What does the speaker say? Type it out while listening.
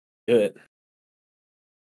Do it.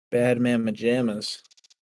 Bad man pajamas.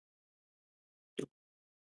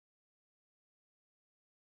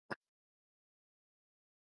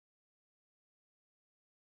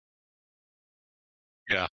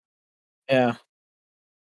 Yeah. Yeah.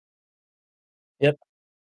 Yep.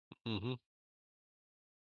 Mhm.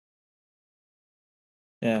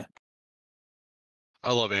 Yeah.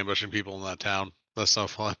 I love ambushing people in that town. That's so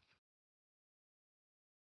fun.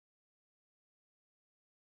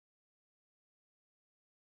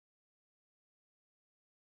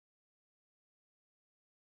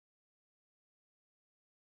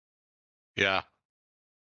 Yeah.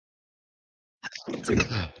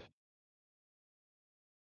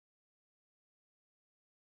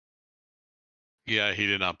 Yeah, he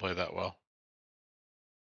did not play that well.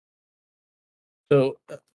 So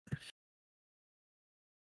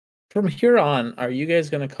from here on, are you guys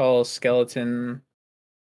gonna call skeleton?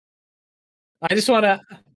 I just want to.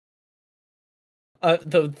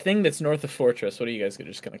 The thing that's north of Fortress. What are you guys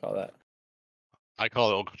just gonna call that? I call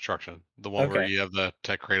it old construction, the one where Okay. you have the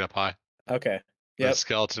tech crate up high. Okay. The Yep.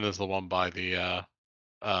 skeleton is the one by the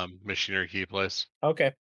missionary key place.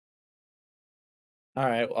 Okay. All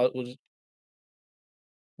right. We'll just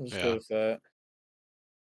go Yeah. with that.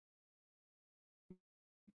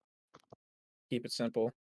 Keep it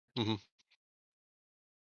simple. hmm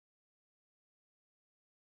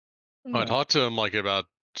I Oh, talked to him like about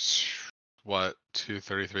what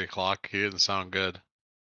 2:30, 3 o'clock. He didn't sound good.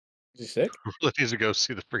 is he sick? Really needs to go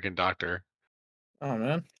see the freaking doctor. Oh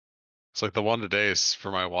man. It's like the one today is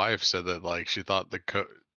for my wife said that like she thought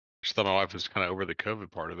my wife was kind of over the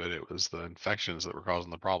COVID part of it. It was the infections that were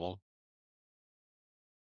causing the problem.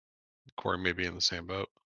 Corey may be in the same boat.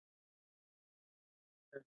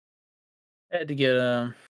 I had to get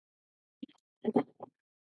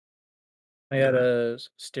I got a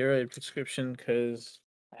steroid prescription because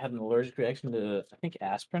I had an allergic reaction to I think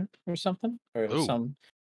aspirin or something, or it was Oh.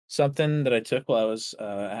 something that I took while I was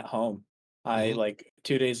at home. I hmm like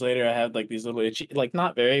 2 days later, I had like these little itchy, like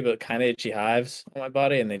not very, but kind of itchy hives on my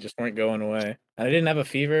body, and they just weren't going away. And I didn't have a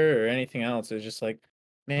fever or anything else. It was just like,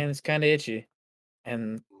 man, it's kind of itchy.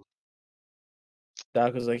 And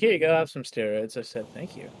doc was like, "Here you go, have some steroids." I said,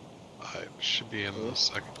 "Thank you." I should be in the Cool.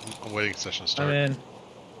 second. I'm waiting session to I'm start. in.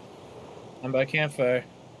 I'm by campfire.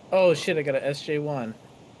 Oh shit! I got a SJ1.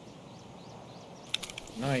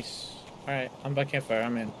 Nice. All right, I'm by campfire.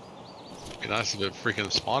 I'm in. Be nice if it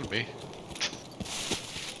freaking spawned me.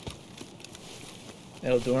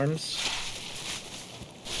 No dorms.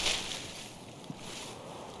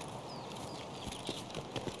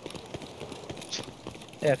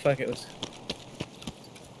 Yeah, fuck it was.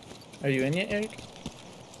 Are you in yet, Eric?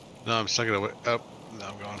 No, I'm stuck at a. Oh, no,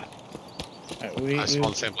 I'm going. All right, I we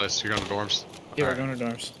spawned the same place. You're going to dorms. yeah, All we're right. going to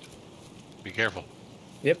dorms. Be careful.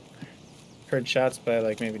 Yep. Heard shots by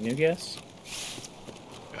like maybe new guests.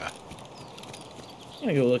 Yeah. I'm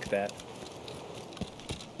gonna go look at that.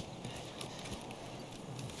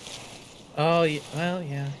 Oh, yeah, well,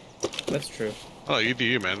 yeah, that's true. Oh, you do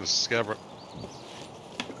you, man. This is Scabra.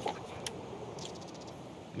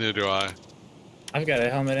 Neither do I. I've got a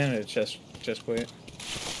helmet and a chest plate.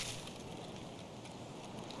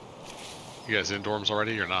 You guys in dorms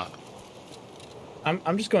already or not?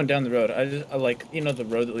 I'm just going down the road. I like the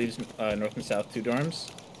road that leads north and south to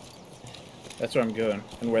dorms. That's where I'm going,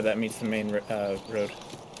 and where that meets the main road.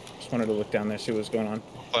 Just wanted to look down there, see what's going on.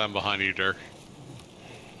 I'm behind you, Dirk.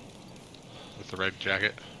 With the red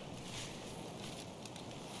jacket.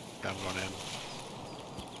 Yeah, I'm going in.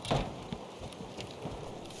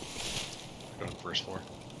 Going first floor.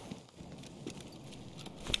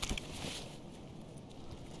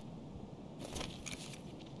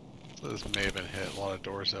 So this may have been hit. A lot of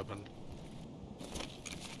doors open.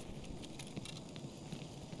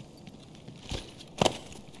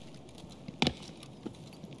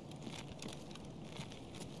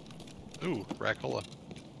 Ooh, Racola.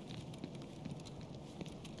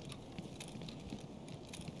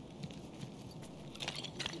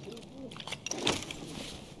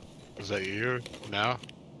 Is that you now?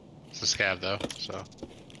 It's a scab though, so.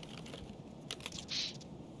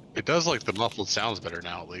 It does like the muffled sounds better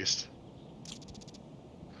now at least.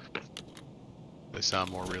 They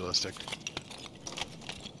sound more realistic.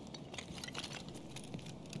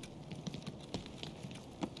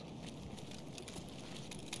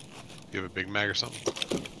 You have a Big Mag or something?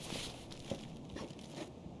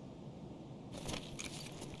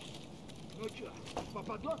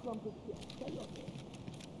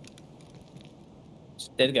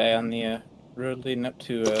 Dead guy on the road leading up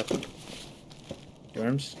to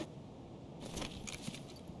dorms.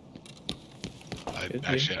 I Could be.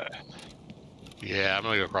 actually, Yeah, I'm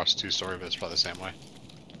gonna go across 2-story, but it's probably the same way.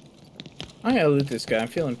 I'm gonna loot this guy. I'm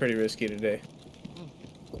feeling pretty risky today.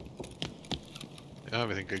 Yeah,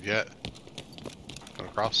 everything good yet. Going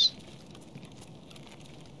across.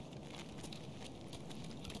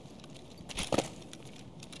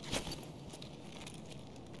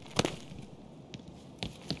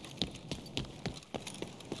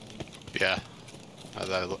 Yeah,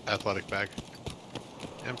 that athletic bag.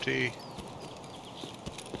 Empty.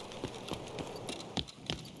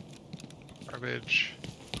 Garbage.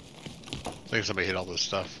 I think somebody hit all this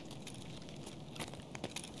stuff.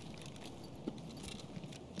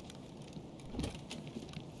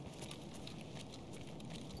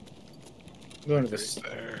 I'm going to Right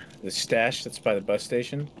there. the stash that's by the bus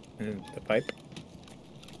station and the pipe.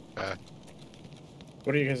 Okay.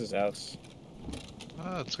 What are you guys' house?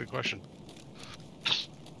 That's a good question. Let's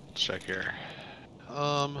check here.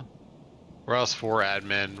 Warehouse 4,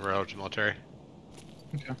 admin, warehouse military.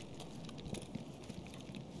 Okay.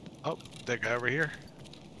 Oh, that guy over here.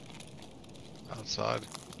 Outside.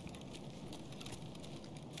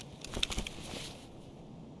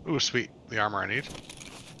 Ooh, sweet. The armor I need.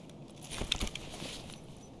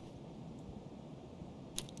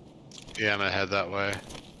 Yeah, I'm gonna head that way.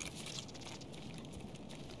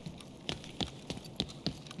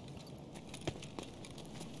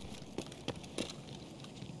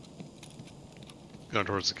 Going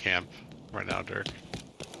towards the camp right now, Dirk.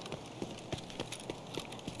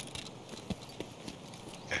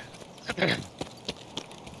 Okay.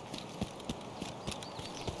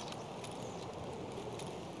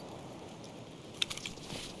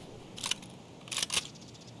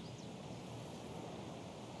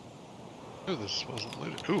 Ooh, this wasn't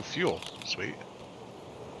looted. Ooh, fuel. Sweet.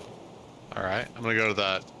 Alright, I'm gonna go to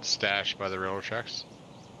that stash by the railroad tracks.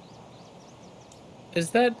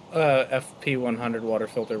 Is that FP 100 water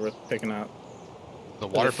filter worth picking up? The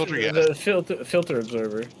Or water filter, yes. the filter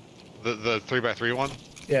absorber. The 3x3 one?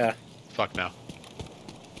 Yeah. Fuck no.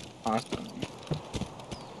 Awesome.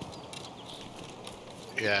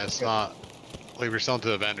 Yeah, it's not. Like, if you're selling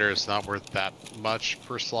to a vendor, it's not worth that much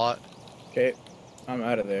per slot. Okay, I'm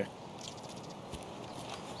out of there.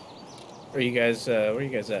 Where you guys? Where are you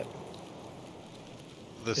guys at?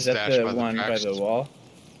 The Is that stash the by the one by tracks. the wall?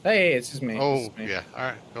 Hey, it's just me. This Oh, is me. yeah.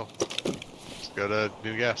 Alright, cool. Let's go to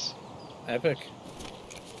new gas. Epic.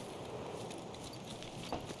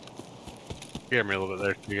 Hear me a little bit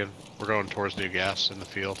there, Tegan. We're going towards new gas in the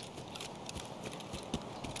field.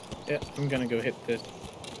 Yeah, I'm gonna go hit this.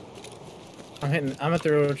 I'm at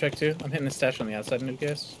the railroad track too. I'm hitting the stash on the outside, new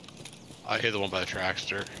gas. I hit the one by the tracks,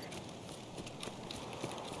 Dirk.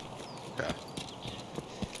 Okay.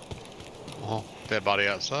 Well, dead body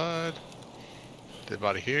outside. Dead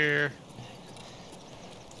body here.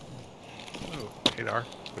 Oh, 8R.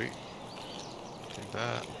 Sweet. Take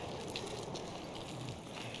that.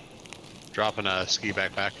 Dropping a ski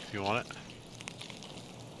backpack if you want it.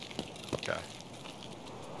 Okay.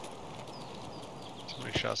 So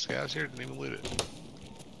many shots of gas here, didn't even loot it.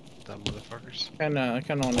 Dumb motherfuckers. I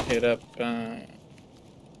kinda want to hit up a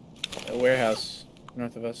warehouse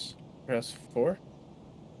north of us. Warehouse 4?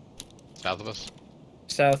 South of us?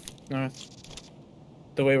 South, north.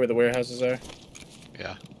 The way where the warehouses are.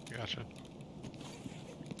 Yeah, gotcha.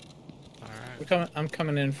 Alright. I'm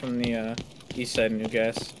coming in from the east side of New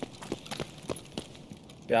Gas.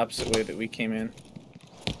 The opposite way that we came in.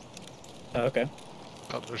 Oh, okay.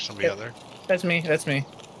 Oh, there's somebody out there. That's me. That's me.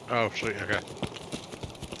 Oh, sweet, okay.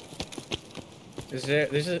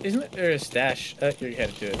 Isn't there a stash? You're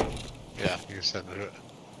headed to it. Yeah, you can send it.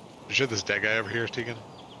 You shoot this dead guy over here, Tegan?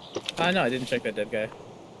 No, I didn't check that dead guy.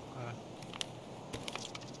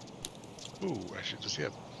 Ooh, I should just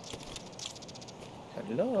hit.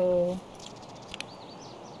 Hello.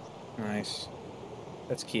 Nice.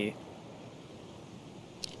 That's key.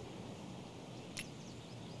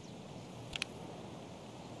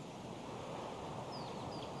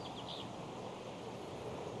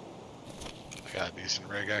 I got a decent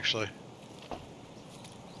rig, actually.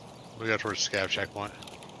 We got towards scav checkpoint.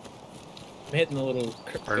 I'm hitting the little...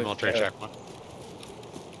 Or the military checkpoint.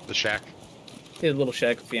 The shack. The little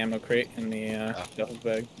shack with the ammo crate and the duffel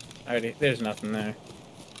bag. There's nothing there.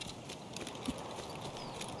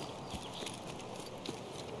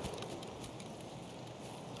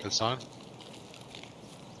 Good sign.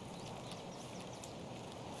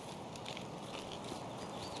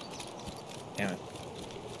 Damn it.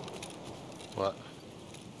 What?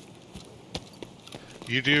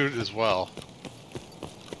 You do as well.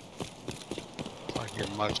 It's like you're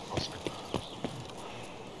much closer.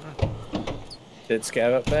 Did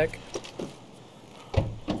scav up back?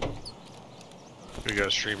 We got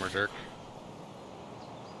a streamer, Dirk.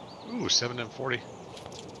 Ooh, 7M40.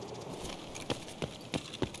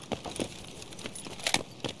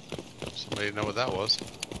 Somebody know what that was?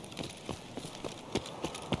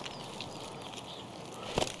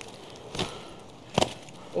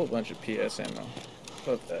 Whole bunch of PS ammo.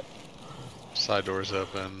 Love that. Side doors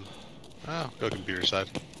open. Oh, go computer side.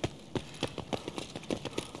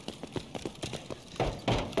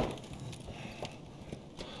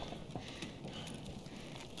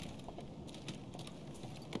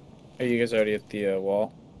 Are you guys already at the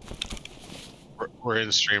wall? We're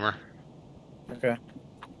in streamer. Okay.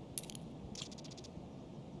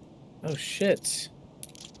 Oh shit.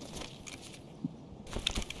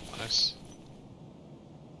 Nice.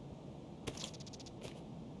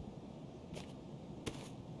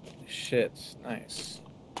 Shit. Nice.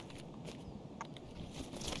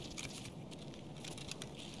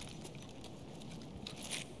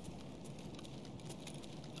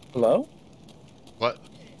 Hello? What?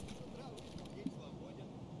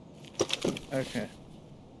 Okay.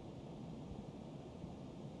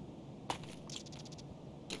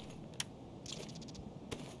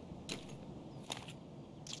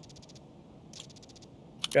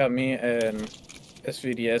 Got me an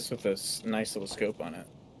SVDS with a nice little scope on it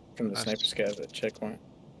from the Nice. sniper scav at checkpoint.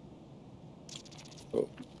 Oh.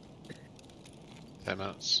 10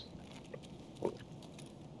 minutes.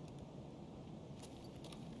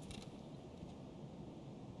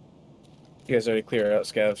 You guys already clear out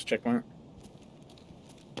scavs checkpoint?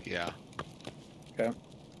 Yeah. Okay.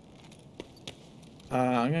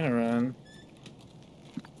 I'm gonna run.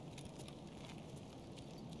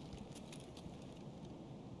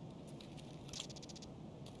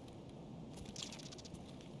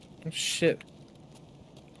 Oh shit.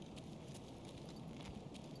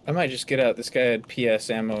 I might just get out. This guy had PS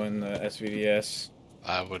ammo in the SVDS.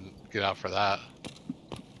 I wouldn't get out for that.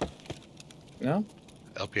 No?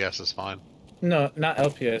 LPS is fine. No, not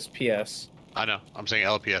LPS, PS. I know. I'm saying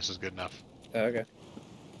LPS is good enough. Oh, okay.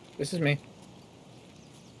 This is me.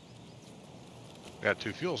 We got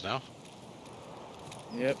 2 fuels now.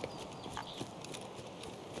 Yep.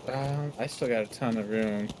 I still got a ton of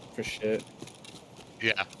room for shit.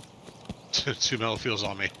 Yeah. 2 metal fuels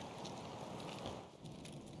on me.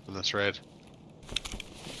 From this raid.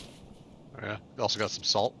 Yeah. We also got some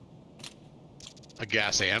salt. A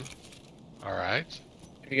gas am. Alright.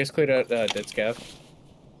 Have you guys cleared out dead scav?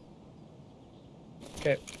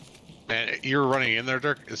 Okay. Man, you were running in there,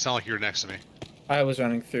 Dirk? It sounded like you were next to me. I was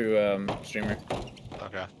running through streamer.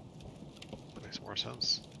 Okay. That makes more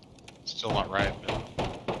sense. Still not right.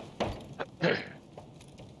 Okay.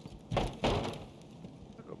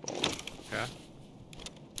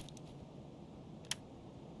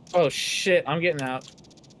 Oh shit, I'm getting out.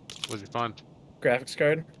 What'd you find? Graphics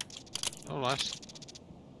card. Oh, nice.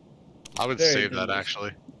 I would Very save that, dangerous.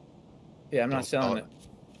 actually. Yeah, I'm not Don't sell selling it.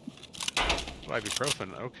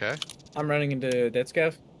 Ibuprofen, okay. I'm running into dead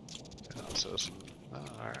scav. Yeah, so some...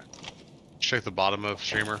 alright. Check the bottom of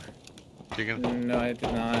streamer. Keegan? No, I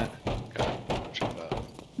did not. Okay. Check that.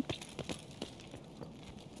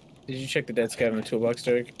 Did you check the dead scav in the toolbox,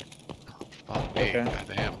 Dirk? Fuck me, Okay.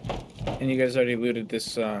 goddamn. And you guys already looted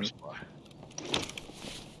this, Power supply.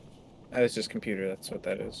 it's just computer, that's what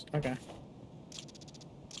that is. Okay.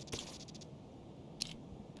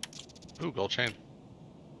 Ooh, gold chain.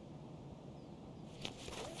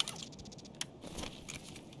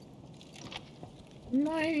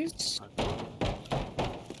 Nice.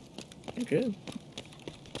 Good.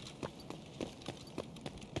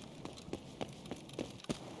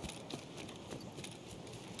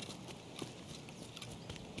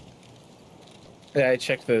 Yeah, I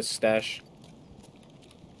checked the stash.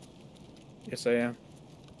 Yes, I am.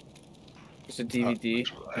 There's a DVD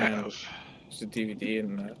and there's a DVD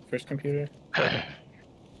in the first computer.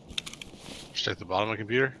 Check the bottom of the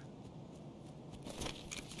computer.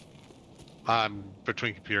 I'm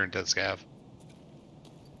between computer and dead scav.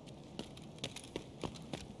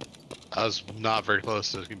 I was not very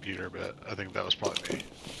close to the computer, but I think that was probably me.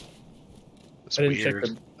 It's I didn't check weird.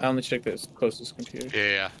 the. I only checked the closest computer.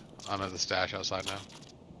 Yeah, I'm at the stash outside now.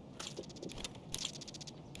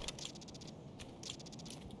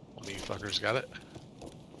 One of you fuckers got it.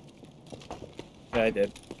 Yeah, I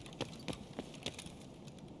did.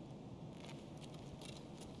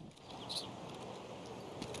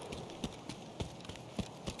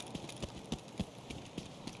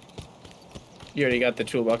 You already got the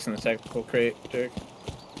toolbox in the tactical crate, Dirk.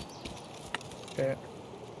 Okay.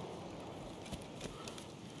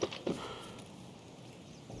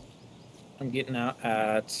 I'm getting out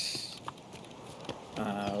at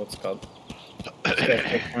what's it called? Scav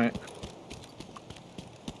checkpoint.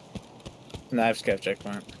 Knife scav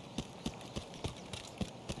checkpoint.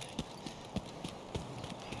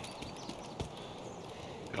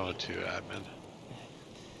 going to admin.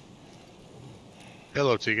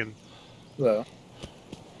 Hello, Tegan. Hello.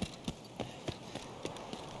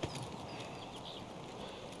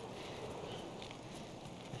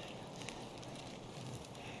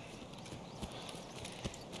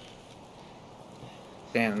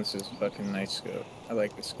 Damn, this is a fucking nice scope. I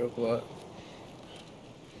like this scope a lot.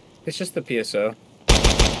 It's just the PSO.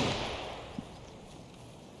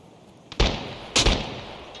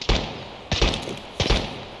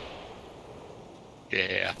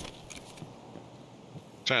 Yeah.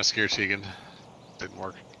 Trying to scare Tegan. Didn't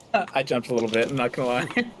work. I jumped a little bit, I'm not gonna lie.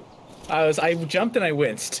 I jumped and I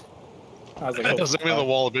winced. I was like, I oh was aiming the fuck.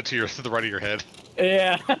 wall a bit to the right of your head.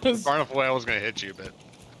 Yeah, Far enough away I was going to hit you, but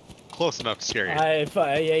close enough to scare you.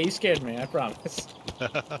 yeah, you scared me, I promise.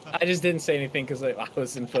 I just didn't say anything because I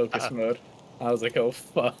was in focus mode. I was like, oh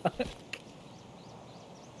fuck.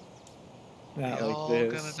 We Not like all gonna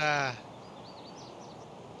this. die.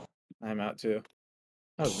 I'm out too.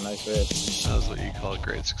 That was a nice raid. That was what you call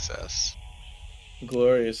great success.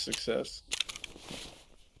 Glorious success.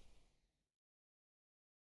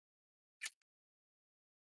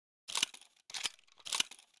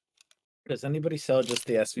 Does anybody sell just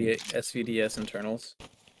the SVDS internals?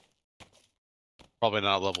 Probably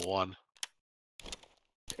not level 1.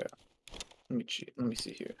 Okay. Let me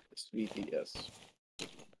see here. SVDS.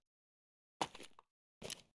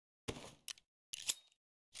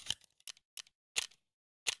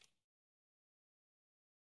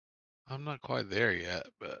 I'm not quite there yet,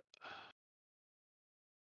 but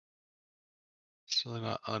still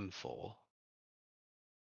not unfull.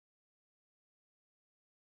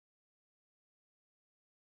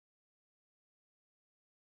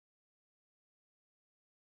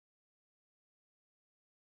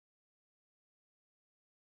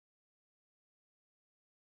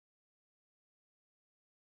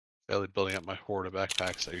 Barely building up my horde of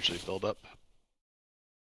backpacks I usually build up.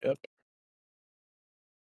 Yep.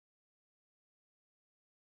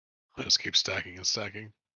 I just keep stacking and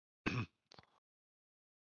stacking.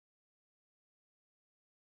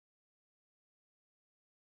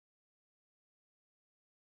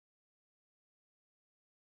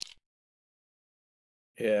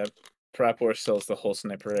 Yeah. Prop War sells the whole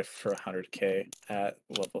sniper rifle for 100k at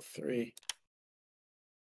level 3.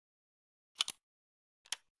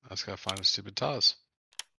 I just gotta find a stupid Taz.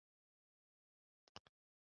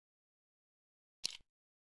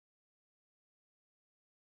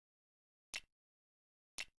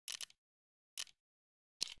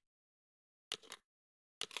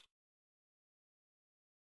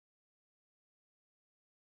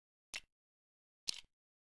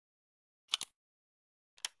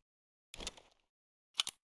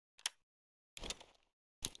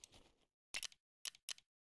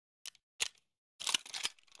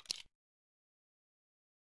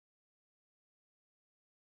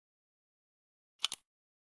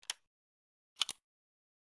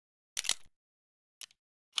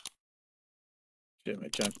 Shit, my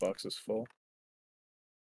junk box is full.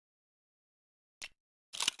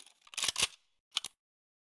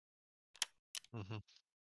 Mm-hmm.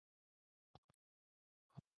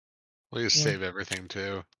 We just Yeah. save everything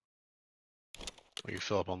too. We can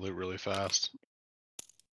fill up on loot really fast.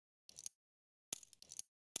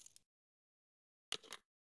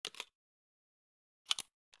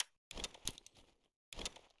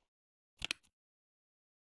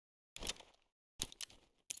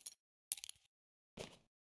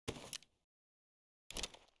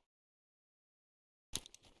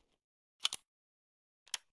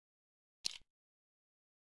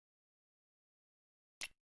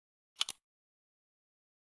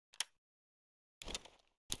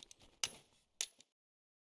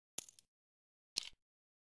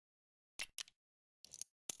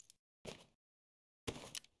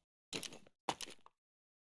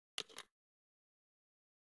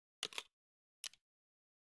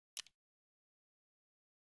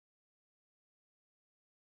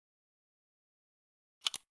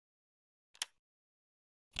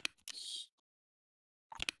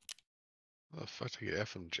 Where the fuck did I get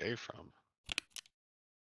FMJ from?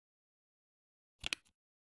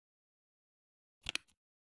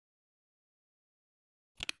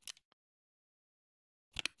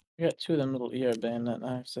 You got 2 of them little ER bayonet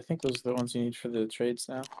knives. I think those are the ones you need for the trades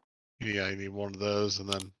now. Yeah, I need one of those and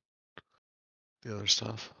then the other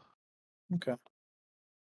stuff. Okay.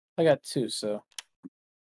 I got 2, so.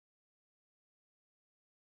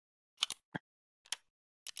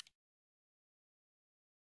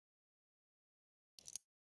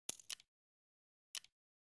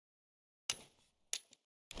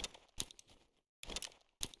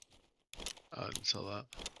 I didn't sell that.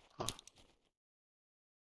 Huh.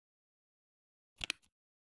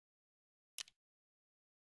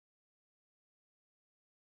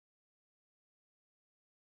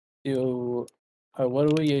 Do what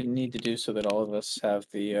do we need to do so that all of us have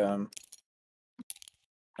the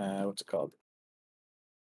what's it called?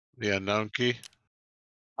 The unknown key.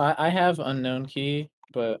 I have unknown key,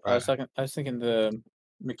 but Right. I was thinking the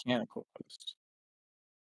mechanical post.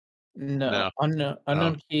 No, No.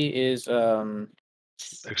 unknown key is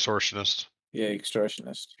Extortionist. yeah,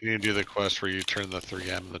 extortionist. You need to do the quest where you turn the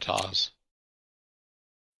 3M and the TAS.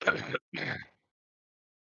 I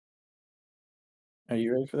Are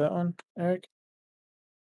you ready for that one, Eric?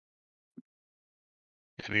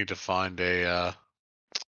 need to find a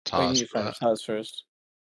Oh, you need TAS to for find a that. TOS first.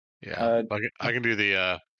 Yeah. Uh, I can do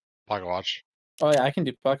the pocket watch. oh yeah, I can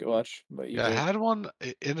do pocket watch, but you Yeah, I do. had one.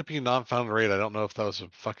 It ended up being non-found in raid. I don't know if that was a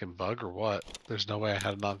fucking bug or what. There's no way I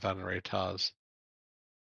had a non-found in raid TAS.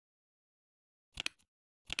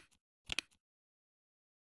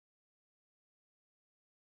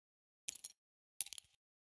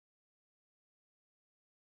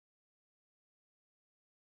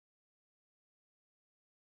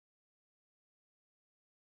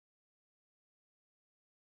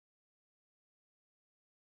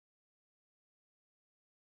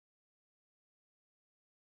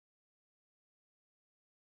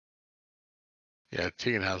 Yeah,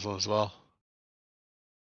 Tegan has one as well.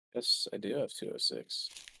 Yes, I do have 206.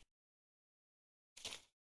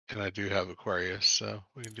 And I do have Aquarius, so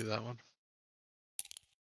we can do that one.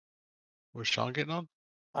 Was Sean getting on?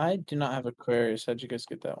 I do not have Aquarius. How'd you guys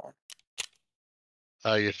get that one?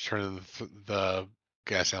 You have to turn in the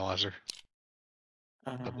gas analyzer,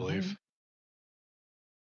 I believe.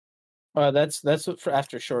 Um, that's what for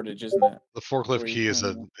after shortage, isn't it? The Where forklift you key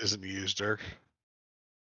turn. isn't used, Dirk.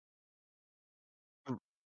 Mm,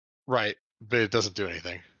 right, but it doesn't do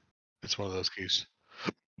anything. It's one of those keys.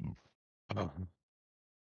 Oh.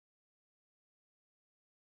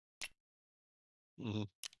 Mhm.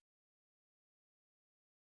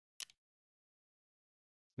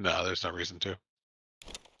 No, there's no reason to.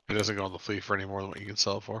 It doesn't go on the fleet for any more than what you can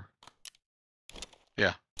sell it for.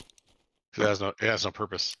 Yeah, 'cause it has no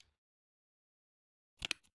purpose.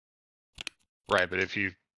 Right, but if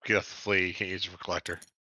you get off the fleet, you can't use it for collector. It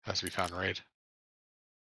has to be found in raid.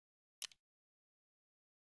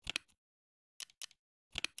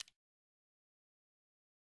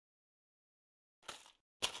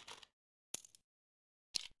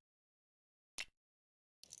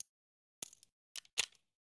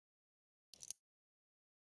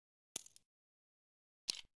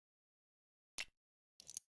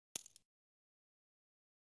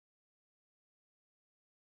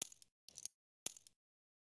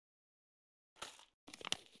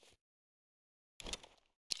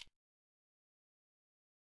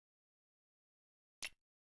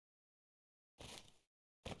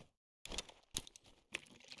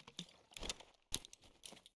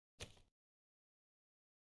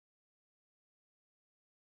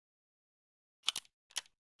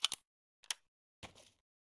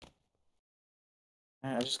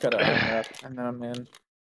 I just gotta armor up, and then I'm in.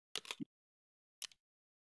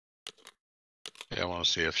 Yeah, I want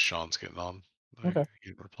to see if Sean's getting on. Okay, He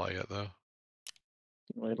didn't reply yet, though.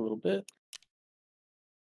 wait a little bit.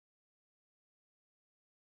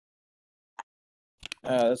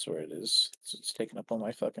 That's where it is. It's taking up all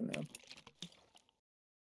my fucking room.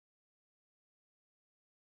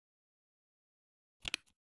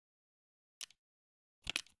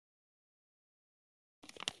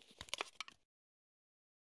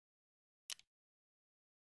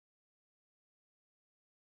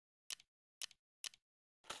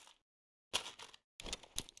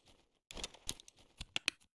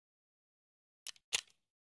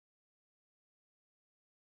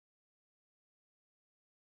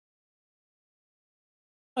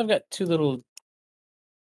 I've got two little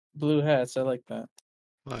blue hats. I like that.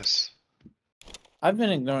 Nice. I've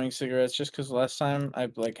been ignoring cigarettes just because last time I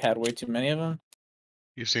like had way too many of them.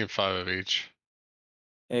 You've seen 5 of each.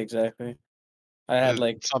 Exactly. I had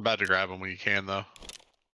like It's not bad to grab them when you can, though.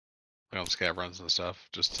 Like on scab runs and stuff,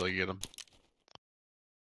 just till you get them.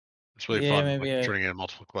 It's really yeah, fun, like turning in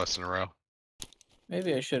multiple quests in a row.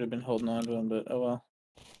 maybe I should have been holding on to them, but oh well.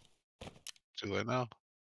 Too late now.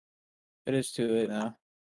 It is too late now.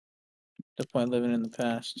 No point living in the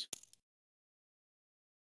past.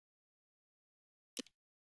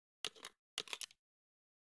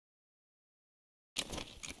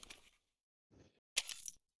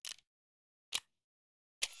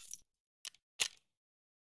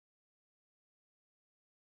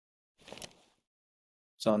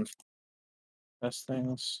 It's on best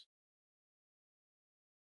things.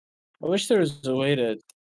 I wish there was a way to.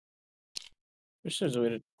 Wish there was a way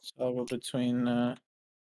to toggle between.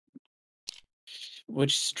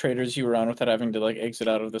 which traders you were on without having to like exit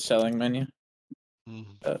out of the selling menu.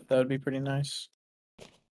 Mhm. That would be pretty nice.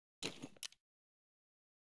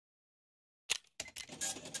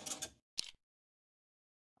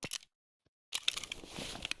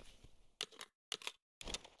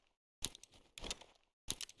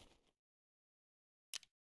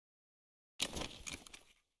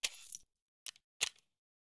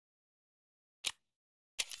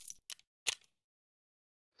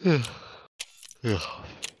 Yeah.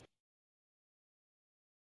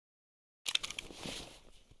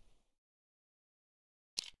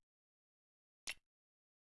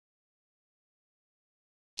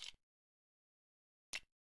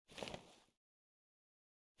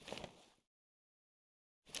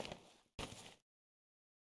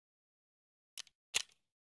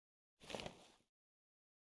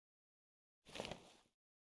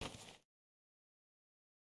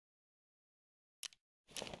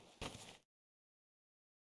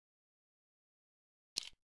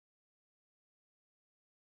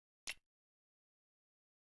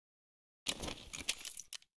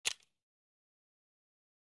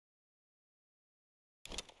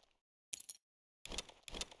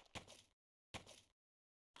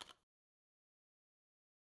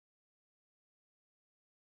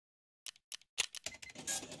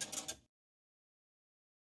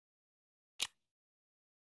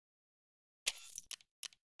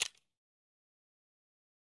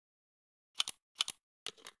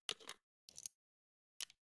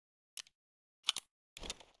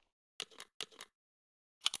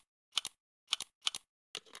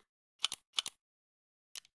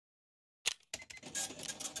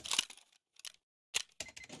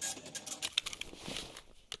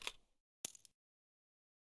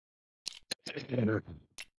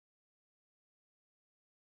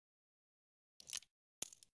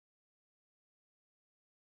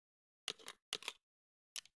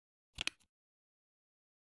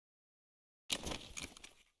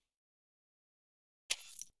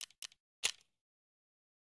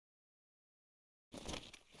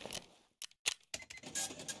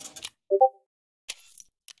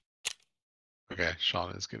 Okay,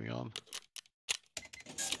 Sean is getting on.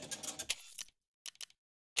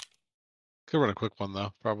 Could run a quick one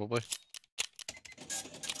though, probably.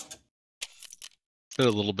 Bit a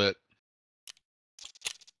little bit.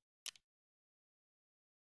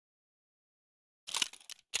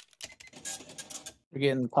 We're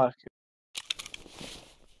getting the pocket.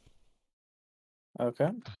 Okay.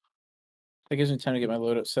 That gives me time to get my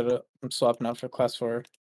loadout set up. I'm swapping out for class 4.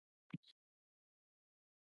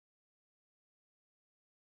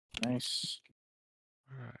 Nice.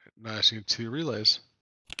 All right. Now I see 2 relays.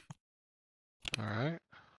 All right.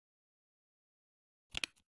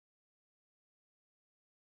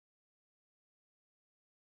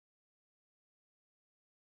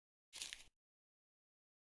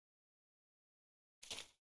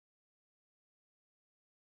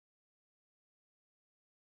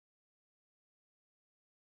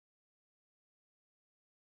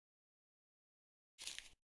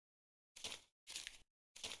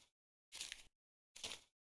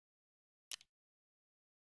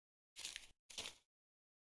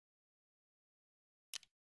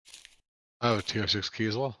 Oh, 206 key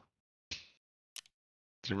as well.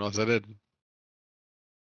 Didn't realize I did.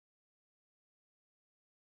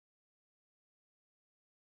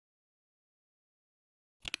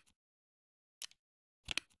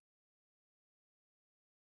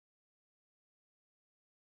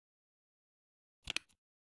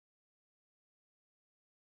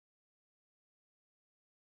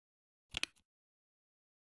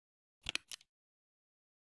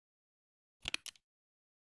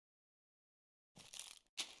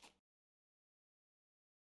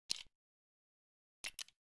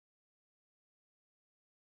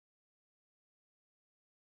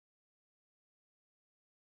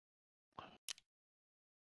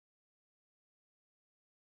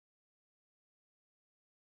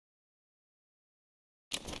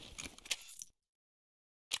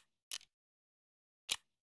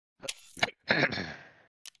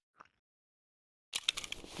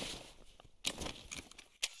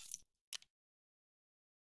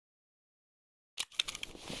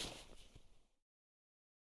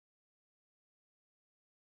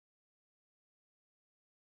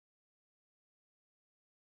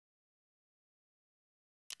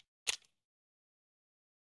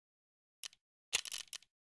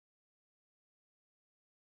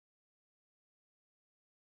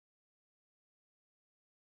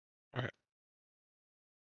 All right.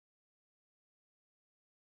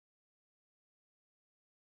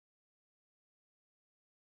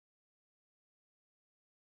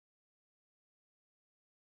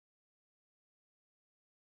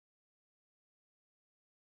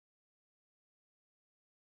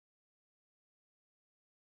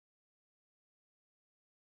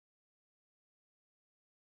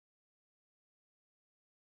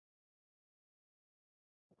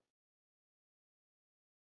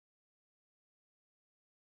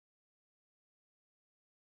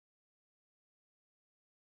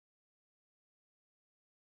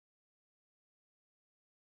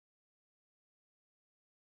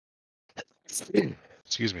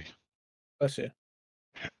 Excuse me. Bless you.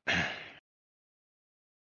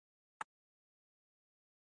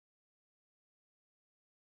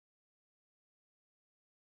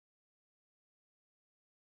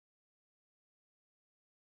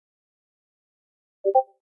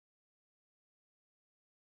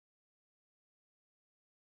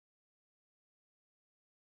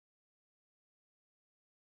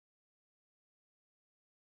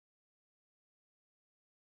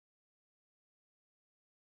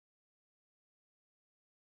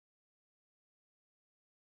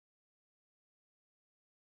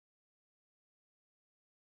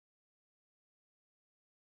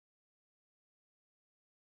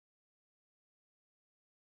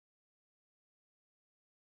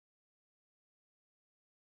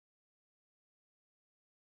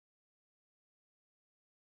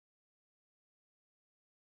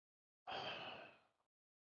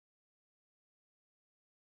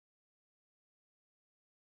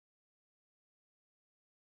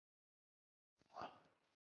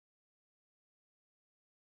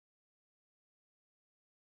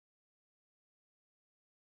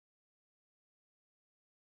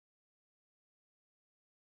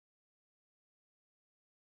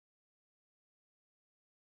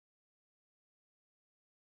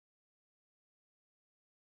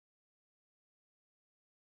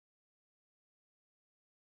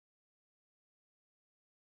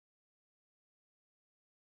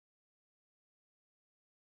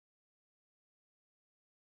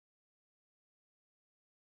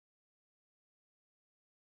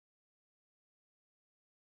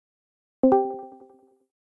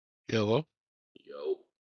 Yellow. Yo.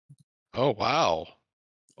 Oh wow.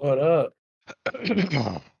 What up?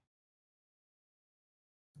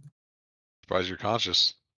 Surprised you're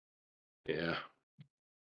conscious. Yeah.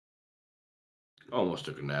 Almost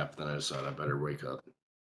took a nap, then I decided I better wake up.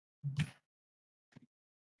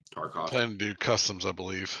 Tarkov. Planning to do customs, I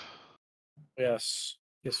believe. Yes.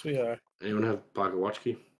 Yes, we are. Anyone have pocket watch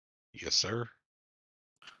key? Yes, sir.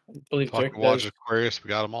 I believe Pocket Dirk Watch, does. Aquarius, we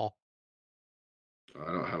got them all.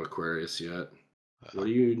 I don't have Aquarius yet. What Uh, do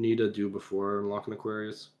you need to do before unlocking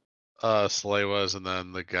Aquarius? Salewas, and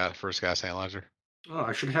then the first gas analyzer. Oh,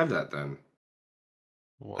 I should have that then.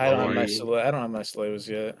 What I don't level have are my you? I don't have my slavers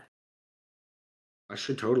yet. I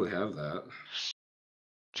should totally have that.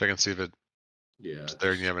 Check and see if it's Yeah.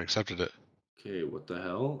 there and you haven't accepted it. Okay, what the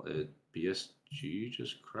hell? BSG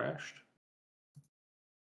just crashed?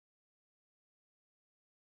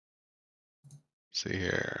 See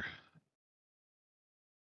here.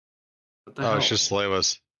 What the Oh, hell? it's just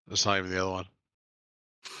Salewas. It's not even the other one.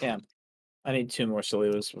 Yeah. I need 2 more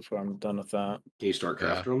slavers before I'm done with that. Can you start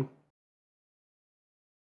Yeah. crafting them?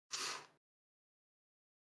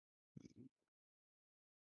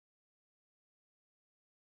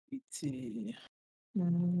 PT.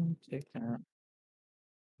 Take that.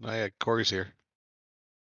 No, yeah, Corey's here.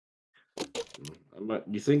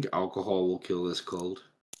 You think alcohol will kill this cold?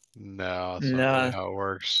 No, that's not really Nah, how it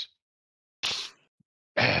works.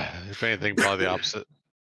 If anything, probably the opposite.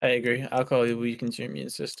 I agree. Alcohol weakens your immune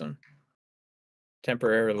system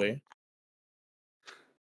temporarily.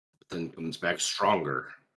 But then comes back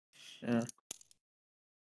stronger. Yeah.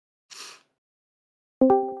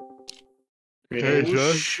 Hey, Oh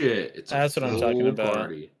Josh. shit! It's That's a what I'm full talking about.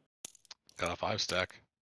 party. Got a 5-stack.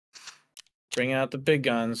 Bring out the big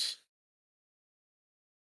guns.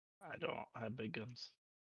 I don't have big guns.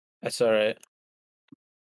 That's all right.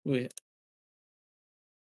 We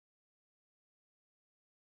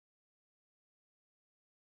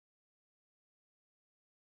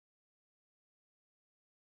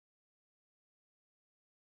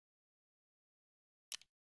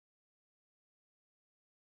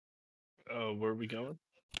Oh, where are we going?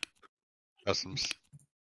 Customs.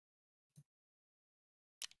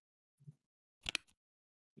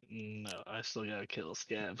 No, I still gotta kill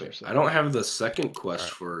scavs or Wait, something. I don't have the second quest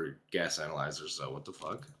Alright. for gas analyzers though. What the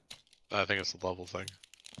fuck? I think it's the level thing.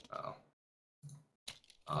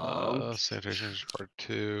 Oh. Sanitation part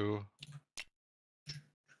 2.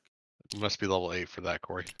 It must be level 8 for that,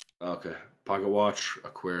 Corey. Okay. Pocket watch,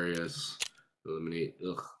 Aquarius, eliminate.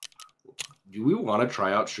 Ugh. Do we want to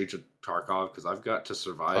try out Streets of Tarkov? Because I've got to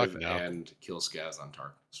survive no. and kill scavs on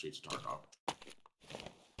Streets of Tarkov.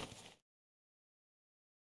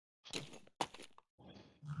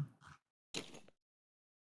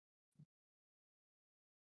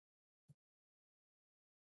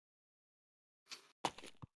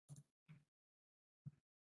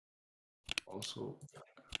 Also,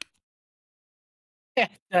 yeah,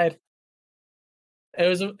 died. It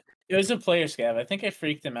was a player scav. I think I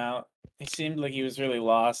freaked him out. He seemed like he was really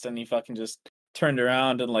lost, and he fucking just turned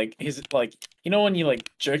around and like he's like, you know when you like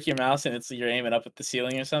jerk your mouse and you're aiming up at the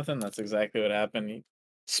ceiling or something? That's exactly what happened. He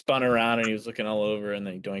spun around and he was looking all over and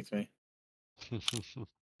then he doinked me.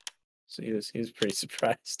 So he was pretty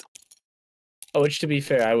surprised. Oh, which to be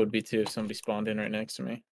fair, I would be too if somebody spawned in right next to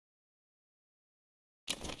me.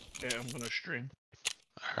 Yeah, I'm gonna stream.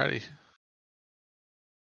 Alrighty.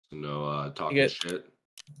 No talking get- shit.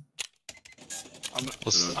 I'm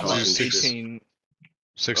Let's No I'm talking on shit. 18.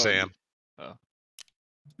 6 Oh, a.m. oh.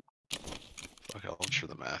 Okay, I'll ensure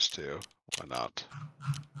the mass too. Why not?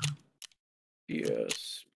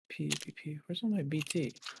 Yes. PvP. Where's all my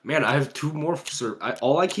BT? Man, I have 2 more surf.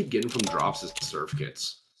 All I keep getting from drops is surf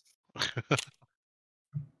kits.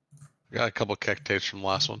 Got a couple keck tapes from the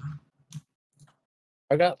last one.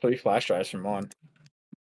 I got 3 flash drives from one.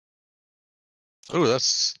 Ooh,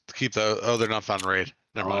 that's keep the. Oh, they're not found in raid.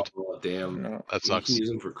 Never mind. Oh, damn. No. That You sucks. can use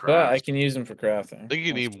them for But I crafts. can use them for crafting. I think you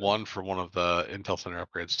That's need true. one for one of the Intel Center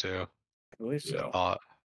upgrades too. I believe so. Yeah.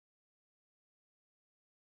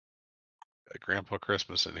 Got Grandpa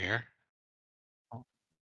Christmas in here.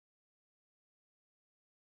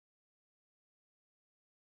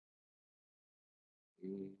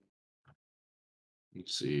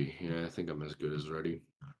 Let's see. Yeah, I think I'm as good as ready.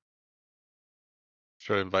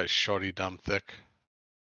 Should I invite Shorty Dumb Thick?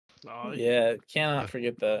 Oh, Yeah, cannot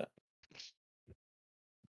forget that.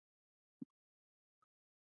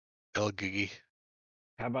 El Giggy.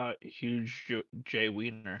 How about huge Jay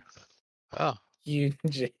Wiener? Oh,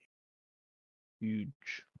 Huge.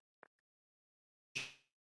 Huge.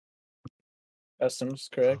 Customs,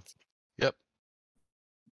 correct? yep.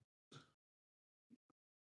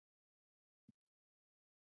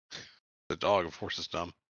 The dog, of course, is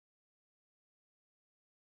dumb.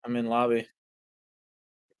 I'm in lobby.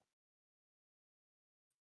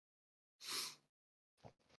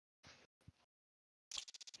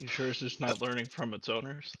 You sure it's just not learning from its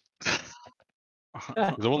owners? Is it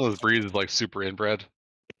one of those breeds that's like super inbred?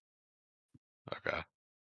 Okay.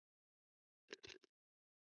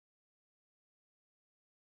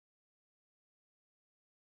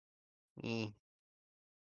 Mm.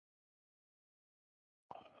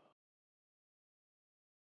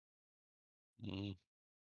 Mm.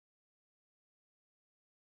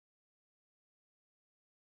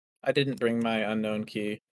 I didn't bring my unknown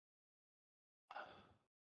key.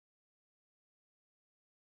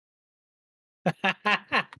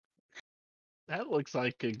 That looks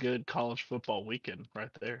like a good college football weekend right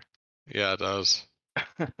there. Yeah, it does.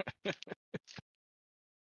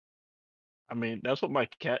 I mean, that's what my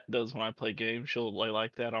cat does when I play games. She'll lay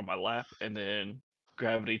like that on my lap, and then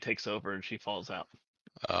gravity takes over and she falls out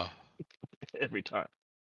Oh, every time.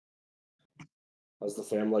 How's the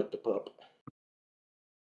fam like the pup?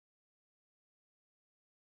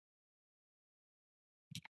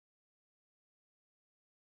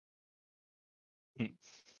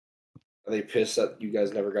 Are they pissed that you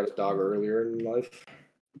guys never got a dog earlier in life?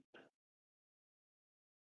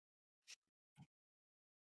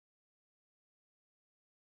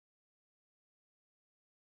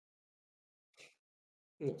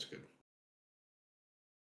 That's good.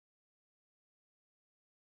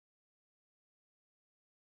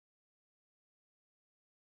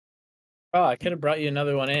 Oh, I could have brought you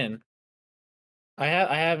another one in. I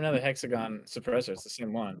have another hexagon suppressor. It's the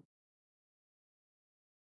same one.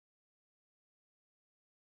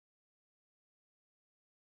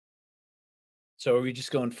 So are we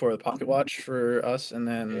just going for the pocket watch for us and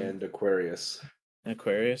then And Aquarius.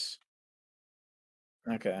 Aquarius?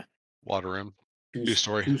 Okay. water room.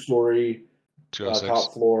 Two-story. 2-story. 206.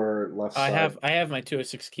 Top floor, left I side. have my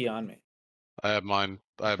 206 key on me. I have mine.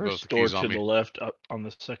 I have both First the door keys to on the me. left up on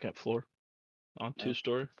the second floor. On Yeah.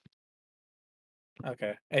 2-story.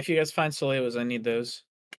 Okay. If you guys find Solevas, I need those.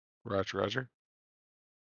 Roger, Roger.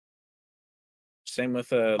 Same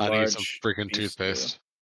with a I need large some freaking beast too. toothpaste.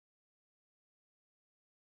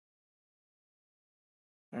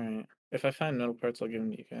 All right. If I find metal parts, I'll give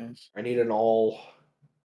them to you guys. I need an all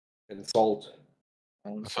and salt.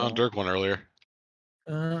 I found Dirk one earlier.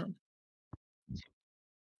 No,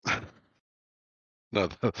 no,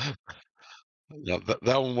 that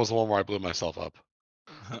one was the one where I blew myself up.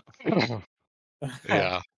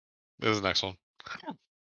 Yeah, this is the next one.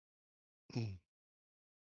 Mm.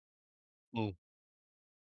 Mm.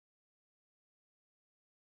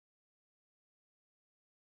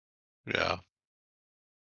 Yeah,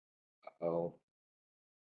 Oh.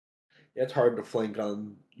 Yeah, it's hard to flank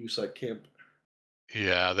on USAC camp.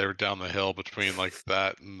 yeah, they were down the hill between like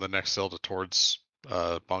that and the next hill to towards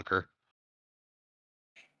bunker.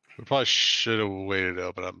 We probably should have waited to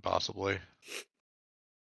open up possibly.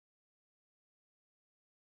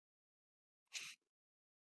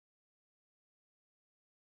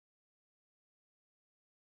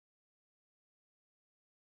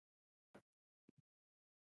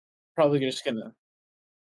 Probably just gonna.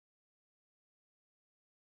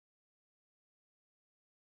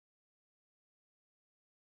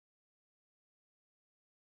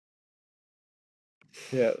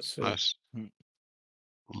 Yeah, so Nice.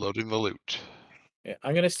 Loading the loot. yeah,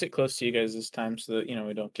 I'm gonna stick close to you guys this time so that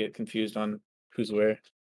we don't get confused on who's where.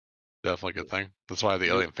 Definitely a good thing. That's why I have the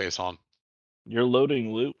alien face on. You're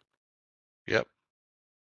loading loot. Yep.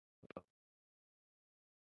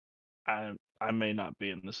 I may not be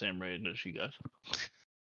in the same range as you guys.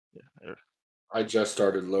 Yeah. I just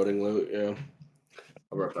started loading loot. Yeah.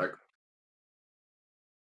 I'll be right back.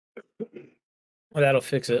 Well, that'll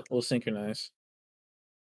fix it. We'll synchronize.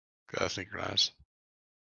 Gotta synchronize.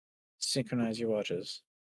 Synchronize your watches.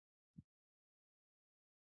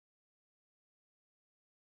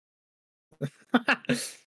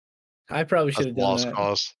 I probably should have done Lost that.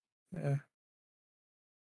 cause. Yeah.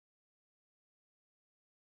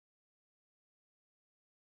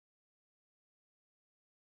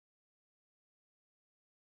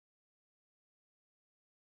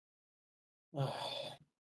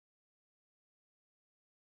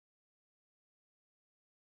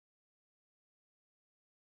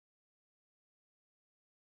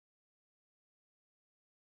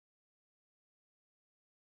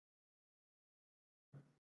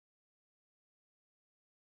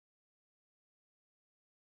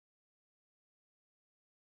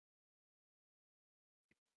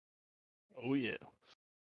 Oh yeah.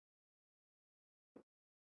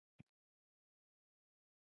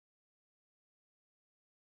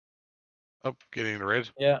 Oh, getting the raid.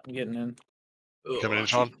 Yeah, I'm getting in. Coming in,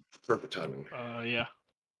 Sean? Perfect timing. Yeah.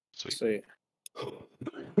 Sweet. Sweet.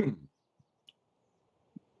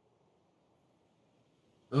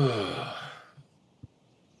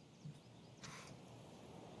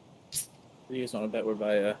 You guys want to bet we're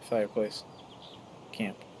by a fireplace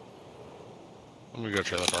camp? Let me go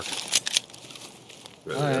trailer park.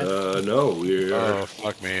 Alright. No, we're Oh,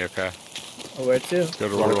 fuck me. Okay. Oh, where to? Go to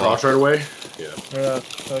going the across right away. Yeah.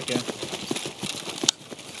 Okay.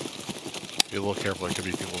 Be a little careful. There could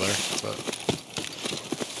be people there. But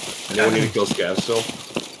Anyone need to kill Scav still?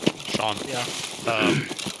 Sean. Yeah.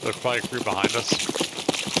 There's probably a crew behind us.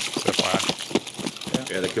 So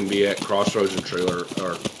FYI. Yeah, they can be at Crossroads and Trailer,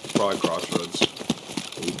 or probably Crossroads.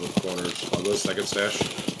 Maybe both corners. I'll go second stash.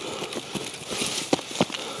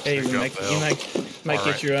 Hey, There you you might, go, you Bill. might get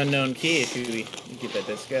Alright. your unknown key if you get that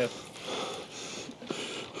disco.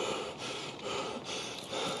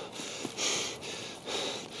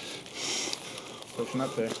 Pushing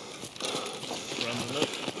up there. Running up.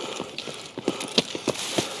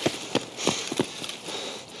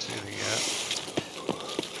 See anything yet?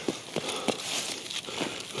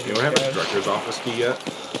 You don't have a director's office key yet?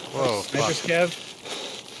 Whoa, Sniper fuck.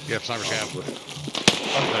 scav? Yep, sniper scab. I'll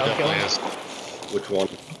There kill definitely him. is. Which one?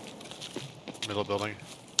 Middle building.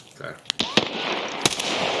 Okay.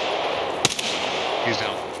 He's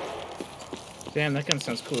down. Damn, that gun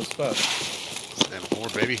sounds cool as fuck. Stand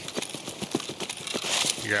forward, baby.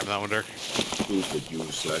 You grabbing that one, Dirk? Ooh, could you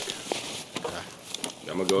sec? Okay.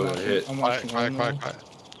 I'm gonna go and hit. I'm Quiet, watching quiet, one quiet, now. quiet.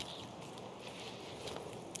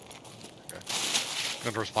 Okay.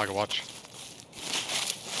 Going towards pocket watch.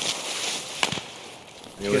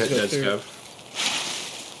 You gonna hit Guys go dead through.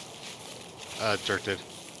 Scav? Dirk did.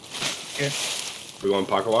 Okay. We going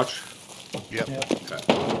pocket watch? Yep. Yeah. Okay.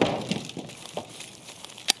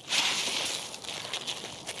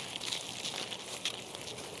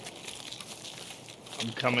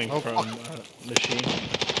 I'm coming Oh, from machine.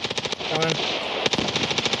 Coming.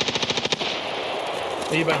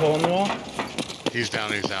 Are you by hole in the wall? He's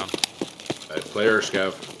down, he's down. Player or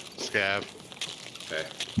Scav? Scav. Okay.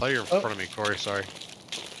 Player in Oh. front of me, Corey, sorry.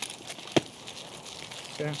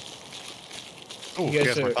 Okay. Oh, You you guys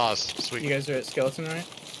guys my are- thoughts. Sweet. You guys are at skeleton, right?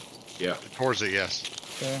 Yeah. Towards it, yes.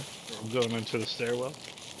 Okay. I'm going into the stairwell.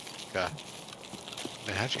 Okay.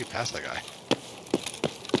 Man, how'd you get past that guy?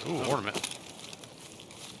 Ooh, ornament.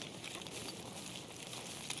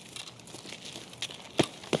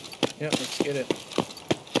 Yep, let's get it.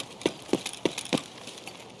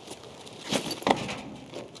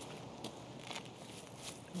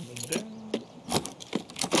 Coming down.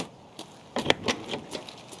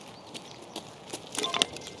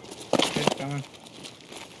 Okay, coming.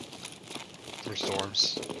 Through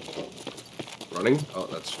storms. Running? Oh,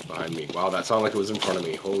 that's behind me. Wow, that sounded like it was in front of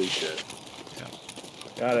me. Holy shit.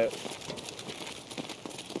 Got it.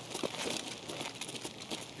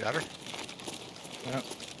 Got her? Yep.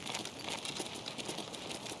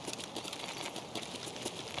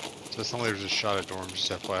 So somebody was just shot at dorm,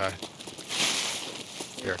 just FYI.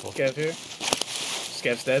 Careful. Scav here.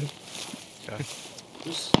 Scav's dead. Okay.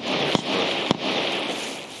 Just-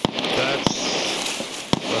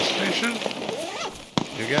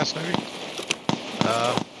 gas, maybe?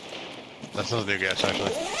 That's not the new gas,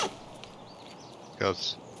 actually.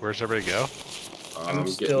 Goes. Where's everybody go? I'm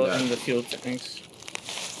still in the fuel tanks.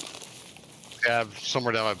 Yeah, I'm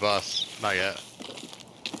somewhere down my bus. Not yet.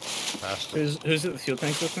 Past it. Who's at the fuel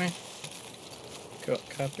tanks with me?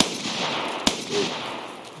 Copy.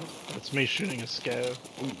 It's me shooting a scav.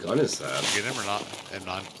 What gun is that? Get him or not?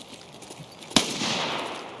 M9.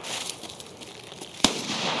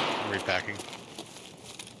 I'm repacking.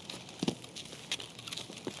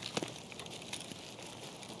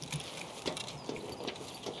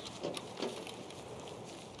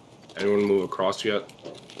 Anyone move across yet?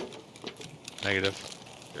 Negative.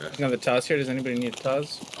 Yeah. Another Taz here. Does anybody need a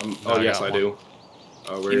Taz? Oh, I yes, got I one. do.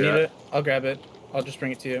 Where You you need at? it? I'll grab it. I'll just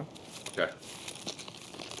bring it to you. Okay.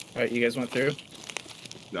 All right, you guys went through.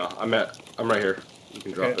 No, I'm right here. You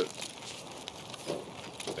can drop Okay. it.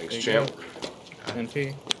 Thanks, There you champ. go.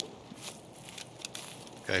 NP.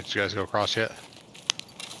 Okay, did you guys go across yet?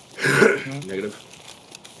 Negative.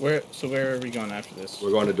 So where are we going after this? We're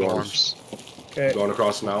going to dorms. Okay. Going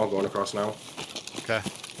across now. Going across now. Okay.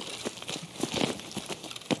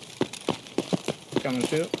 Coming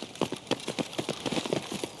too.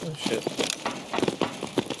 Oh shit.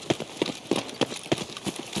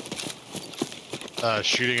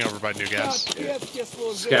 Shooting over by new gas.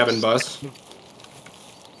 Scav and bus.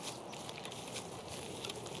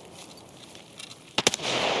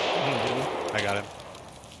 I got him.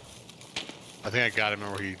 I think I got him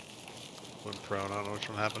where he went prone. I don't know which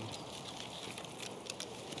one happened.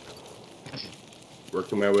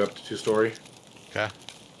 Working my way up to 2-story. Okay.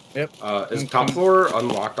 Yep. Is top floor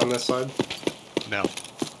unlocked on this side? No.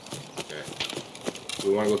 Okay.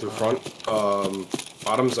 We want to go through front.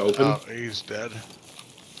 Bottom's open. Oh, he's dead.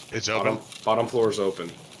 It's open. Bottom floor is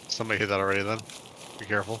open. Somebody hit that already then. Be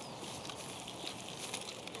careful.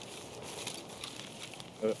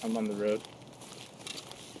 I'm on the road.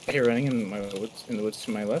 I hear running in the woods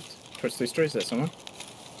to my left. Towards 3 stories. Is that someone?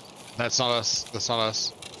 That's not us. That's not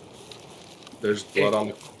us. There's blood on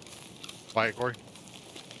the... Quiet, Corey.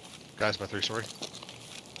 Guys by 3-story.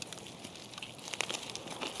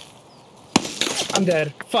 I'm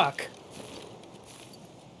dead. Fuck.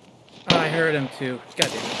 Oh, I heard him too. God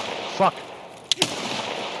damn it. Fuck.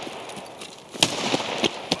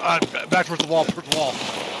 Back towards the wall. Towards the wall.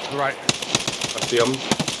 To the right. I see him.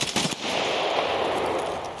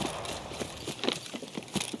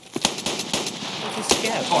 It's a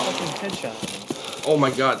scav. Fucking headshot. Oh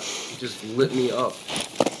my god. He just lit me up.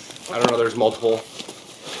 I don't know. There's multiple.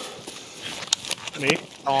 Me?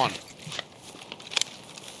 On.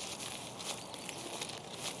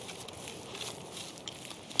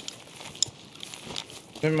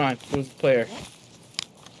 Never mind. It was the player.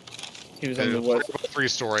 He was on the west.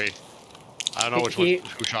 3-story. I don't know which one.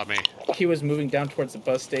 Who shot me? He was moving down towards the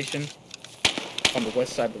bus station on the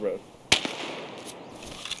west side of the road.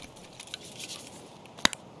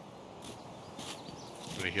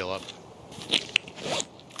 I'm gonna heal up.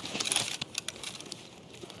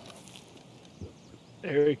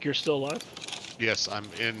 Eric, you're still alive? Yes, I'm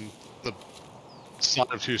in the side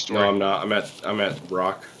of 2-story. No, I'm not. I'm at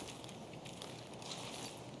rock.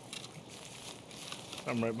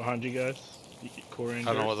 I'm right behind you guys. Corey and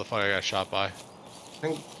I don't know Derek. what the fuck I got shot by. I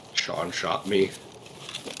think Sean shot me.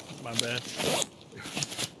 My bad.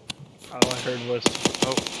 All I heard was,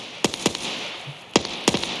 Oh.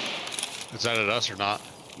 Is that at us or not?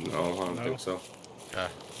 No, I don't No. think so. Okay.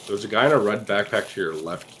 There's a guy in a red backpack to your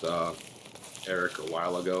left, Eric, a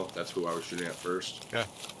while ago. That's who I was shooting at first. Yeah.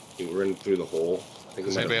 He ran through the hole. I think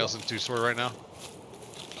Is he might anybody have- else in 2-story right now?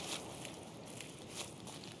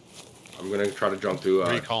 I'm gonna try to jump through Where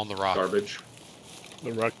are you calling the rock? garbage.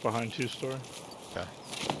 the rock behind 2-story. Okay.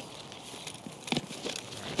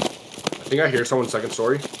 I think I hear someone 2nd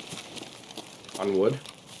story. On wood.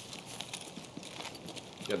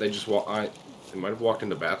 Yeah, they just walk. They might have walked in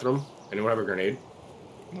the bathroom. Anyone have a grenade?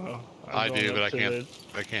 No, I I'm do, going but up I to can't.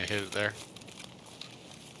 I can't hit it there.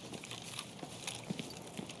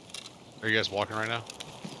 Are you guys walking right now?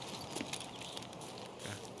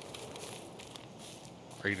 Okay.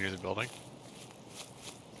 Are you near the building?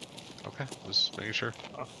 Okay, just making sure.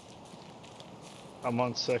 I'm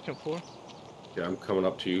on 2nd floor. Yeah, I'm coming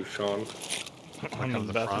up to you, Sean. I'm come in to the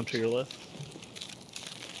the bathroom front. to your left.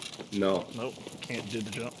 No, Nope, can't do the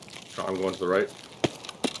jump. Sean, I'm going to the right.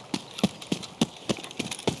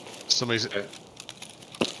 Somebody's. Okay.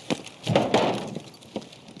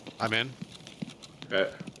 I'm in. Okay.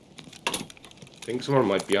 I think someone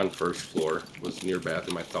might be on 1st floor. Was near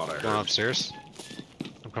bathroom. I thought I Going heard. upstairs.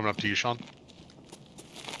 I'm coming up to you, Sean.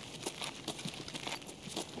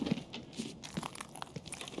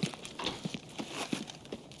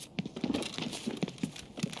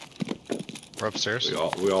 We're upstairs.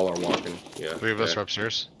 We all are walking. Yeah. 3 of us okay. are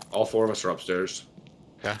upstairs. All 4 of us are upstairs.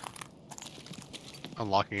 Okay.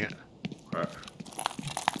 Unlocking it. Alright.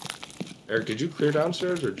 Eric, did you clear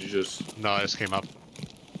downstairs or did you just? No, I just came up.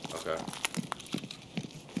 Okay.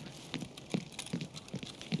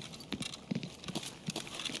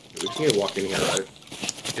 We just need to walk in here, right?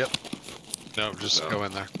 Yep. No, just No. go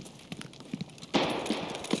in there.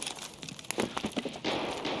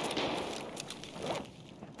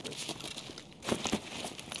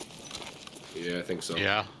 Yeah, I think so.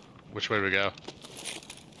 Yeah. Which way do we go?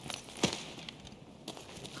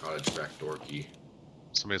 Cottage back door key.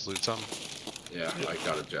 Somebody's loot something? Yeah, I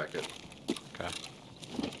got a jacket. Okay.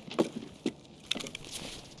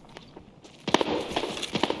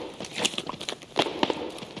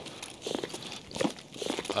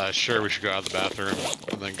 Sure, we should go out of the bathroom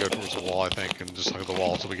and then go towards the wall, I think, and just hug the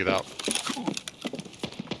wall until we get out.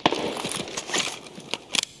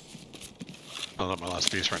 I'm at my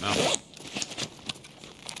last piece right now.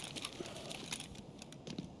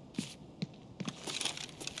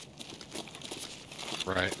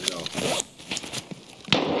 Right. No.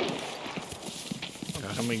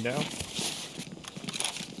 I'm coming down.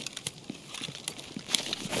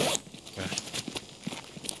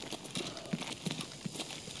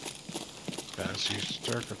 That's used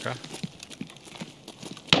dark, okay.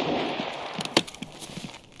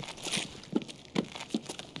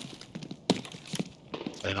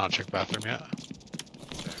 They not check bathroom yet?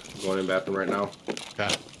 I'm going in bathroom right now.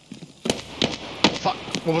 Okay. Fuck!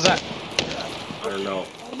 What was that? I don't know.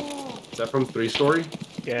 Is that from 3-story?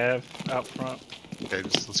 Gav out front. Okay,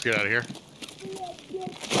 let's get out of here.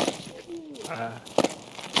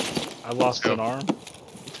 I lost go. an arm.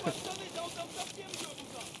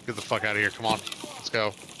 Get the fuck out of here, come on. Let's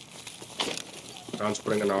go. John's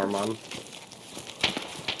putting an arm on.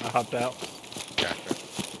 I hopped out. Okay.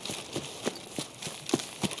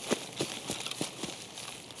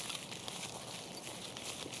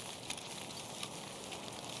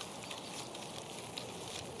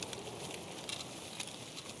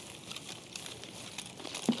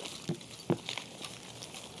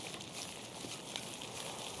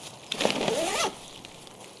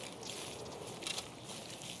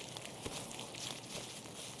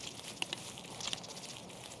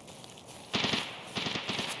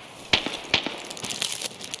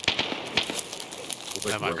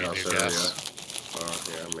 Looks That might be warehouse new area. gas.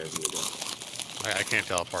 Yeah, maybe new gas. I can't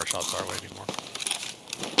tell if our shots are away anymore.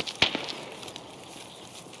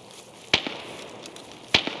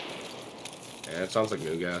 Yeah, it sounds like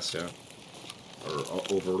new gas, yeah. Or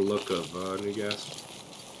overlook of new gas.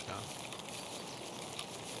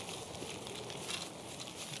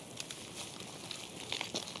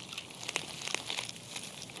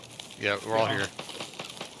 Yeah, we're all here.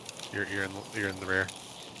 You're in the rear.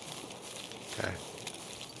 Okay.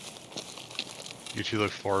 You two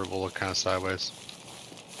look forward, we'll look kind of sideways.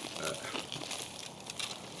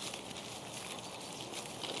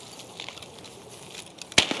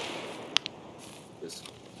 This.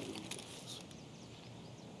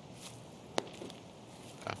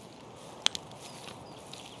 Okay.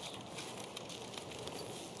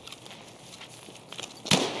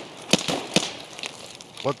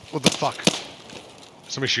 What the fuck?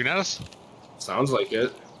 Somebody shooting at us? Sounds like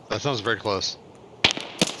it. That sounds very close.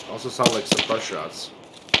 Also sound like some fresh shots.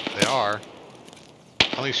 They are. I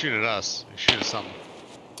think he's shooting at us. He's shooting at something.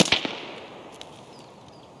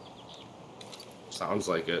 Sounds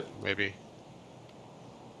like it. Maybe.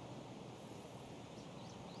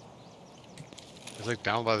 He's like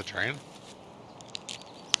down by the train.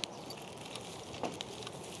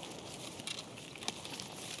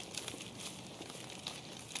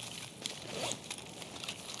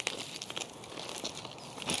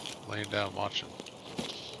 Laying down watching.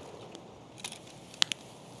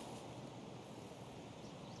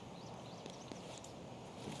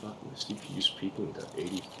 Fuck, my CPU's peaking to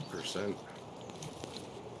 80%.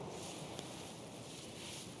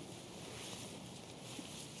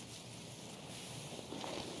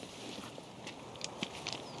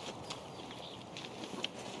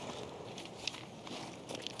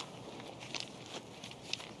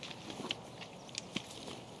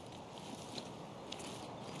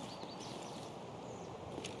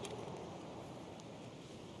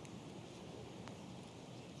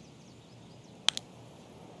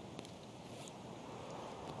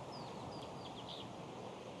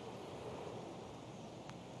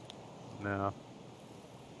 No.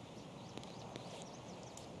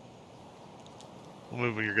 We'll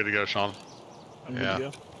move when you're good to go, Sean. I'm good Yeah. to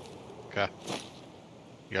go. Okay.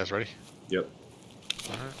 You guys ready? Yep.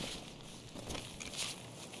 Alright.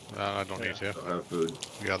 I don't need to. Don't have food.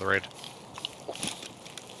 We got the raid.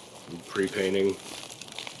 I'm pre-painting.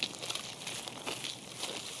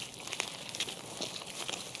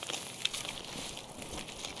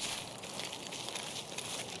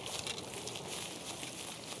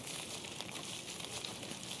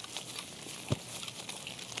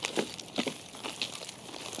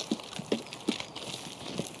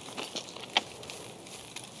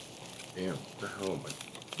 Damn, what the hell? My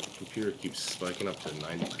computer keeps spiking up to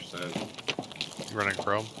 90%. You running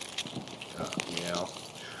Chrome? Yeah.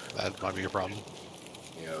 That might be a problem.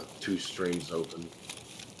 Yeah, 2 streams open.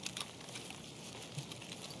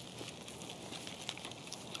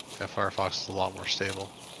 Yeah, Firefox is a lot more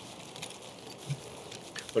stable.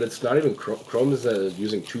 But it's not even Chrome. Chrome is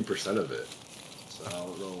using 2% of it. So I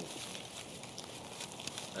don't know.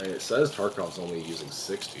 It says Tarkov's only using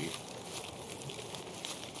 60.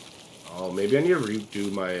 Oh, maybe I need to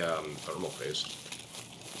redo my thermal paste.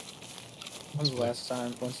 When's the last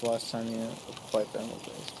time you applied thermal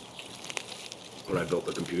paste? When I built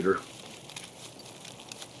the computer.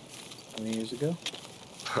 How many years ago?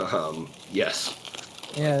 Yes.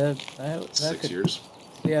 Yeah, that 6 could, years.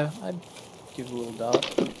 yeah, I'd give it a little dot,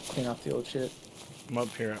 clean off the old shit. I'm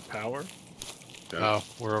up here at power. Yeah. Oh,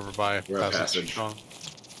 we're over by We're at Passage. You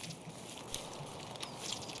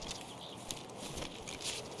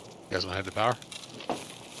guys want to head to power?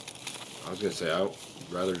 I was gonna say I'd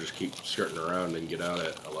rather just keep skirting around and get out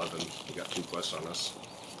at 11. We got 2 quests on us.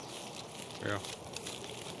 Yeah.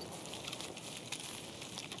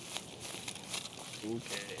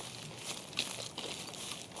 Okay.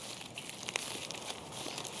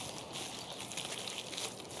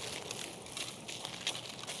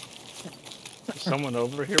 Is someone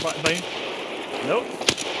over here by me? Nope.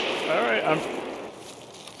 Alright, I'm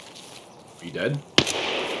You dead?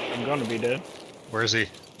 gonna be dead. Where is he?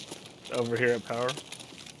 Over here at power.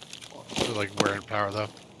 Like, we're in power, though.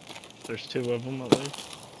 There's 2 of them at least.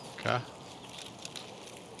 Okay.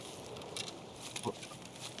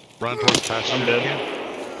 Run towards the pasture. I'm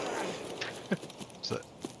dead. So,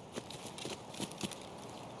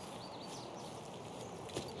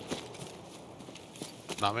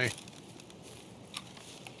 not me.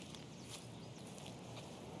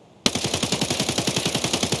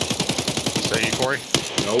 Is that you, Corey?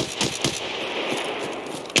 Nope.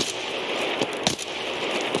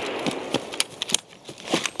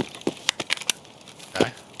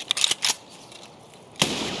 Okay.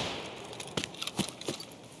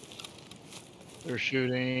 They're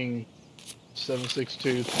shooting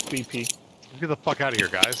 7.62 BP. Get the fuck out of here,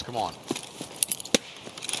 guys. Come on.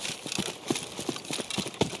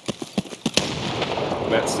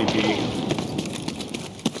 I'm at CP.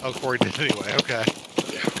 Oh, Corey did anyway. Okay.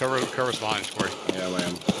 Yeah. Cover's behind us, Corey. Yeah, I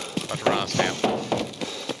am. About to run out of stamp.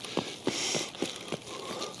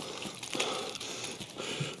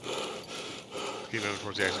 Keep moving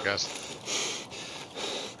towards the exit, guys.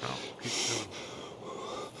 Oh, keep moving.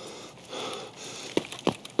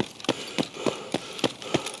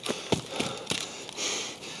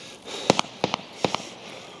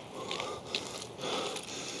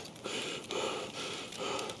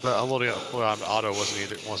 The unloading on auto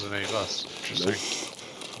wasn't any of us. Interesting.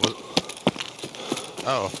 Nope.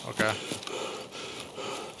 Oh, okay.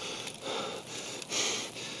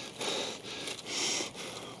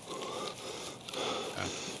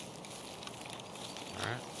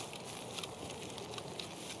 Alright.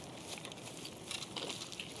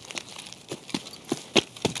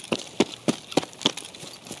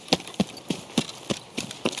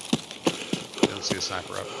 Didn't see a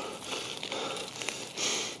sniper up.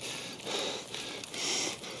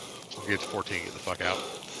 So get to 14, get the fuck out.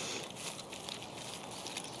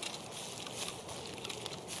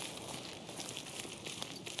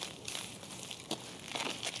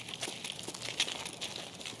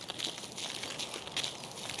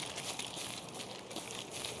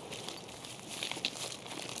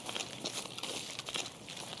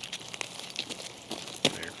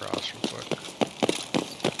 Let me across real quick.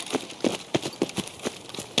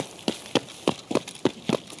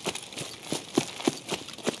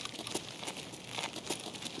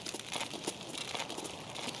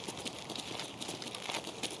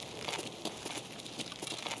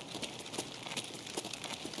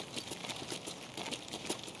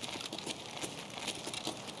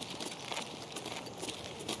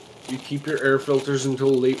 You keep your air filters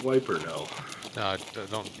until late wipe or no? No,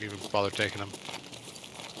 don't even bother taking them.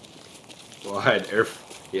 Well, I had air.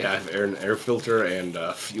 Yeah, I have an air filter and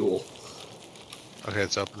fuel. Okay,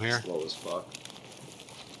 it's open here. Slow as fuck.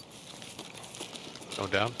 Going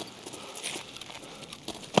down.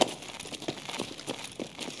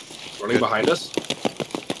 Running behind us.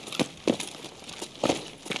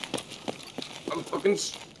 I'm fucking.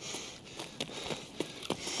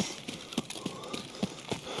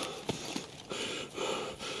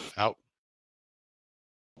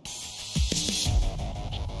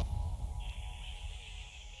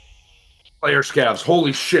 Player scavs.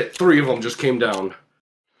 Holy shit! 3 of them just came down.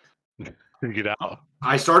 Get out.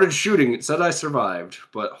 I started shooting. It said I survived,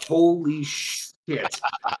 but holy shit!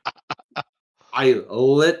 I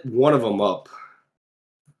lit one of them up.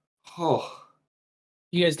 Oh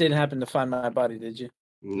You guys didn't happen to find my body, did you?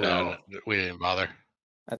 no! No, we didn't bother.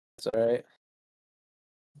 That's all right.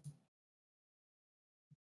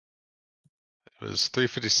 It was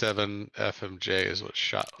 357 FMJ is what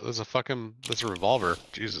shot. That's a revolver.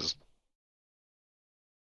 Jesus.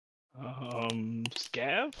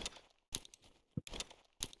 Scav?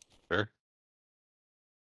 Sure.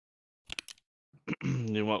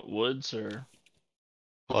 You want woods or?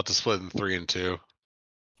 We'll have to split in 3 and 2.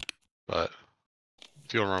 But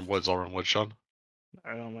if you want to run woods, I'll run wood, Sean.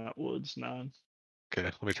 I don't know, woods 9. Okay,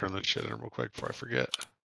 let me turn that shit in real quick before I forget.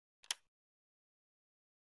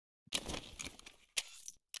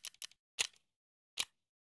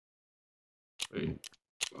 Wait.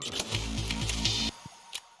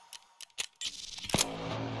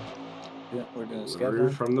 Yeah, we're doing a Delivery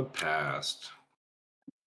scav. from the past.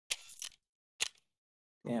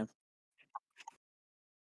 Yeah.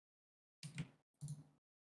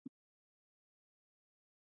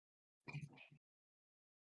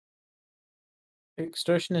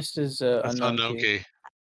 Extortionist is That's unknown unknown key. key.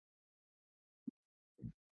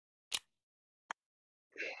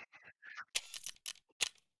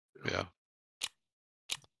 Yeah.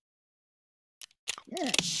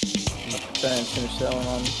 Try and finish that one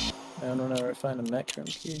on. I don't know where I find a Mecrum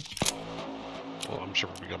key. Well, I'm sure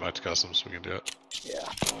we can go back to customs. We can do it. Yeah.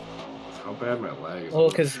 How bad my lag is? Well, I'm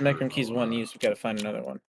not because sure Mecrum about key's one that. use, we gotta find another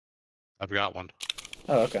one. I've got one.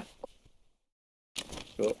 Oh, okay.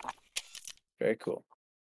 Cool. Very cool.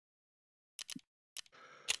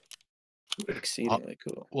 Exceedingly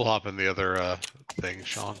cool. We'll hop in the other thing,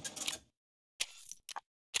 Sean.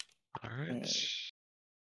 All right. Alright.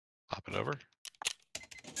 Hopping over.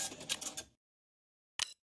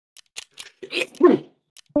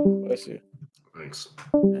 Bless you. Thanks.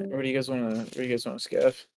 Alright, where do you guys wanna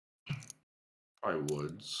scav? Probably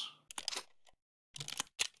woods.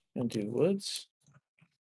 And do woods?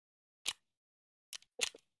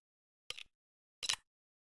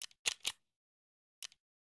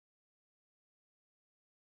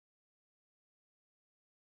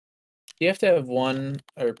 Do you have to have 1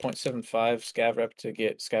 or 0.75 scav rep to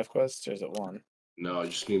get scav quests, or is it 1? No, you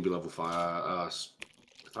just need to be level 5.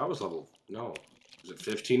 If I was level, no, is it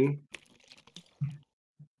 15?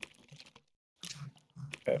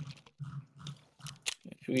 Okay.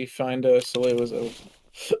 If we find Salewas, I would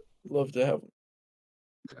love to have.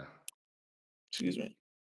 Okay. Excuse me.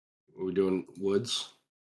 Are we doing woods?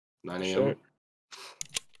 9 a.m. Sure.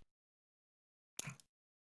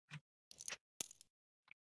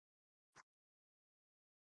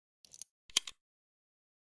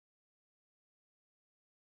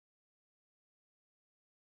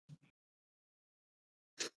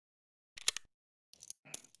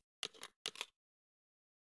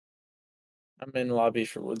 I'm in lobby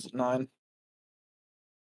for woods at 9.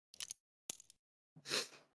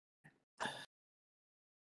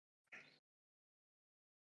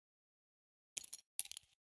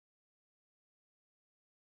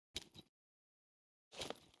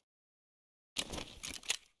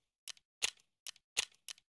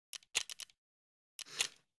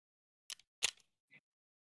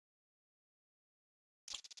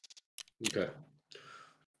 Okay.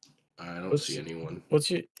 I don't What's see anyone.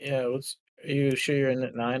 What's your are you sure you're in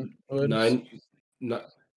at 9 woods?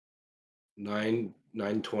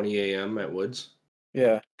 9:20 a.m. at Woods.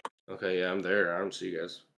 Yeah. Okay, yeah, I'm there. I don't see you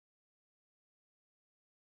guys.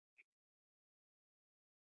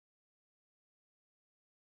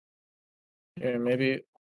 Yeah, maybe.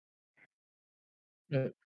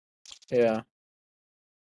 Yeah.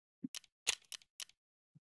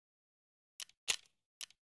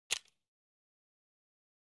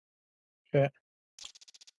 Okay.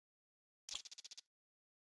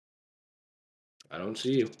 I don't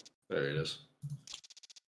see you. There it is.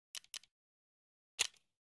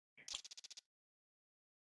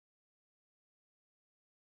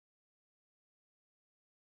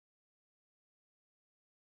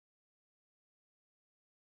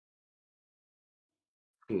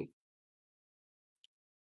 Hmm.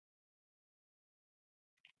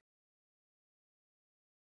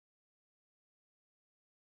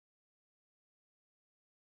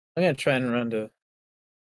 I'm gonna try and run to.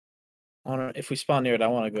 If we spawn near it, I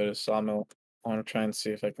want to go to Sawmill. I want to try and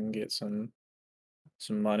see if I can get some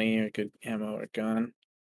money or good ammo or gun.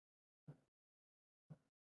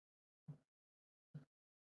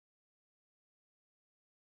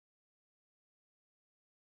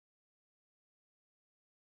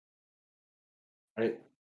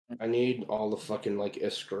 I need all the fucking like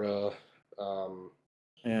Iskra,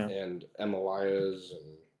 Yeah. and Emalayas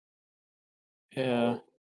and Yeah.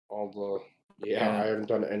 all the I haven't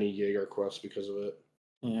done any Jaeger quests because of it.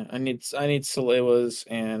 Yeah. I need Salewas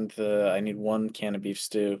and I need 1 can of beef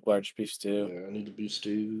stew, large beef stew. Yeah, I need the beef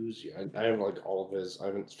stews. Yeah, I have like all of his. I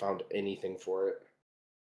haven't found anything for it.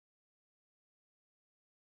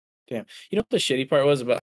 Damn. You know what the shitty part was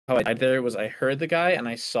about how I died there was I heard the guy and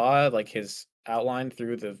I saw like his outline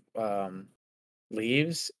through the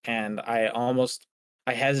leaves, and I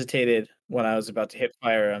hesitated when I was about to hit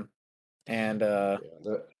fire him. And Yeah,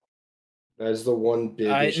 that is the one big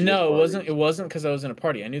issue. no, with it wasn't because I was in a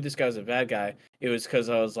party. I knew this guy was a bad guy. It was because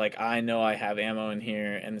I was like, I know I have ammo in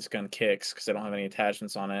here and this gun kicks because I don't have any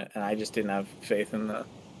attachments on it, and I just didn't have faith in the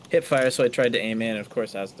hip fire, so I tried to aim in, and of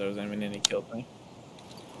course as I was aiming in, he killed me.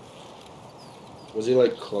 Was he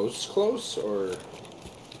like close, or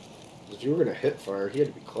if you were gonna hit fire, he had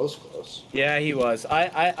to be close? Yeah, he was.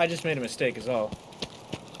 I just made a mistake is all.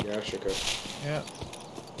 Yeah, Shika. Yeah.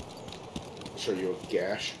 I'll show you a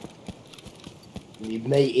gash. You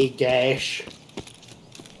made a gash.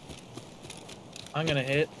 I'm gonna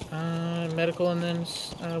hit medical and then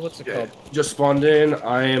what's it called? Just spawned in.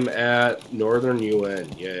 I am at Northern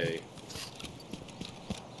UN. Yay.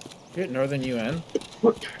 You're at Northern UN.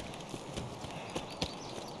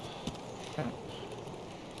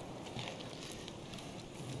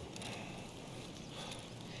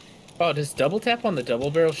 Oh, does double tap on the double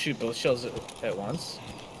barrel shoot both shells at once?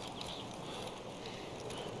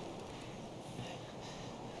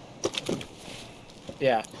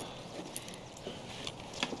 Yeah.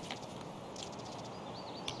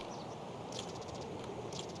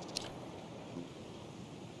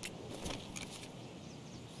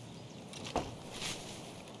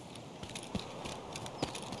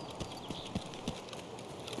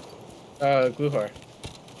 Gluhar.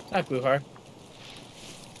 Not Gluhar.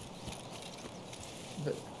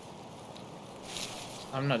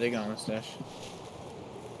 I'm not digging on this dash.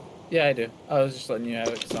 Yeah, I do. I was just letting you have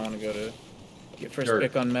it because I want to go to get first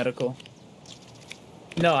pick on medical.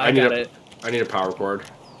 No, I got it. I need a power cord.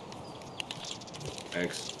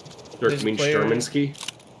 Thanks. Dirk, There's you mean player- Sturminski?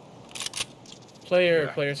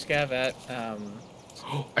 Player Yeah. scav at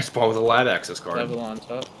I spawned with a lab access card. level on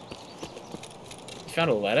top. You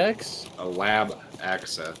found a LEDX? A lab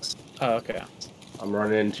access. Oh, okay. I'm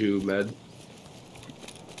running into med.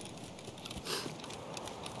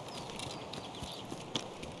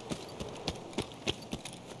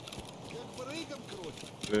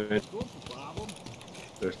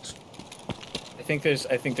 There's I think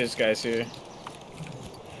there's guys here.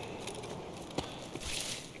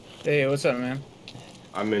 Hey, what's up, man?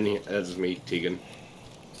 I'm in here. That's me, Tegan.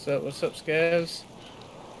 What's up, scavs?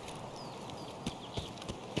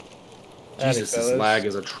 Jesus, this lag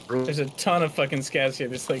is a true. There's a ton of fucking scavs here.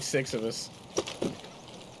 There's like 6 of us.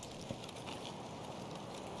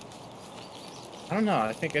 I don't know.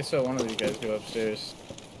 I think I saw one of these guys go upstairs.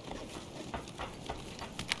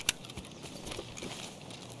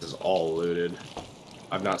 This is all looted.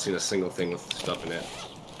 I've not seen a single thing with stuff in it.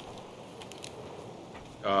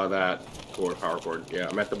 That power cord. Yeah,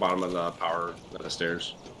 I'm at the bottom of the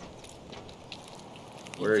stairs.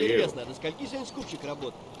 Where are you?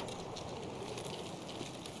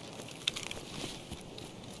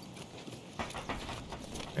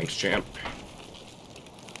 Thanks, champ.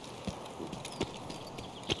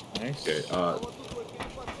 Nice. Okay,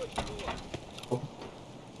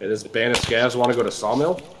 hey, this band of scavs want to go to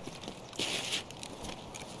Sawmill?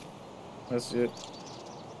 That's it.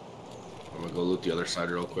 I'm gonna go loot the other side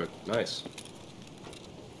real quick. Nice.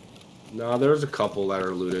 No, there's a couple that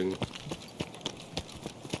are looting.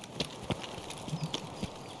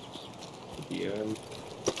 Yeah.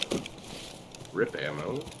 Rip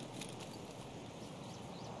ammo.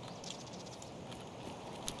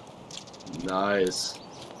 Nice.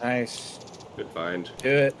 Nice. Good find. Do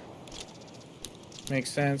it.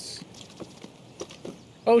 Makes sense.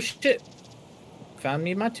 Oh shit! Found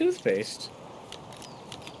me my toothpaste.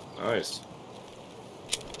 Nice.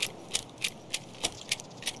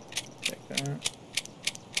 Take that.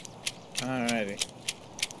 Alrighty.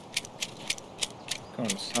 Going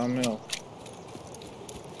to Sawmill.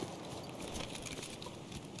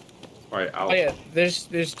 Alright, Oh yeah, there's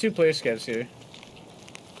 2 player scavs here.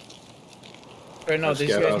 Or no, these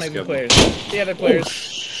guys might be players. Yeah, they're players. Oh,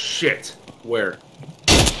 shit. Where?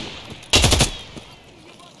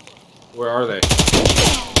 Where are they?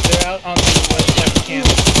 They're out on the left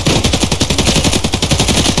campus.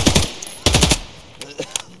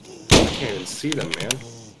 I can't even see them, man.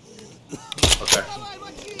 Okay.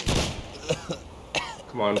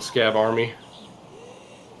 Come on, scav army.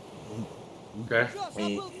 Okay.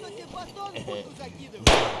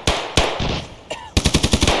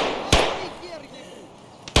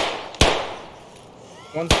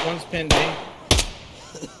 One's pinned me.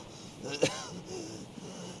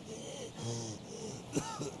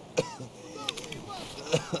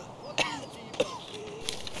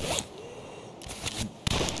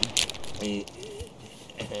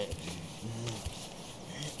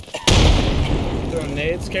 Throwing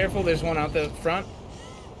nades. Careful, there's one out the front.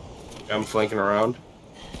 I'm flanking around.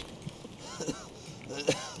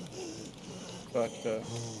 Fucked up.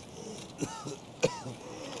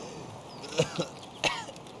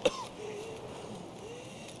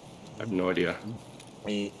 I have no idea.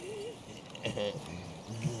 Is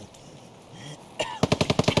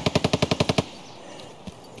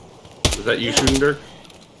that you shooting, Dirk?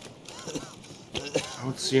 I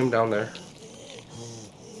don't see him down there.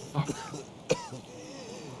 Fuck.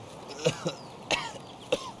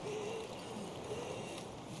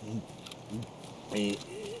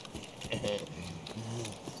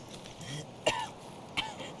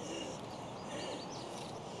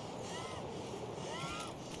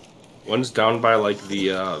 One's down by like the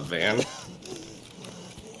van.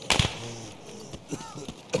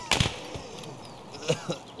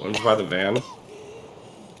 One's by the van.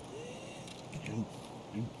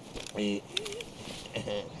 Hey,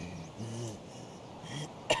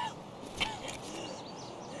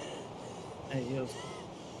 heals.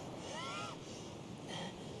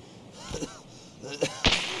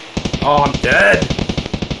 Oh, I'm dead.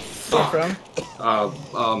 Where from?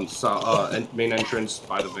 Main entrance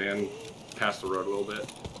by the van, past the road a little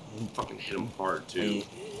bit. Fucking hit him hard too.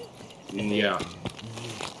 Yeah.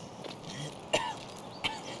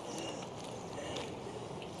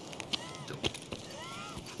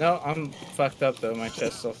 No, I'm fucked up though. My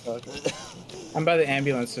chest's still fucked. I'm by the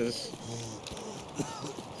ambulances.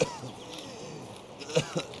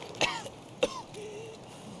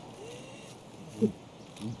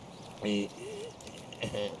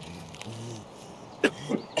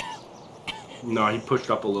 No, he pushed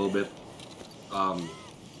up a little bit. That's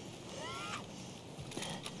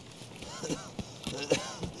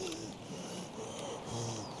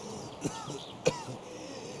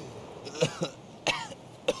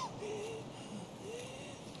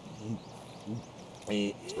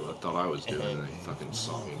what I thought I was doing, and he fucking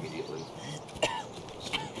saw me immediately.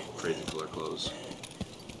 Crazy color clothes.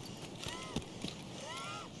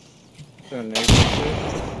 Throwing nades and shit.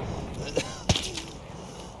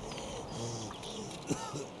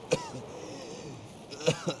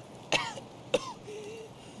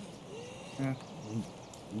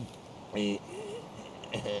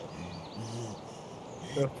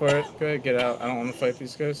 Go for it. Go ahead, get out. I don't want to fight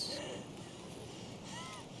these guys.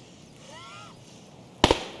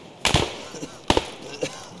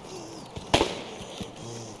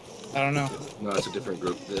 I don't know. No, it's a different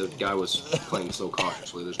group. The guy was playing so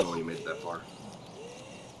cautiously, there's no way he made it that far.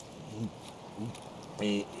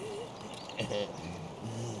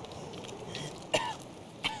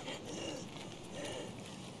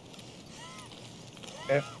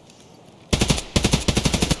 Okay.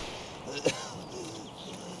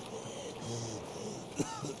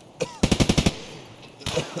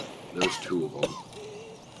 There's two of them.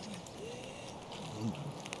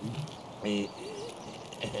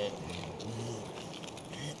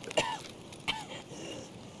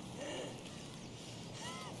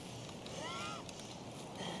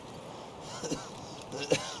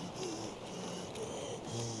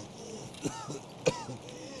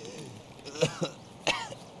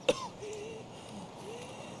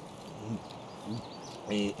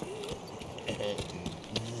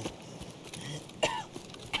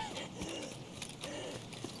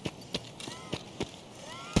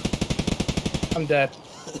 I'm dead.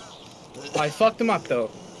 I fucked him up though.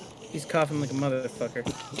 He's coughing like a motherfucker.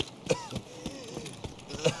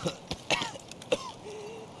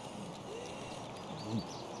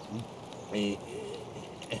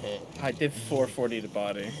 I did 440 to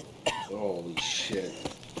body. Holy shit.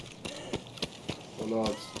 Well, no,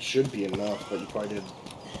 it should be enough, but you probably did.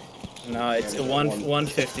 No, it's a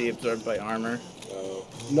 150 absorbed by armor.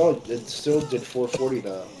 No, it still did 440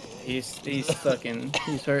 to. He's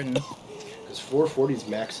hurting. Because 440 is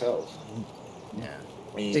max health. Yeah.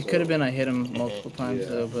 It could have been I hit him multiple times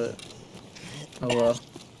though, but oh well.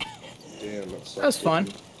 Damn, that was fun.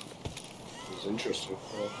 It was interesting.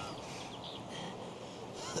 Yeah.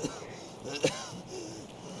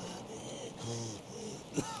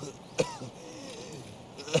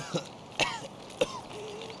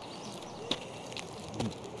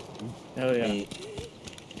 Hell yeah.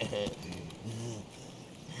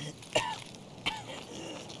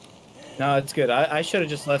 No, it's good. I should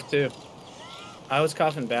have just left too. I was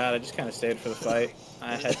coughing bad. I just kind of stayed for the fight.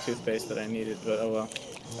 I had toothpaste that I needed, but oh well.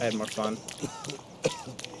 I had more fun.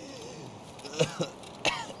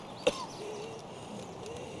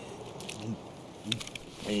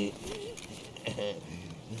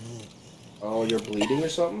 Oh, you're bleeding or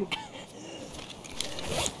something?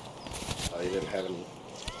 Oh, you didn't have any.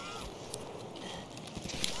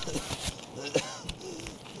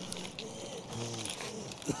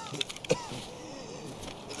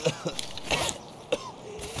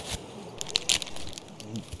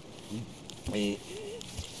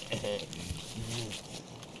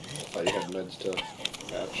 Thought you had meds to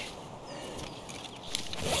patch.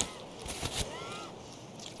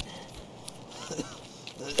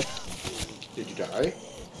 Did you die?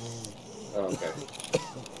 Oh, okay.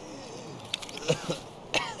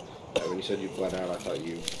 Yeah, when you said you bled out, I thought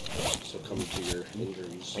you succumbed to your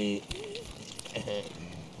injuries. Hey,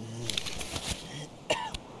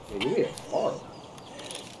 you need a farm.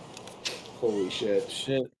 Holy shit.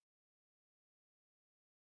 Shit.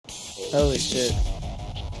 Holy shit.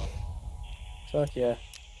 Fuck yeah.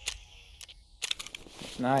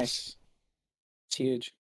 Nice. It's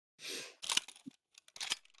huge.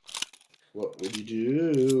 What would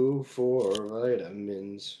you do for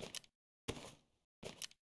vitamins?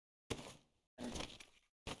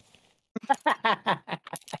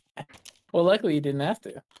 Well, luckily you didn't have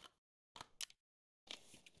to.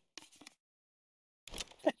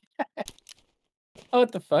 Oh,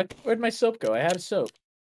 what the fuck? Where'd my soap go? I had a soap.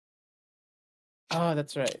 Oh,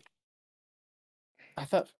 that's right. I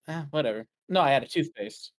thought, whatever. No, I had a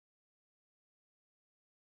toothpaste.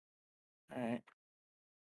 All right.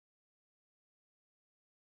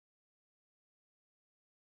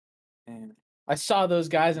 And I saw those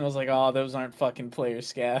guys and I was like, oh, those aren't fucking player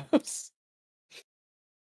scabs.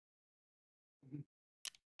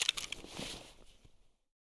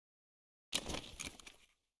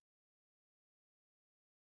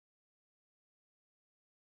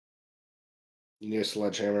 You need a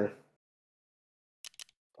sledgehammer.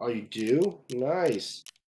 Oh, you do? Nice.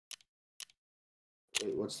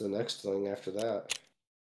 Wait, what's the next thing after that?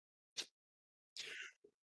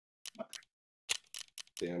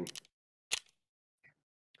 Damn.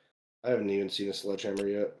 I haven't even seen a sledgehammer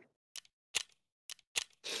yet.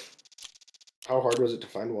 How hard was it to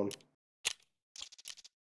find one?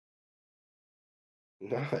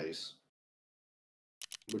 Nice.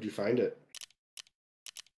 Where'd you find it?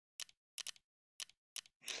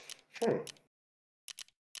 Hmm.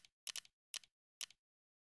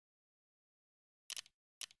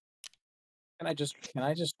 Can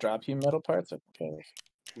I just drop you metal parts? Okay.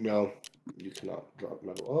 No, you cannot drop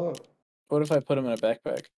metal. Oh, What if I put them in a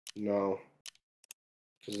backpack? no.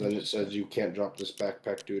 Because then it says you can't drop this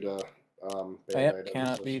backpack due to banned Yep, items.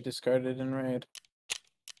 cannot be discarded in raid.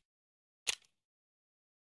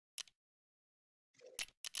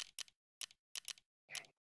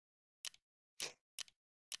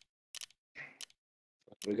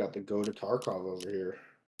 We got the go to Tarkov over here.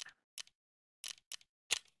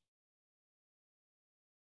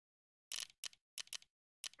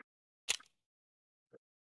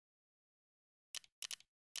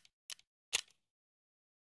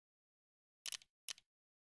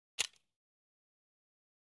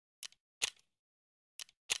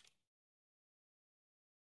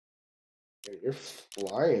 Yeah, you're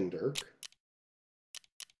flying, Dirk.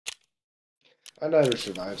 I never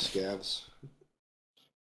survived scavs.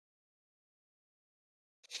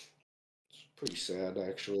 It's pretty sad,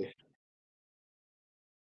 actually.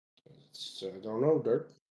 I don't know,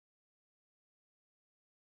 Dirk.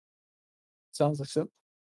 Sounds like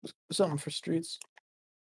something for streets.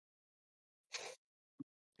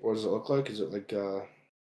 What does it look like? Is it like oh,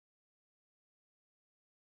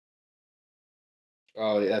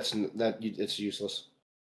 yeah, it's useless.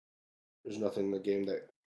 There's nothing in the game that.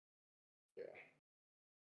 Yeah.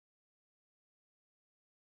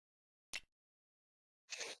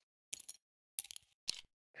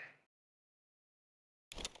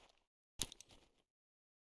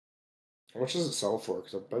 How much does it sell for?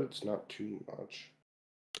 Because I bet it's not too much.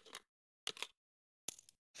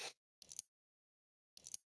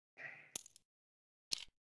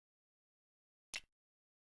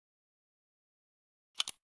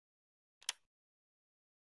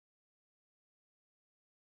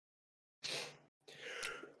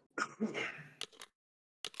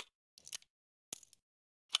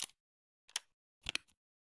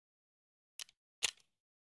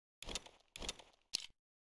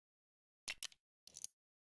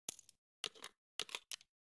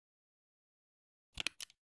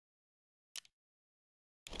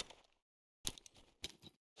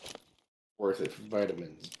 worth it for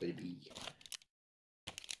vitamins, baby.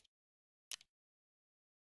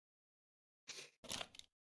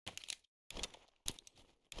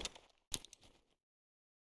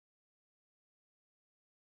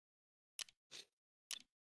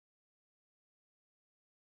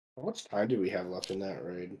 How much time do we have left in that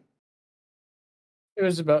raid? It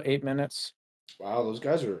was about 8 minutes. Wow, those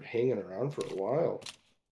guys are hanging around for a while.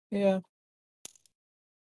 Yeah.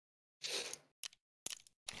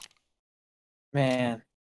 Man,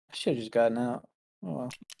 I should have just gotten out. Oh well.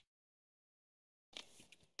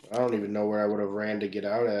 I don't even know where I would have ran to get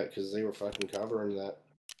out at because they were fucking covering that.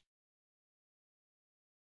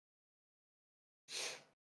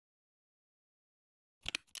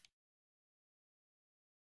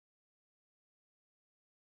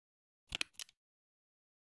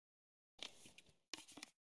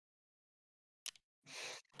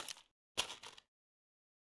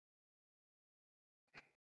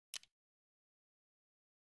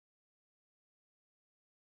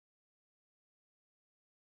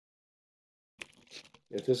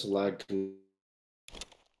 If this lag can.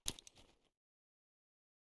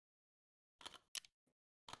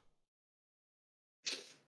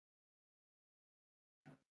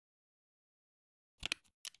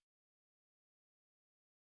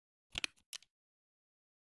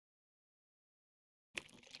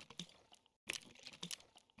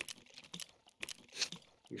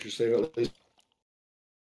 You should save at least.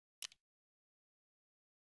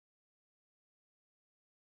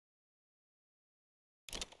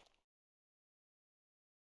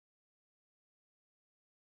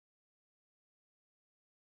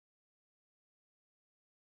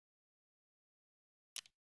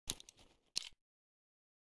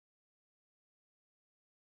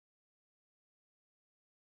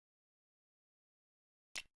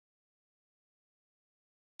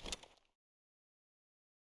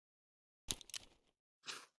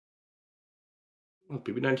 Oh,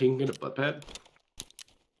 PB19 can get a butt pad?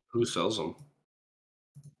 Who sells them?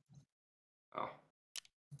 Oh.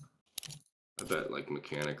 I bet like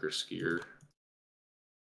mechanic or skier.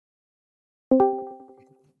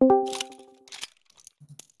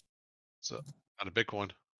 So, on a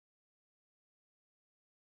Bitcoin.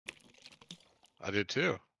 I did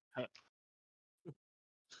too. And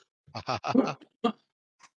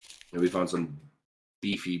we found some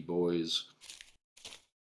beefy boys.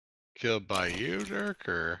 Killed by you, Dirk,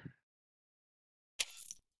 or?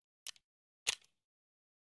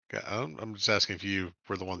 Okay, I'm just asking if you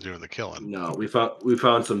were the one doing the killing. No, we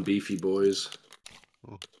found some beefy boys.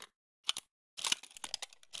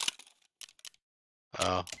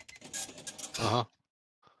 Oh. Uh-huh.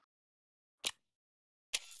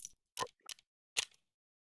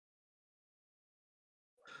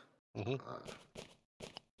 Mm-hmm.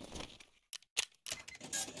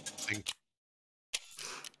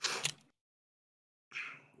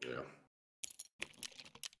 Yeah.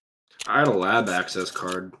 I had a lab access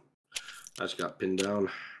card. I just got pinned down.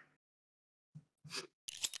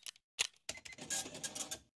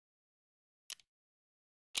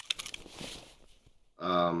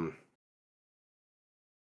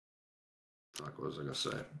 Fuck, what was I gonna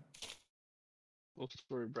say? What's the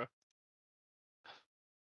story, bro?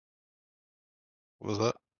 What was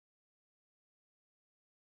that?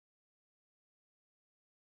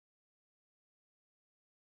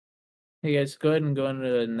 Hey guys, go ahead and go into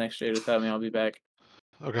the next raid without me. I'll be back.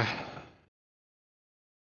 Okay.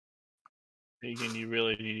 Megan, you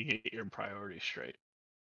really need to get your priorities straight.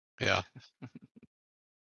 Yeah.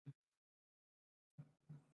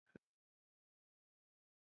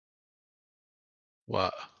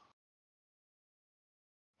 What?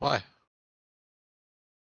 Why?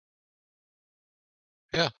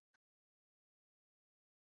 Yeah.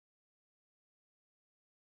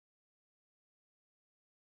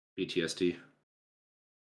 PTSD.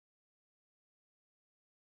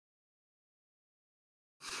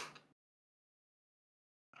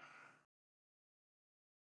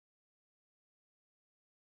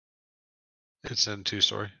 It's in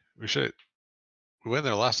 2-story. We went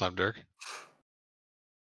there last time, Dirk.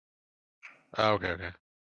 Oh, okay.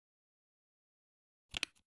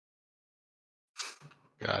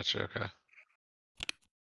 Gotcha, okay.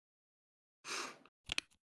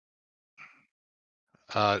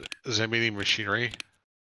 Is there any machinery?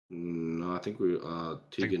 No, I think we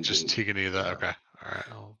Tegan Just didn't. Tegan either. Yeah. Okay.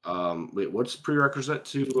 All right. Wait, what's prerequisite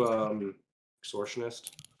to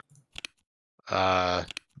extortionist?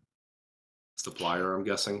 Supplier, I'm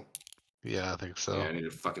guessing. Yeah, I think so. Yeah, I need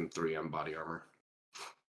a fucking 3M body armor.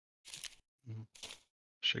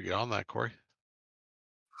 Should get on that, Corey.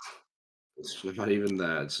 It's not even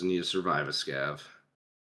that. It's need to survive a scav.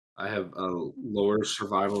 I have a lower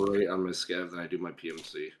survival rate on my scav than I do my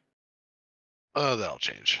PMC. Oh, that'll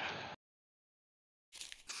change.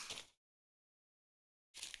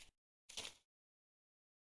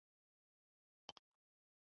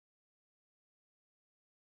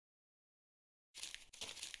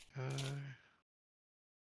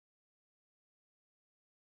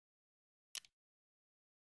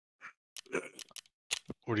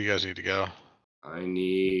 Where do you guys need to go? I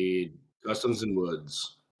need customs and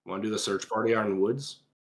woods. Want to do the search party on woods?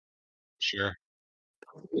 Sure.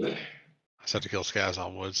 I just have to kill scavs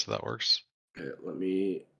on wood, so that works. Okay, let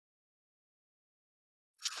me.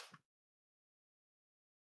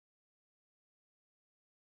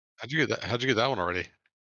 How'd you get that? How'd you get that one already?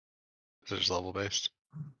 Is it just level based?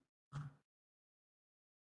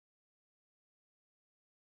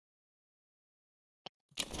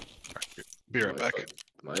 Be right back.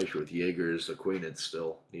 My issue with Jaeger is acquainted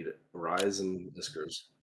still. Need it. Rise and Iskers.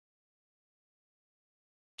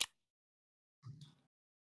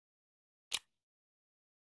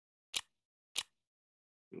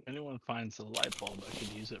 If anyone finds the light bulb, I could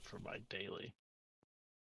use it for my daily.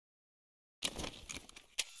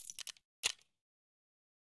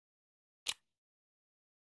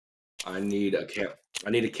 I need a can. I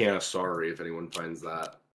need a can of sorry if anyone finds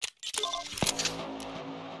that.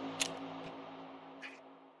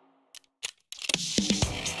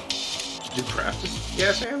 Did you craft this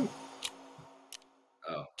gas hand?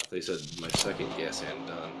 Oh, they said my second gas hand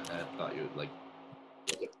done. I thought you would like.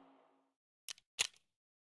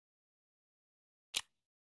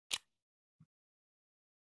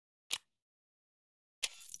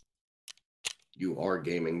 You are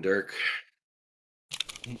gaming, Dirk.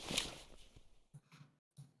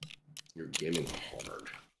 You're gaming hard.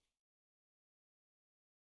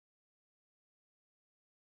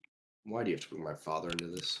 Why do you have to bring my father into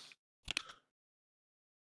this?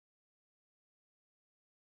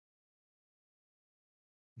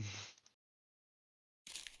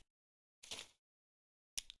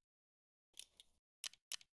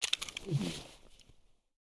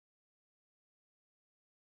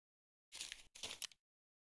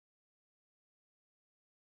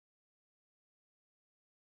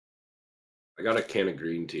 I got a can of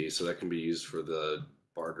green tea, so that can be used for the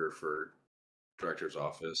barter for director's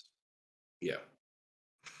office. Yeah.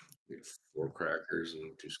 Need 4 crackers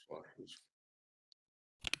and 2 squashes.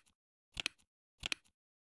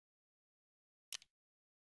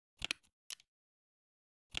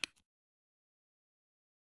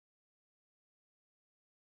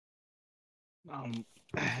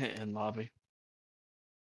 In lobby.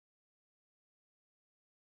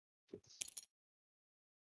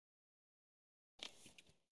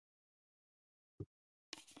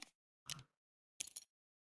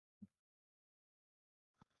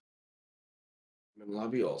 I'm in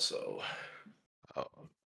lobby also. I'll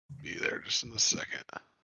be there just in a second.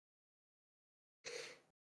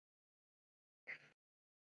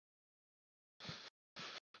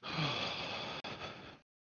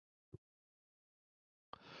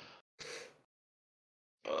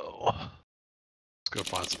 Oh, let's go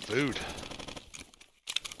find some food.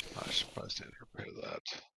 I should probably stand here and repair that.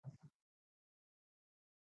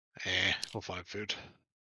 We'll find food.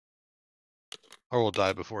 Or we'll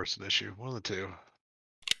die before it's an issue. One of the two.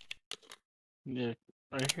 Yeah,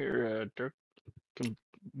 I hear Dirk can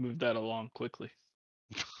move that along quickly.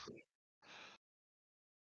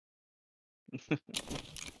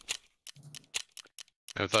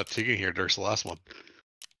 I thought taking here Dirk's the last one.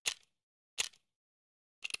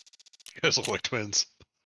 You guys look like twins.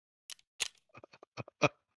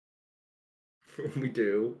 We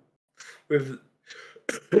do. With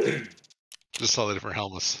Just saw the different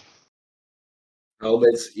helmets.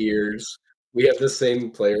 helmets, ears. We have the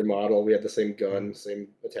same player model. We have the same gun, same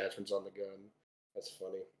attachments on the gun. That's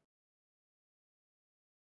funny.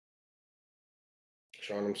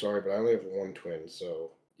 Sean, I'm sorry, but I only have one twin,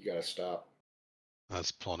 so you gotta stop.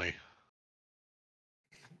 That's plenty.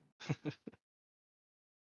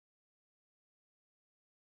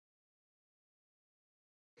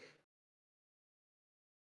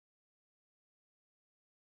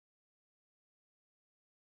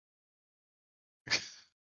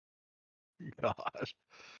 God.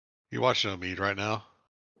 You watching Omid right now?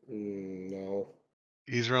 No.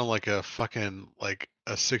 He's running like a fucking like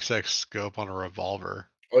a 6x scope on a revolver.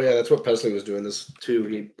 Oh yeah, that's what Pesley was doing this too.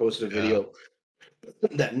 He posted a Yeah. video.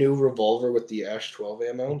 That new revolver with the Ash 12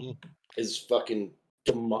 ammo Mhm. is fucking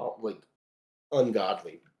like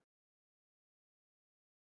ungodly.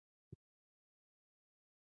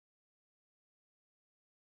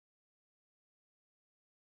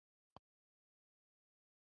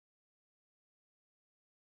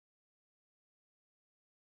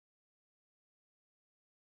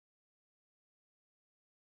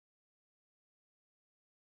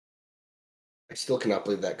 I still cannot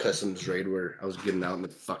believe that customs raid where I was getting out and the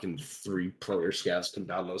fucking 3-player scavs come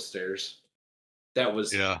down those stairs. That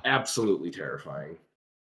was absolutely terrifying.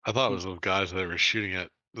 I thought it was those guys that were shooting at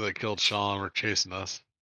that killed Sean were chasing us.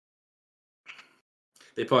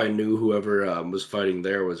 They probably knew whoever was fighting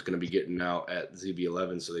there was going to be getting out at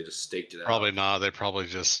ZB11, so they just staked it out. Probably not. They probably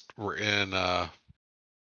just were in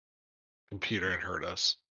computer and heard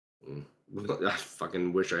us. I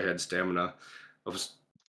fucking wish I had stamina. I was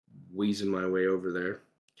wheezing my way over there. It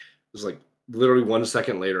was like literally 1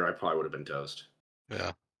 second later, I probably would have been toast.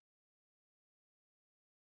 Yeah.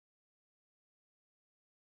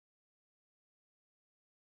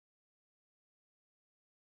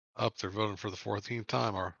 Up, they're voting for the 14th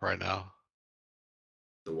time right now.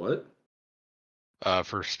 The what?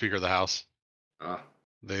 For Speaker of the House. Ah.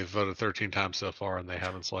 They've voted 13 times so far, and they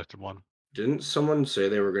haven't selected one. Didn't someone say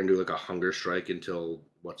they were going to do like a hunger strike until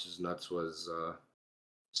what's his nuts was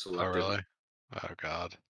selected? Oh, really? Oh,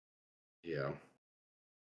 God. Yeah.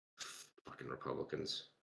 Fucking Republicans.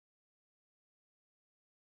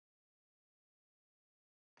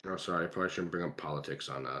 Oh, sorry. I probably shouldn't bring up politics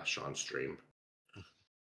on Sean's stream.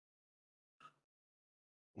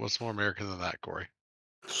 What's more American than that, Corey?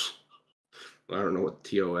 I don't know what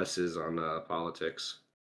TOS is on politics.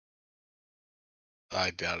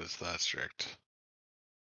 I doubt it's that strict.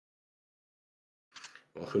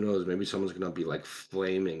 Well, who knows? Maybe someone's gonna be like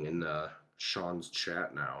flaming in Sean's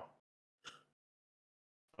chat now.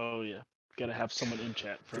 Oh yeah, gotta have someone in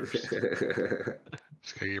chat first. Just gotta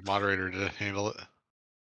get your moderator to handle it.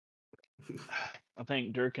 I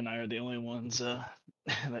think Dirk and I are the only ones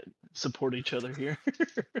that support each other here.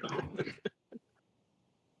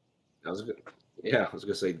 I was good. Yeah, I was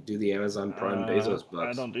gonna say, do the Amazon Prime Bezos bucks.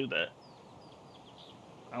 I don't do that.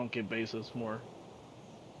 I don't give Bezos more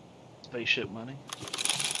spaceship money.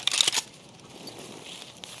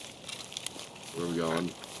 Where are we going?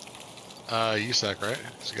 USAC, right?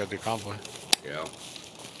 So you gotta do convoy. Yeah.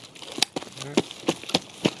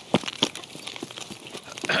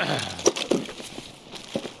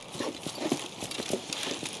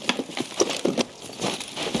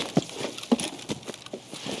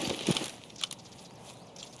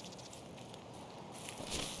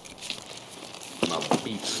 My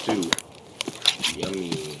beef stew. Yummy.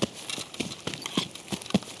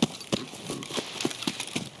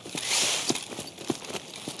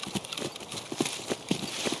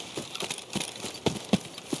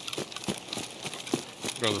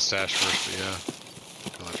 Go to the stash first, but yeah.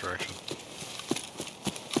 Go that direction.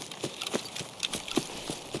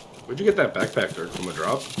 Where'd you get that backpack, Dirk? From a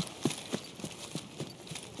drop?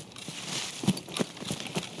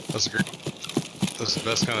 That's the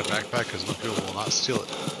best kind of backpack because most people will not steal it.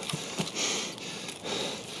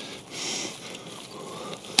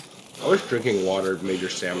 I wish drinking water made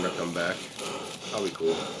your stamina come back. That'd be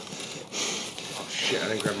cool. Oh shit, I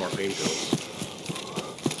didn't grab more pain pills.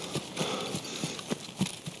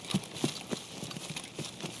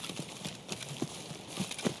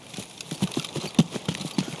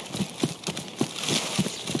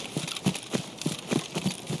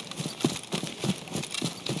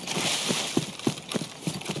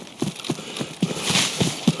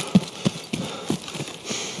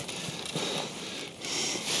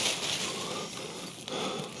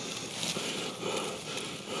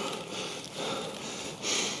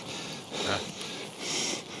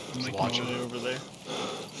 I'm making watch my way it. over there.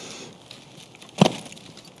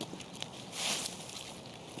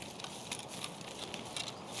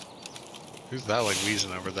 Who's that like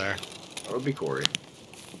wheezing over there? That would be Corey.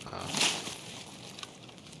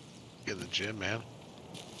 Get in the gym, man.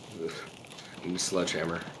 Need a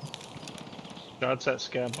sledgehammer. God's that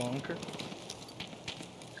scab bunker.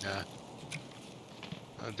 Yeah.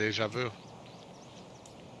 Deja vu.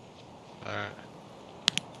 Alright.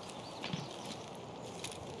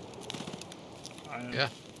 Yeah.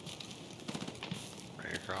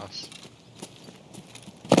 Right across.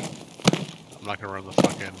 I'm not gonna run the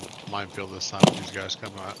fucking minefield this time if these guys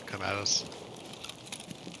come at us.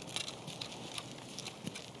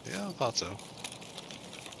 Yeah, I thought so.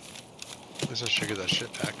 At least I should get that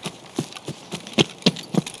shit back.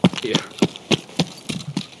 Yeah.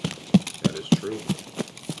 That is true.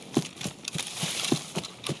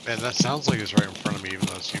 Man, that sounds like it's right in front of me, even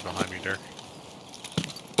though it's you behind me, Dirk.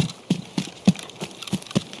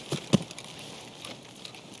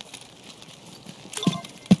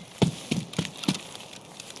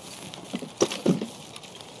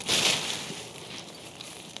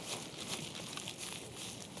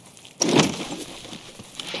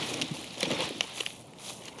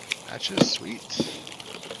 That's just sweet.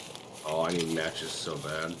 Oh, I need matches so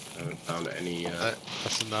bad. I haven't found any yet.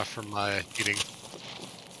 That's enough for my heating.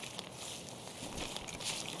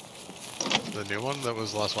 The new one that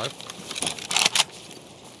was the last wipe?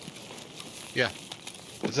 Yeah.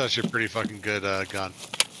 It's actually a pretty fucking good gun.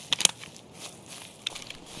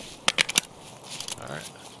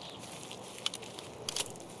 Alright.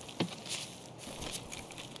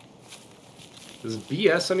 Is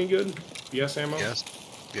BS any good? BS ammo? Yes.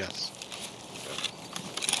 Yes.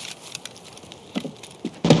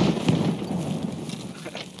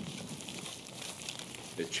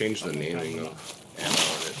 They changed the naming of ammo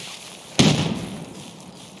in it.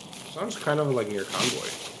 Sounds kind of like near Convoy.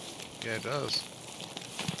 Yeah, it does.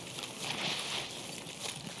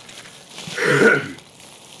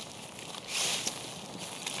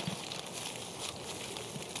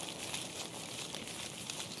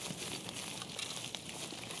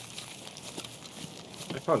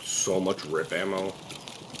 I found so much rip ammo.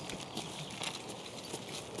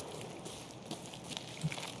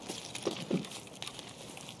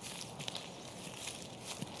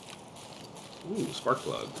 Ooh, spark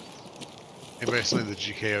plug. Anybody seen the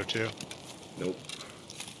GKO too? Nope.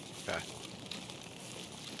 Okay.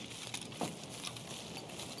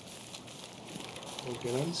 We'll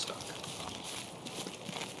get unstuck.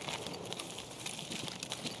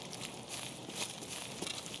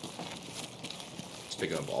 Just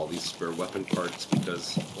picking up all these spare weapon parts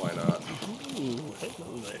because why not? Ooh,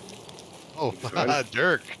 hello there. Oh, Fine.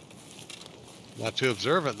 Dirk. Not too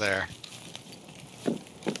observant there.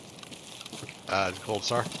 Cold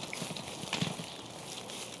Star.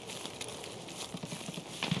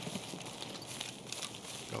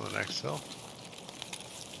 Go to the next hill.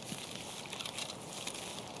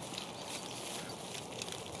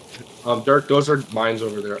 Dirk, those are mines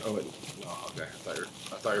over there. Oh, wait. Oh, okay.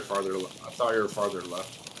 I thought you're farther. I thought you were farther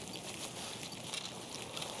left.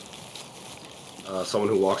 Someone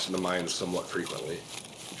who walks into mines somewhat frequently.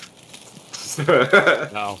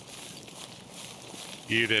 No.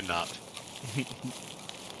 You did not.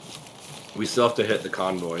 We still have to hit the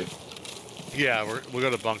convoy. Yeah, we'll go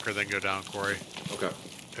to bunker, then go down quarry. Okay.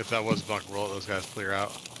 If that was bunker, we'll let those guys clear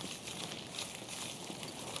out.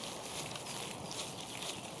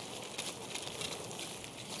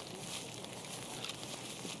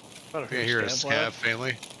 I I think I hear a scab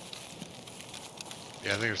family.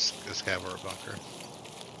 Yeah, I think it's a scab or a bunker.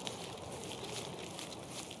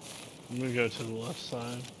 I'm gonna go to the left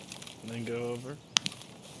side and then go over.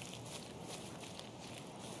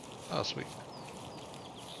 Oh, sweet.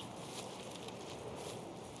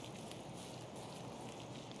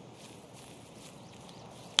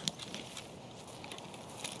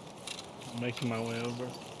 I'm making my way over.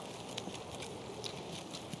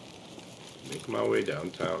 Make my way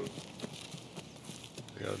downtown.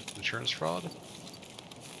 You got insurance fraud?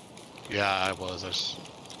 Yeah, I was. I was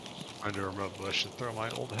trying to remote bush and throw my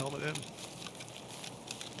old helmet in.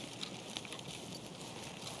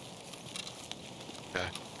 Okay.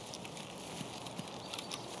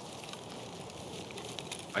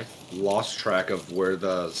 I lost track of where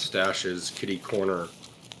the stash is. Kitty corner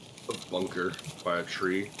of bunker by a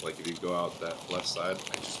tree. Like if you go out that left side.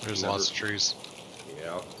 There's lots of trees.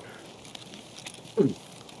 Yeah.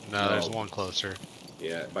 No, there's one closer.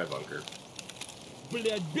 Yeah, by bunker.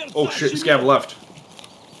 Oh shit! Scab left.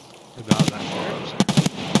 Not that far.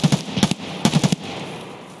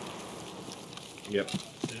 Yep.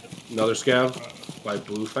 Another scab by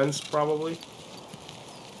blue fence probably.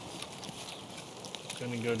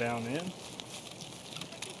 Gonna go down in.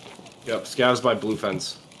 Yep, scabs by blue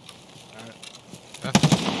fence. Alright.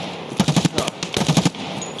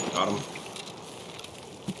 Got him.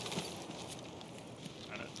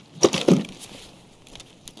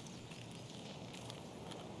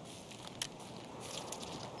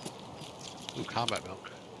 Ooh, combat milk.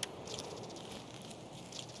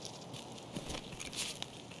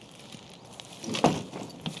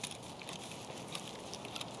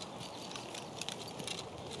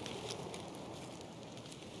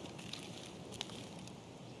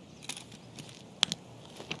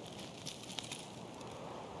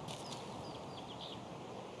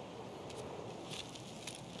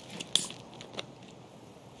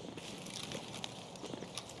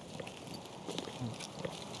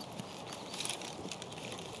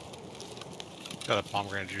 Got a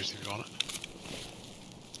pomegranate juice if you want it.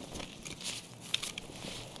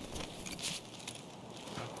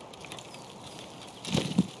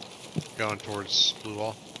 Going towards blue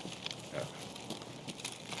wall. Yeah.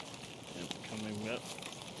 Yep, coming up.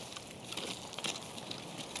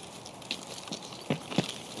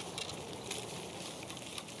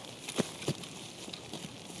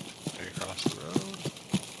 Okay, across the road.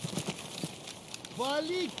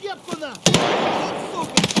 Вали Кепмана!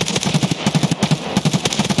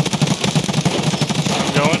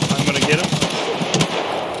 I'm gonna get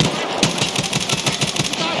him.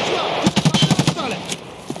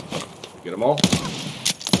 Get them all.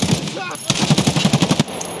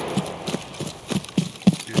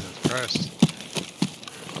 Jesus Christ.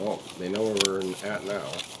 Well, they know where we're at now.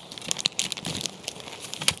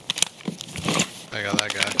 I got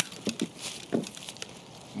that guy.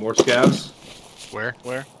 More scavs? Where?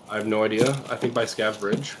 Where? I have no idea. I think by Scav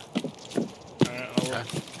Bridge. Alright, I'll Okay.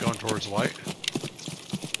 work. Going towards white.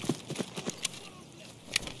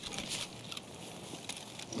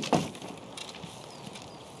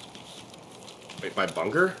 Wait, by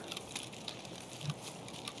bunker?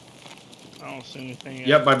 I don't see anything yet.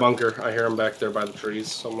 Yep, by bunker. I hear him back there by the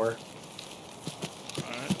trees somewhere.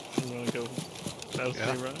 Alright, I'm gonna go. That'll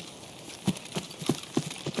Yeah. stay running.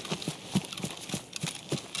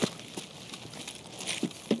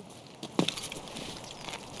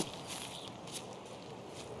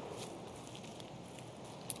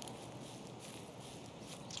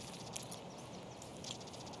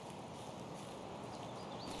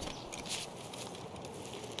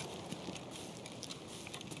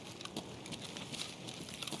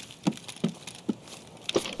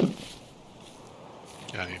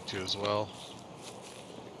 Yeah, I need to as well.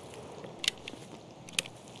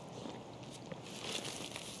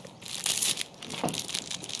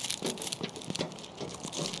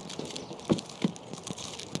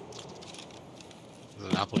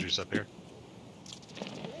 There's an apple juice up here.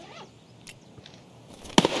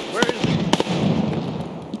 Where is he?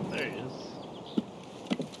 There he is.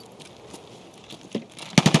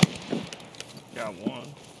 Got one.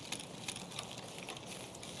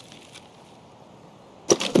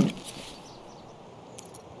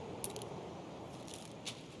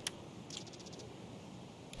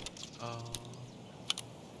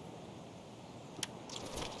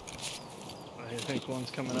 I think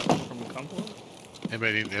one's coming up from a convoy.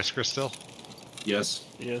 Anybody need an Iskra still? Yes.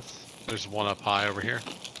 Yes. There's one up high over here.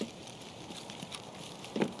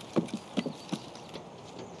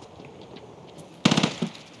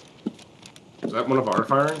 Is that one of our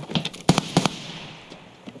firing?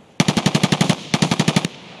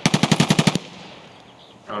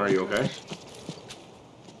 Sean, are you okay?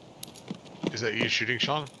 Is that you shooting,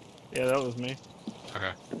 Sean? Yeah, that was me.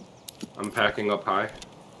 Okay. I'm packing up high.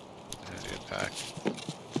 Yeah, get back.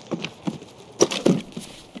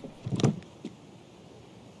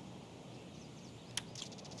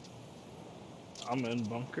 I'm in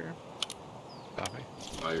bunker. Copy.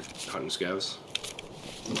 By hunting scavs.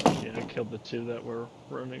 Yeah, I killed the two that were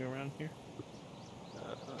running around here.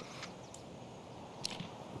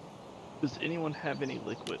 Does anyone have any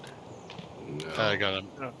liquid? No. I got a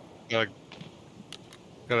No. got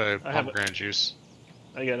a I have pomegranate juice.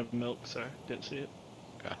 I got a milk, sorry. Didn't see it.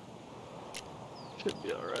 Okay. Should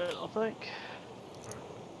be alright, I think.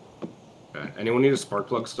 Okay. Anyone need a spark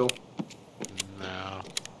plug still? No,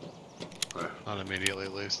 Okay. not immediately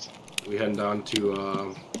at least. We heading down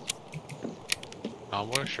to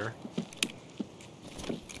Convoy, sure.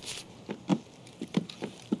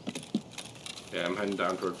 yeah, I'm heading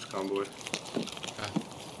down towards convoy. Okay.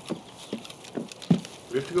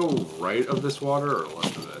 Do we have to go right of this water or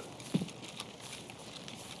left of it?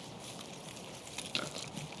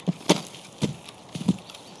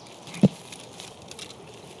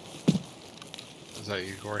 Is that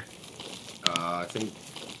you, Corey? I think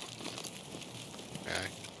Okay.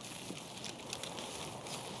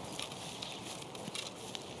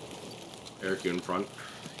 Eric, you in front.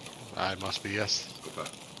 I must be, yes. Okay.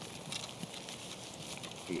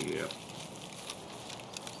 Yeah.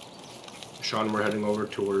 Sean, we're heading over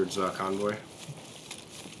towards convoy.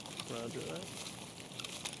 Roger that.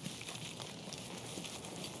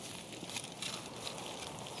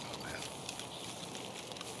 Oh man.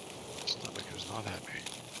 Stomach is not happy.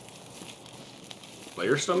 By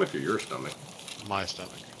your stomach or your stomach? My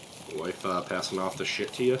stomach. Wife passing off the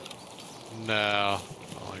shit to you? No, I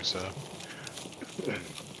don't think so.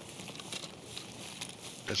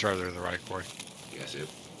 It's rather the right, Corey. Yes, it.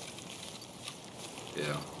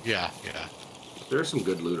 Yeah. Yeah, yeah. There's some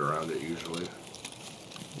good loot around it usually.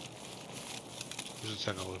 There's a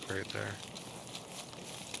sentinel loop right there.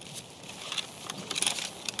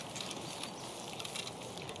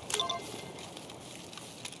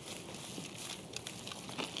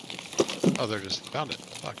 Oh, they just found it.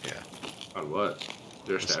 Fuck yeah. On what?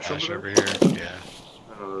 There's The stash over over there? here. Yeah.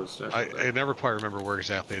 Oh, there's stash I over there. never quite remember where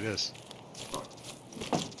exactly it is. Oh.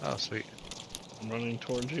 Oh, sweet. I'm running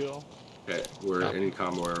towards you all. Okay, we're Copy. in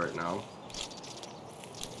convoy right now.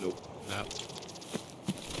 Nope. No.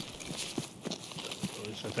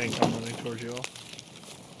 think I'm running towards you all.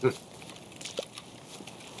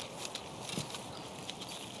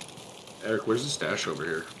 Eric, where's the stash over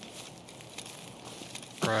here?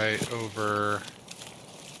 Right over.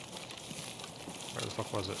 Where the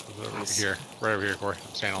fuck was it? Was it over here? Right over here, Corey.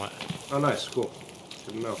 I'm standing on it. Oh, nice. Cool.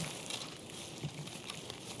 Good to know.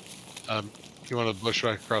 You want to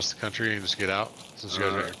bushwhack across the country and just get out since you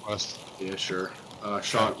guys got your quest? Yeah, sure.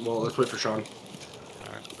 Sean. Well, let's wait for Sean.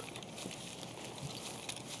 All right.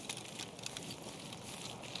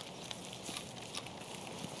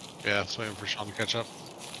 Yeah, let's waiting for Sean to catch up.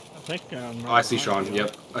 I think I'm. Oh, I see Sean.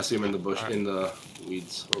 Yep, I see him in the bush, in the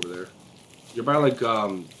weeds over there. You're by like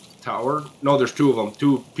tower. No, there's two of them.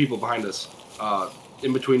 Two people behind us.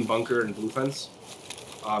 In between bunker and blue fence.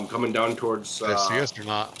 Coming down towards. Did I see us or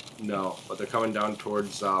not? No, but they're coming down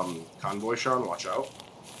towards convoy. Sean, watch out.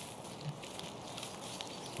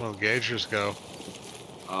 Well, Gagers go.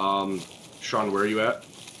 Sean, where are you at?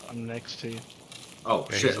 I'm next to you. Oh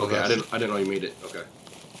Yeah, shit! he's with Okay, us. I didn't know you made it. Okay,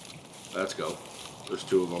 let's go. There's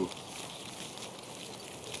two of them.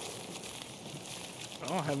 I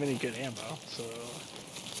don't have any good ammo, so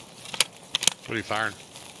What are you firing?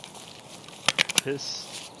 this.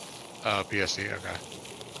 PSD. Okay.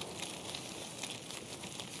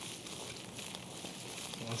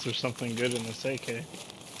 Unless there's something good in this AK.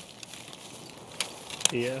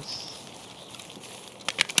 Yes.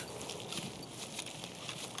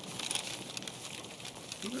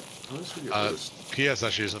 PS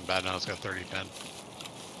actually isn't bad now. It's got 30 pen.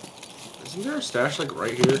 Isn't there a stash like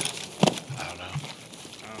right here? I don't know.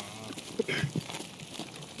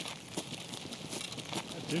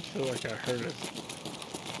 I do feel like I heard a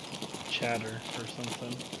chatter or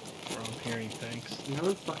something, or I'm hearing things.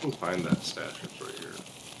 Never fucking find that stash. It's right here.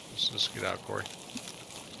 Let's just get out, Corey.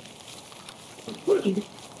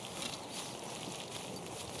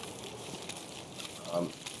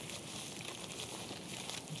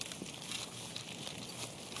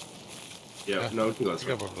 Yeah, no, we can go this Let's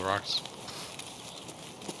way. go over the rocks.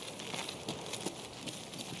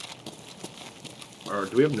 Or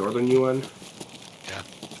do we have northern UN? Yeah.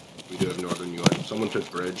 We do have northern UN. Someone took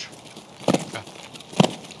bridge. Okay.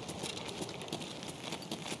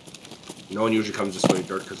 No one usually comes this way,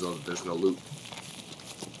 Dirk, because there's no loot.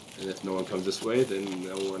 And if no one comes this way, then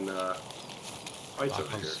no one fights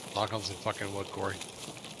over here. Knock on some fucking wood, Corey.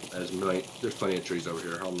 There's plenty of trees over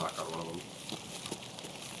here. I'll knock on one of them.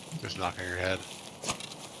 Just knock on your head.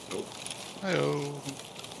 Nope. Hi-oh.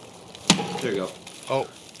 There you go. Oh.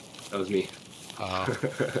 That was me.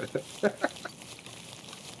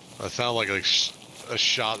 That sounded like a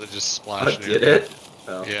shot that just splashed. Did it?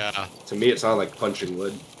 Oh. Yeah. To me, it sounded like punching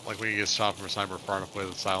wood. Like when you get shot from a sniper far enough away,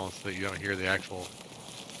 the silence that you don't hear the actual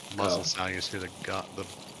muzzle sound. You just hear the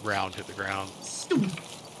round hit the ground.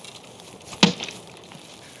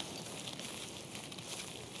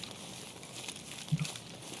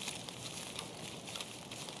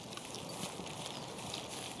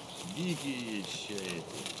 Дикие щеи,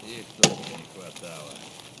 их только не хватало.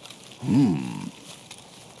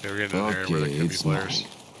 They were getting in an area where there could be players.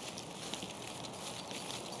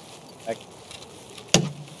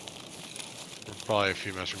 We're probably a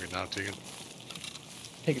few minutes from getting out, Tegan.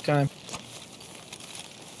 Take your time.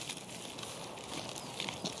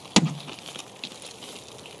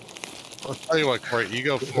 I'll tell you what, Corey, you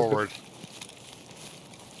go forward.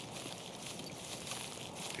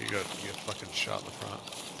 You get fucking shot in the front.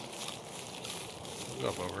 Go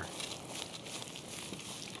up over.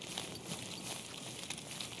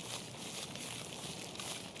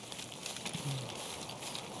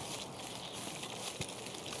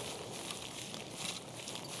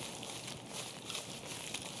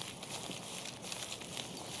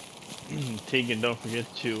 Tegan, don't forget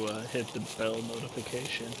to hit the bell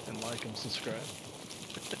notification and like and subscribe.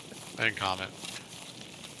 And comment.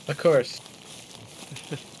 Of course.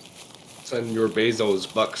 Send your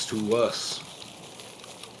Bezos bucks to us.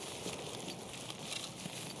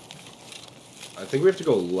 I think we have to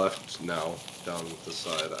go left now, down the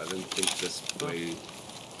side. I didn't think this way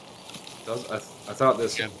does. I thought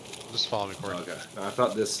this. Again, just follow me, Corey. Okay. No, I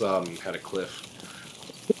thought this had a cliff.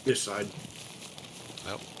 This side.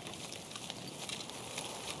 Nope.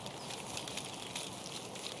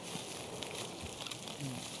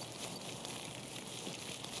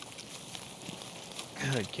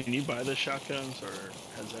 Can you buy the shotguns, or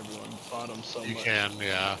has everyone bought them so You much? can,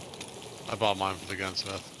 yeah. I bought mine for the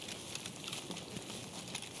gunsmith.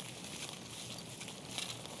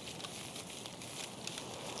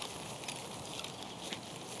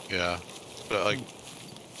 Yeah, but like,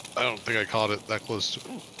 I don't think I caught it that close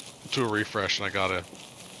to a refresh, and I got a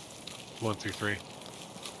 1 through 3.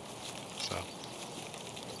 So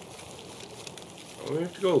Oh, we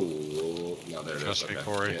have to go. No, there it is. Trust me, Okay.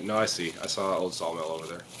 Corey. Yeah, no, I see. I saw old sawmill over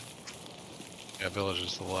there. Yeah, village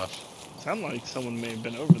is to the left. Sound like someone may have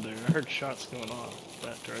been over there. I heard shots going off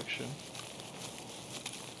that direction.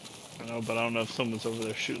 I know, but I don't know if someone's over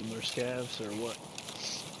there shooting their scavs or what.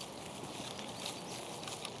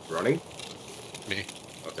 Running? Me.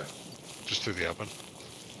 Okay. Just through the open.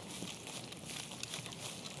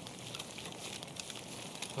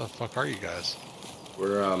 Where the fuck are you guys?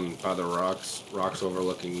 We're by the rocks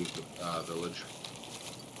overlooking the village.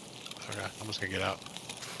 Okay, I'm just gonna get out.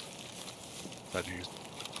 But you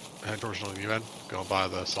head towards the UN, go by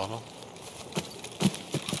the sawmill.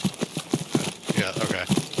 Yeah, okay.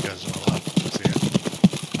 You guys are allowed. See ya.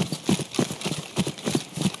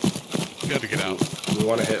 You had to get out. We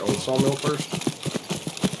want to hit old sawmill first?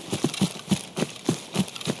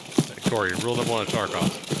 Hey, Corey, rule number 1 of Tarkov.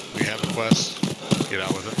 We have a quest, get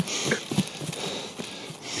out with it.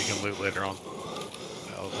 You can loot later on.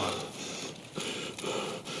 All the time.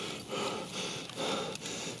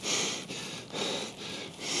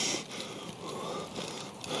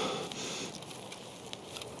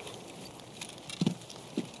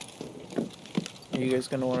 Are you guys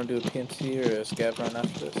gonna want to do a PMC or a scav run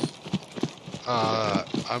after this?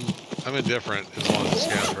 I'm indifferent as long as the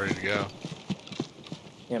scav's ready to go.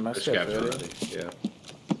 Yeah, my Our scav's scavs are ready. ready. Yeah.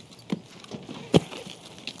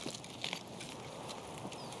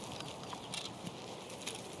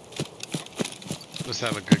 Just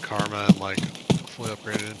having good karma and like fully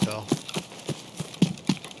upgraded intel.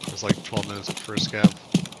 It's like 12 minutes for a scav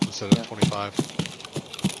instead of Yeah. 25.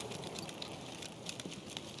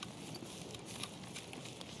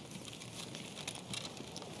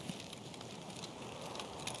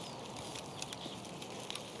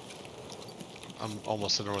 I'm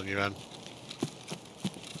almost in Northern UN.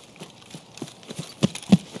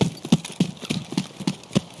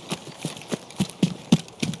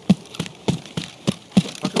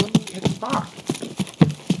 Fucking let me hit the box.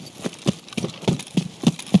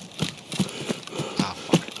 Ah,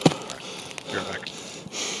 fuck. Alright, be right back.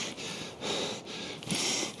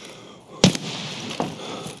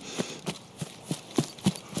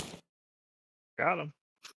 Got him.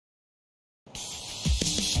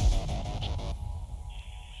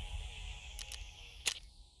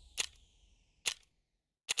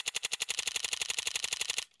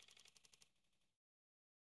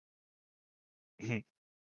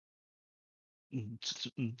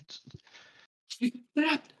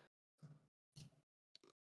 That.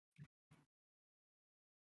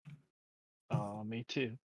 Oh, me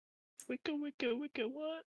too. Wicca,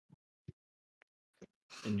 what?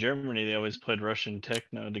 In Germany, they always played Russian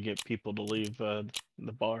techno to get people to leave the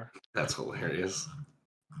bar. That's hilarious.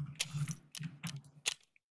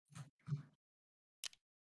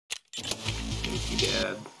 Thank you,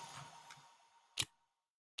 Dad.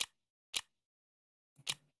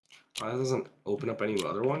 Why doesn't open up any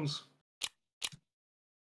other ones?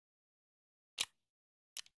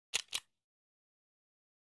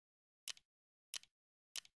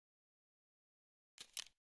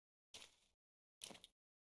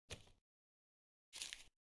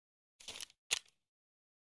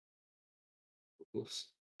 Oops.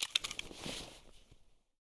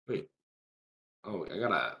 Wait. Oh, I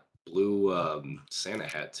got a blue Santa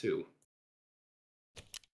hat too.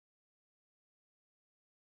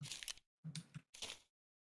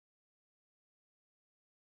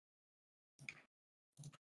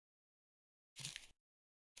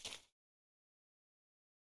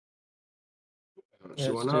 I don't Yeah,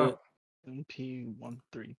 see let's why do not. it.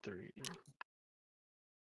 MP133.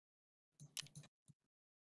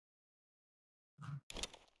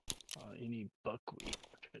 You need buckwheat,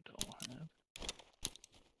 which I don't have.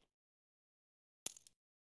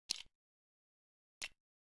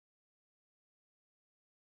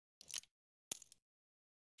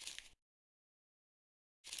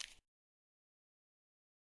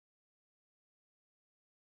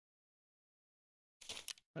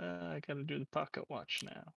 I gotta do the pocket watch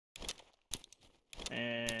now.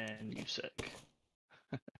 And you sick.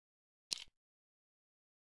 I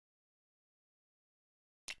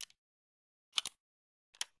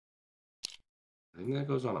think that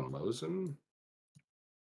goes on a Mosin.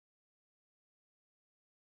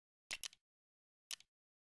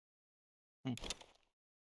 You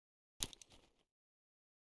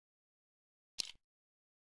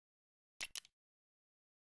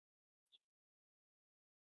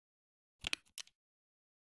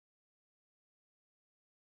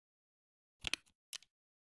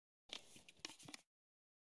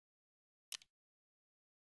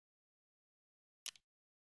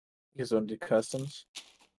guys want to do customs?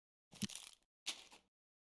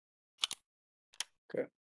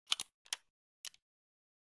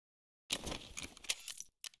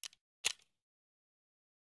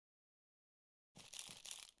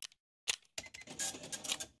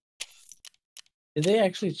 Did they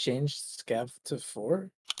actually change scav to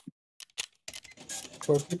 4?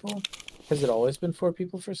 4 people? Has it always been 4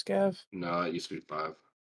 people for scav? No, it used to be 5.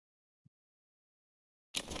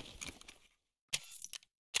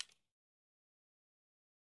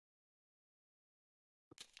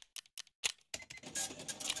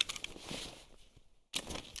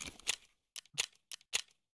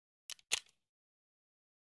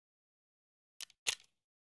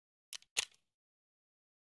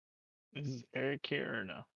 Is Eric here or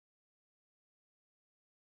no?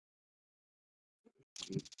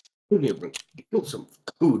 We need to bring some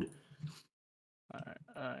food. Alright,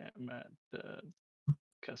 I am at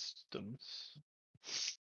customs.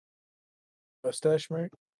 Mustache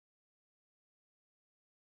mark?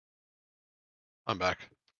 I'm back.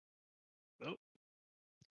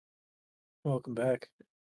 Welcome back.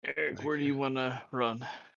 Eric, Thank where do you want to run,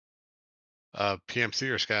 PMC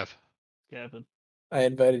or Scav? Gavin? I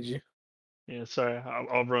invited you. Yeah, sorry,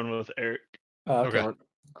 I'll run with Eric. Okay. Okay.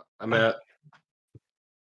 I'm at.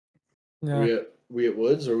 Yeah, We at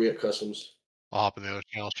Woods or we at Customs? I'll hop in the other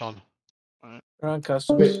channel, Sean. we're on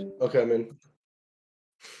customs. Okay, I'm in.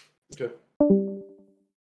 Okay.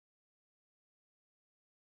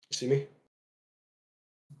 See me?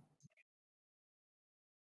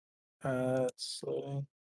 Slowly.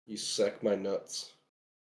 You suck my nuts.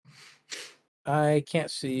 I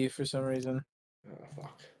can't see you for some reason. Oh,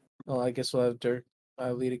 fuck. Well, I guess we'll have Dirk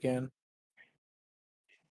lead again.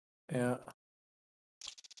 Yeah.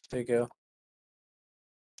 There you go.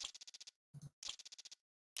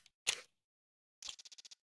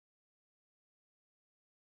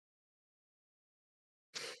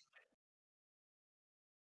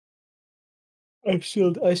 I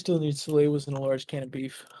still need Salewas and a large can of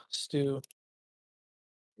beef stew.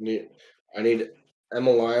 I need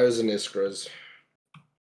Emalayas and Iskras.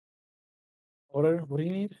 What do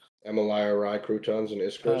you need? Emalaya rye croutons and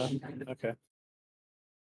Iskras. Okay.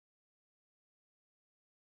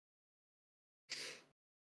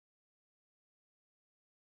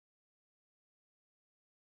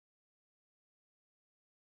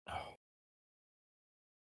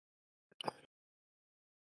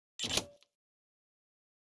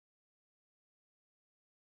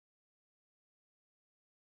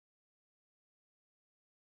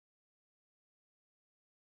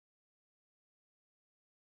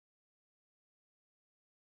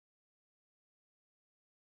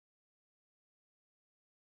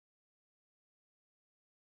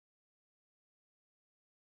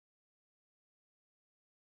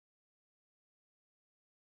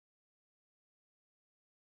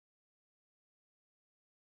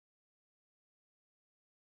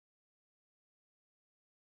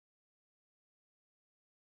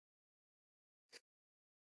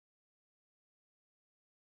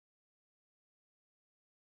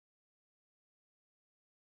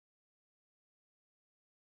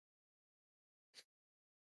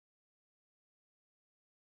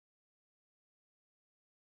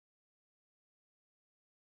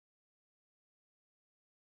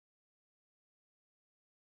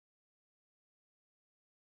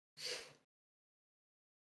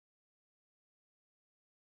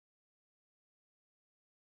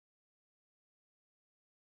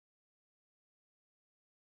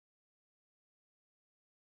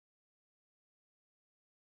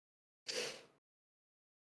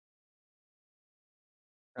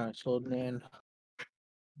 It's loading in.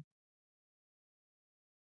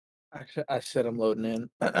 Actually, I said I'm loading in.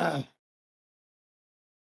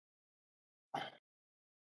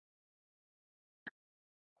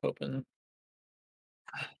 Open.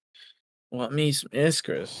 Want me some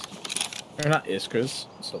Iskras. Or not Iskras,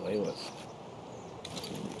 Salewas.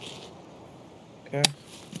 Okay.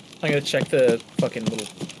 I'm gonna check the fucking little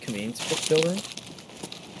convenience building.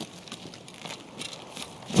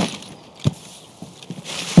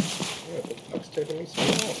 Yeah, what the fuck's taking me so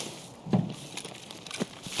long?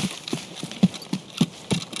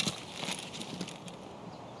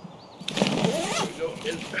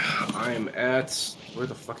 I'm at. Where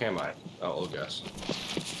the fuck am I? Oh, I'll guess.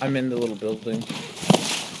 I'm in the little building.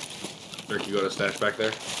 Dirk, you go to stash back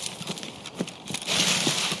there?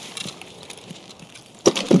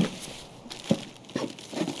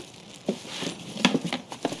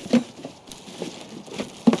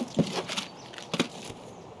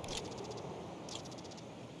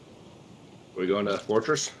 We going to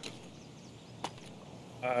Fortress?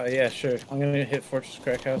 Yeah, sure. I'm gonna hit Fortress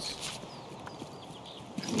Crack House.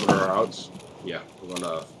 What are our outs? Yeah, we're going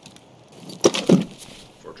to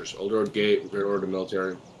Fortress. Old Road Gate, Great Order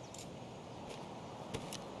Military.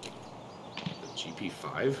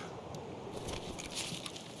 GP5?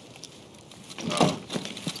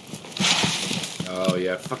 Oh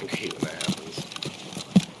yeah, I fucking hate when that happens.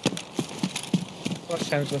 How much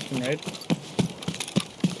time's left in raid?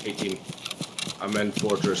 18. I'm in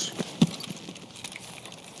Fortress.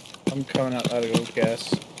 I'm coming out of go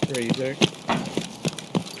gas. Where are you, Derek?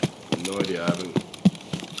 No idea. I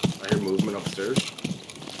hear movement upstairs.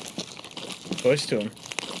 Voice to him.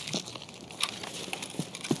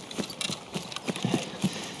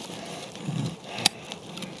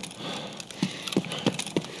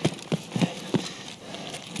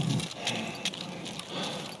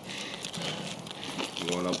 I'm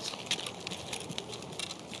going up.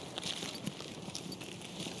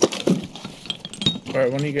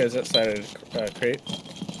 Alright, one of you guys outside of the crate.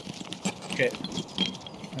 Okay.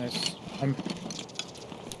 Nice. I'm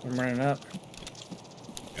running up.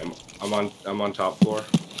 I'm on top floor.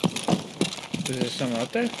 Is there someone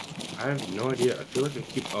out there? I have no idea. I feel like I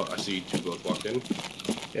keep. Oh, I see you two both walked in.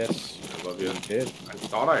 Yes. I love you. I did. I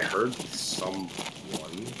thought I heard someone,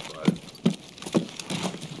 but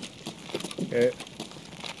Okay.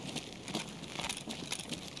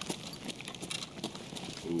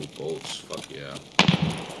 ooh, bolts. Fuck yeah.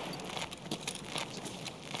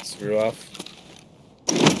 Screw off.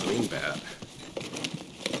 Green bat.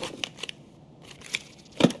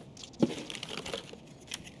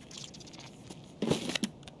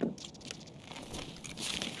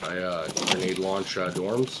 I grenade launch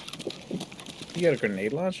dorms. You got a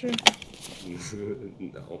grenade launcher?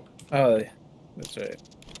 No. Oh, that's right.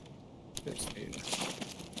 There's the...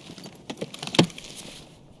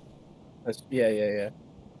 That's, yeah.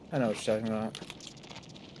 I know what you're talking about.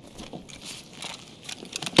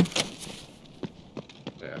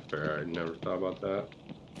 Yeah, fair. I never thought about that.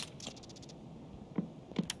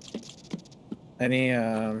 Any,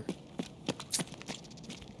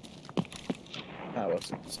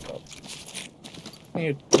 what's it called? Can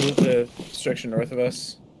you move the structure north of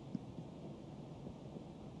us?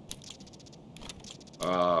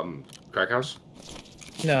 Crack house?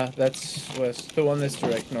 No, that's west. The one that's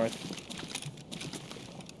direct north.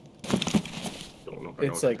 Don't know if I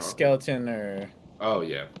know It's what you're like talking skeleton or... about. Oh,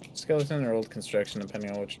 yeah. Skeleton or old construction,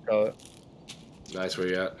 depending on what you call it. Nice, where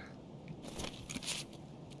you at?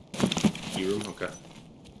 Key room? Okay.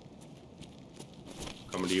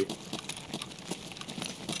 Coming to you.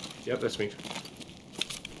 Yep, that's me.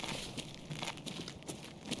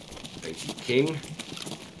 Thank you, King.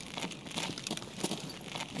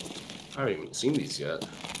 I haven't even seen these yet.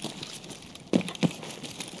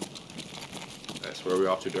 Nice. Where are we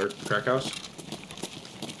off to, Dirk? Crack house?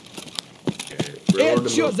 Okay. Railroad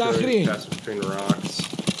to military, pass between rocks.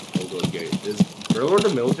 Old gate. Is railroad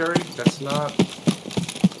to military? That's not...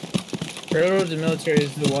 Railroad to military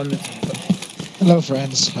is the one that's... Hello,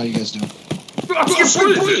 friends. How you guys doing? What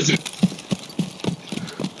is it?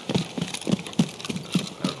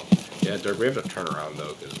 I don't know. Yeah, Dirk, we have to turn around,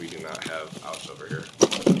 though, because we do not have outs over here.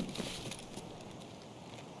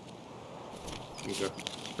 Okay,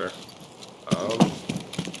 fair.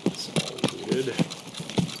 It's all looted.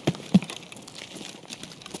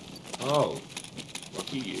 Oh,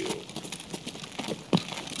 lucky you.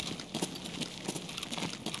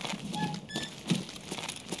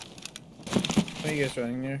 What are you guys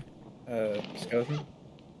running there? Skeleton?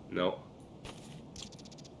 No.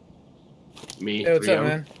 Me, Hey, what's 3M. up,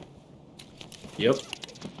 man? Yep.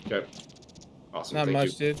 Okay. Awesome, Not thank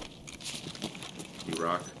much, you. dude. You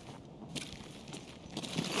rock.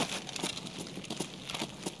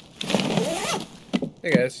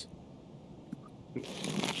 Hey, guys.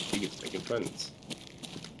 She gets making friends.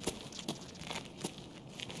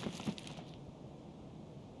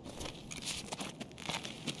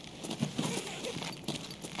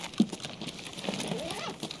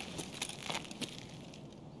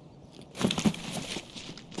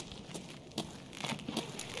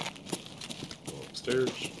 Go upstairs.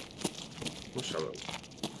 Wish I would.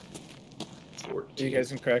 Are you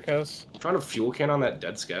guys in Crack House? Trying to fuel can on that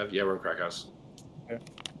dead scav. Yeah, we're in Crack House. If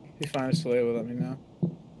you find a Soleil, let me know.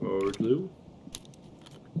 Or blue.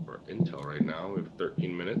 We're at Intel right now. We have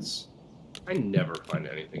 13 minutes. I never find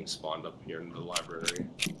anything spawned up here in the library.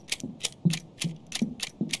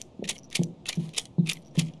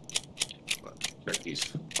 Check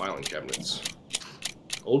these filing cabinets.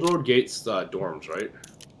 Old Road Gates dorms, right?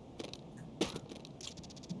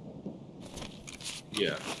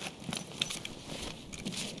 Yeah.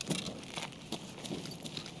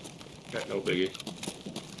 Okay, no biggie.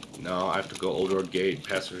 No, I have to go Old Road Gate,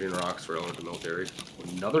 pass between rocks for over the military.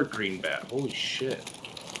 Another green bat. Holy shit.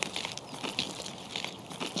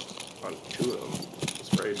 On 2 of them.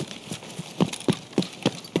 Sprayed.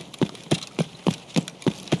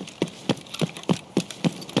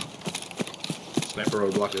 Sniper sniper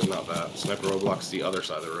roadblock is not that. Sniper roadblock's the other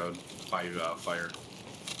side of the road by fire.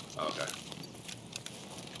 Okay.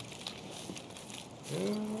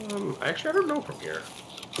 Actually, I don't know from here.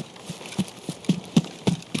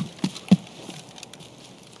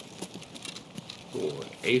 Ooh, an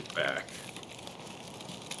 8th back.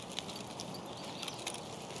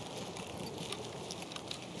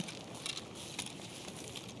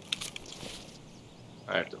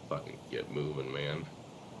 I have to fucking get moving, man.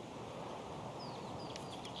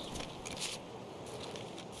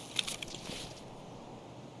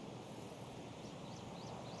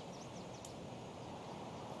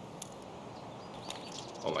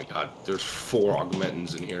 Oh my god, there's 4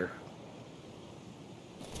 augmentins in here.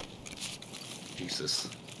 Jesus.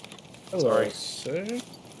 Hello, Sorry. sir.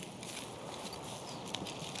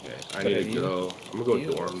 Okay, I need to go. I'm gonna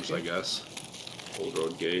go dorms, okay? I guess. Old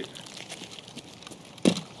road gate.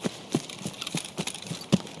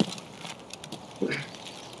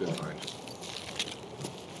 Good find.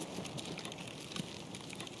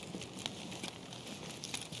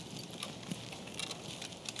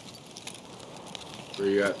 Where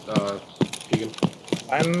you at, Keegan?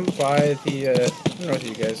 I'm by the, north of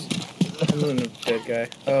you guys. I'm looting a dead guy.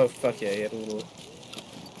 Oh, fuck yeah, he had a little...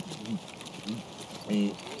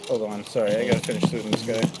 Hold on, sorry, I gotta finish looting this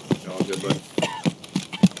guy. All good, bud.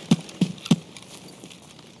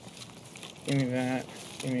 Give me that.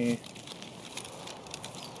 Give me...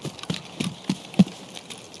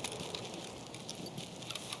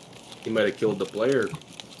 He might have killed the player.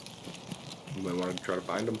 You might want to try to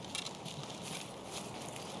find him.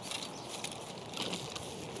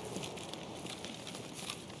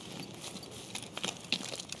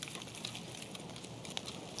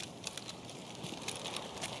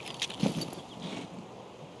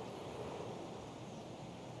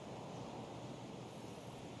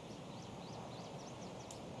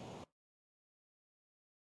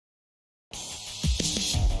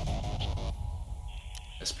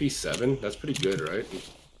 SP7? That's pretty good, right?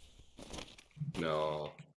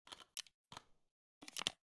 No.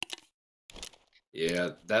 Yeah,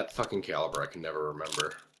 that fucking caliber I can never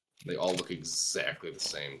remember. They all look exactly the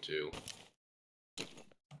same, too.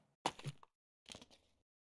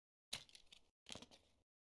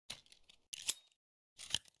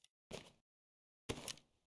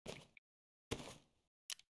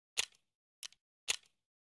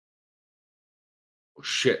 Oh,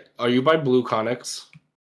 shit. Are you by Blue Connex?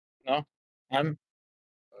 No, I'm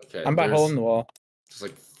Okay, by hole in the wall. There's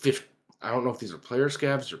like 50. I don't know if these are player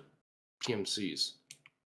scavs or PMCs.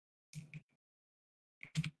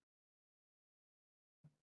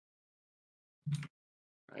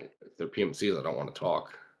 If they're PMCs, I don't want to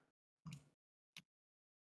talk.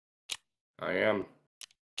 I am.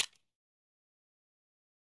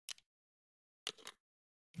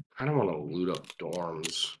 I don't want to loot up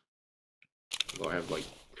dorms. Although I have like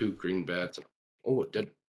 2 green bats. Oh, a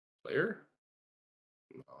dead player?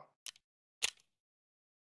 No.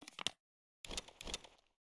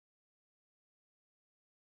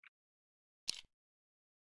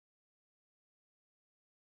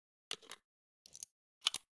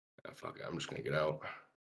 Ah, fuck it, I'm just gonna get out.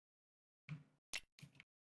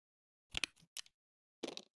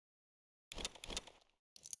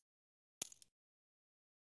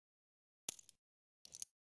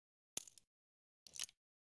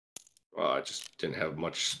 Well, I just didn't have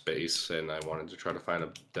much space, and I wanted to try to find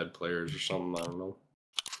a dead players or something. I don't know.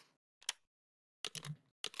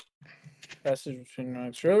 Passage between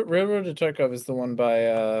rocks. Railroad to Tarkov is the one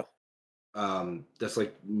by, That's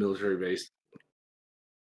like military base.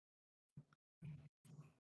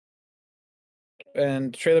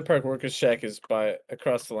 and Trailer Park Workers Shack is by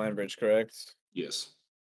across the land bridge, correct? Yes.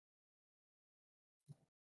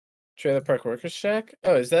 Trailer Park Workers Shack?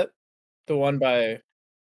 Oh, is that the one by...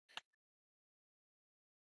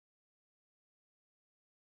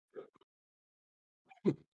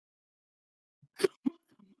 I'm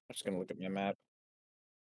just gonna look at my map.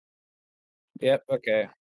 Yep, okay.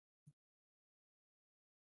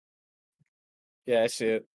 Yeah, I see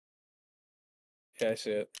it. Yeah, I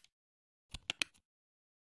see it.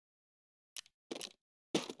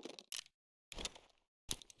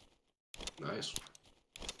 Nice.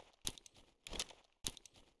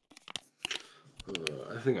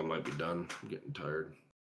 I think I might be done. I'm getting tired.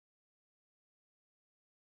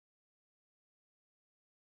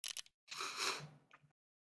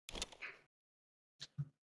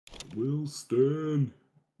 Wilston.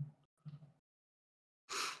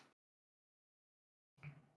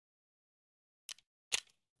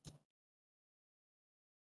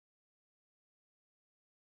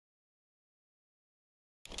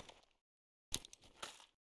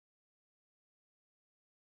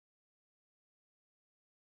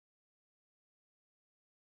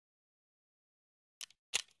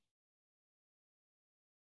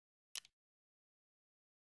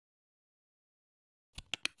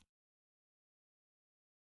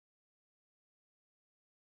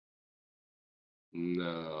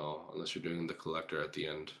 No, unless you're doing the collector at the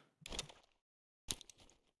end.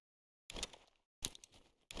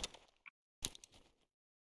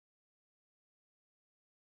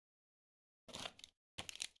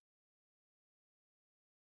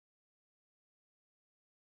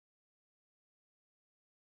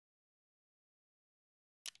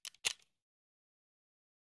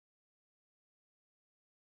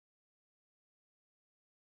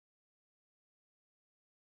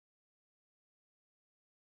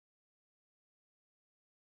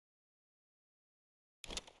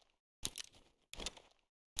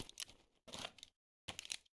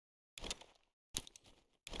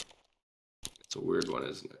 It's a weird one,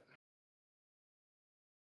 isn't it?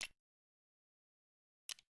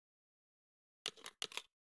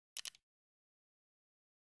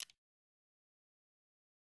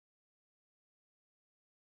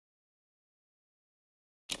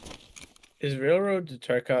 Is Railroad to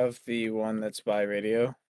Tarkov the one that's by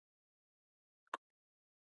radio?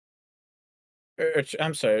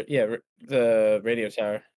 I'm sorry, yeah, the radio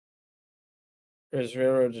tower. Or is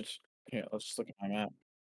Railroad to... Yeah, let's just look at my map.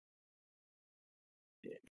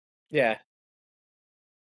 Yeah,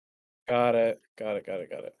 got it. Got it, got it,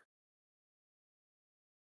 got it.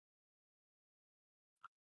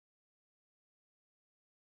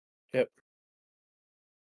 Yep.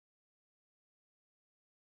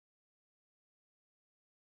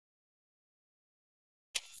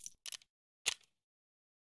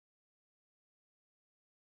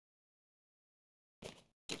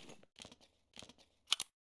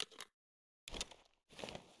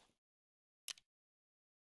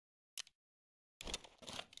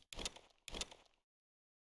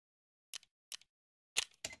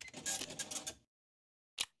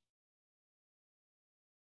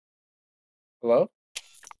 Hello?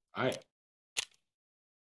 Hi.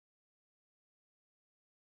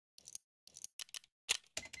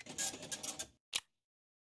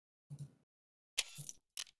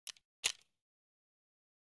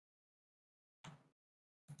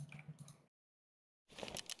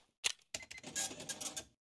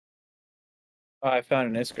 Oh, I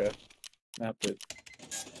found an Iskra. Not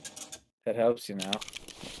that helps you now.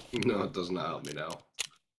 No, it does not help me now.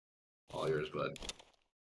 All yours, bud.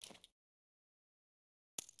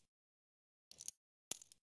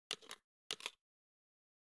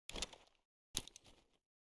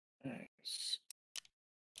 Nice.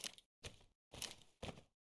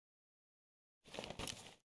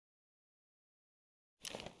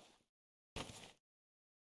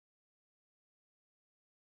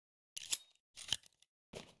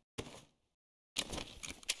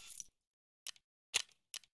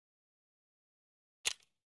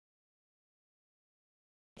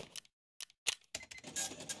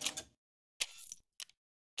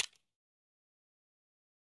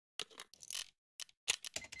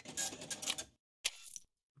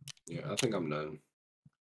 Yeah, I think I'm done.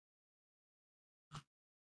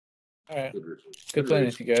 All right. Good, Good playing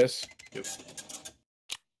race. with you guys. Yep.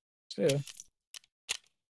 See ya.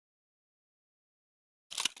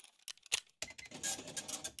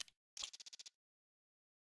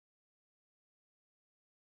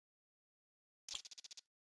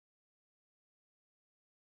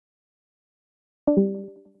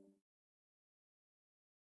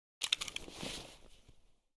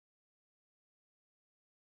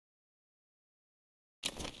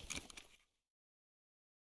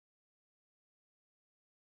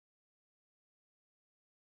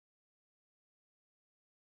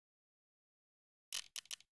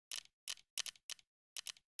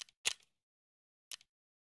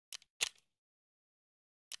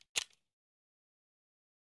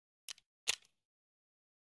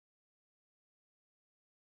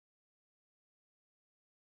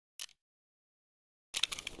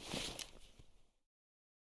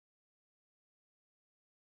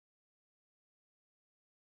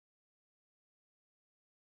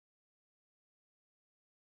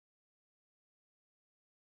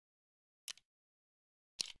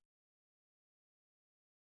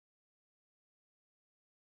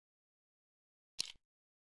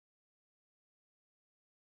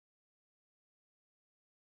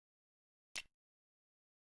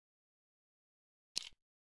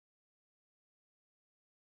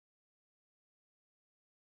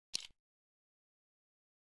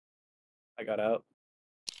 I got out.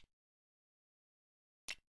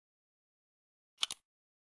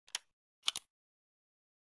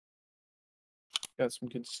 Got some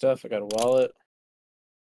good stuff. I got a wallet.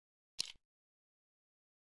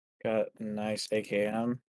 Got a nice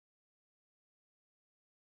AKM.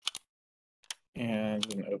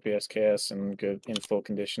 And an OPS KS in full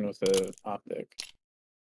condition with a optic.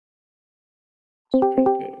 Pretty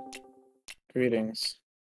good. Greetings.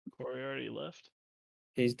 Corey already left.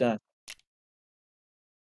 He's done.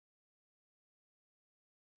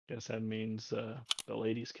 Guess that means the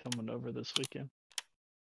lady's coming over this weekend.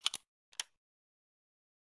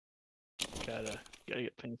 Gotta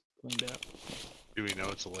get things cleaned out. Do we know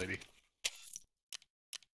it's a lady?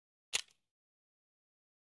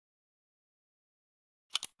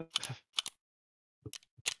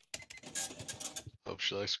 Hope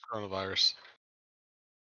she likes coronavirus.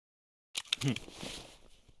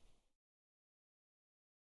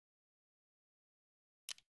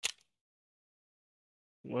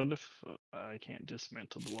 What if I can't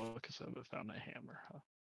dismantle the wall because I haven't found a hammer? Huh?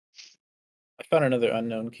 I found another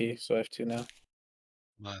unknown key, so I have 2 now.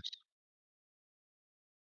 Nice.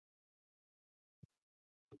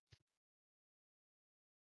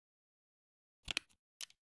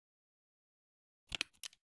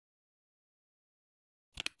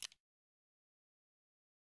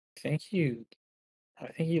 I think you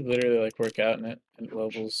literally like work out in it and it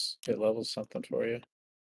levels something for you.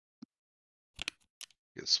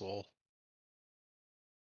 Get swole.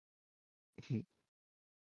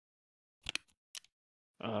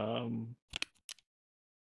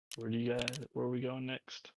 Where are we going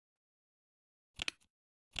next?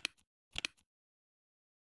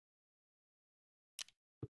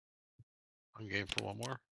 I'm game for one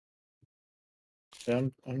more. Yeah,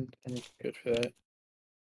 I'm good for that.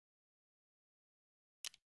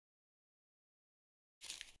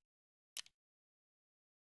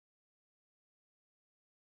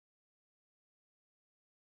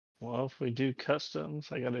 Well, if we do customs,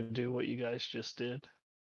 I gotta do what you guys just did.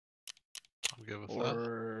 I'm good with that.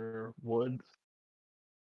 Or wood.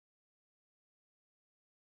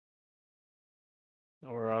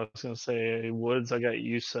 Or I was gonna say woods, I got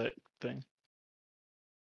you set thing.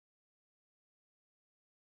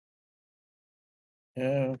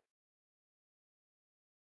 Yeah.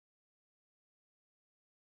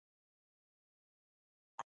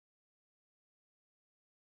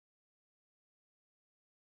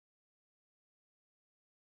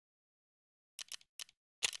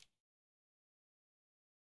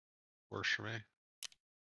 Works for me.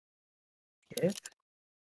 Sure.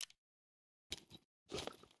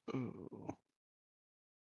 Ooh.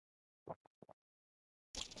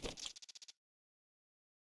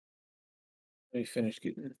 Let me finish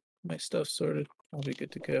getting my stuff sorted. I'll be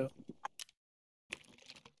good to go.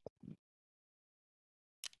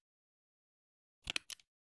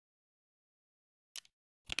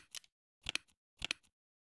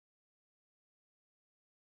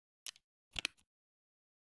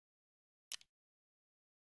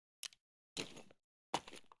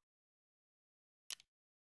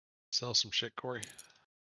 Sell some shit, Corey.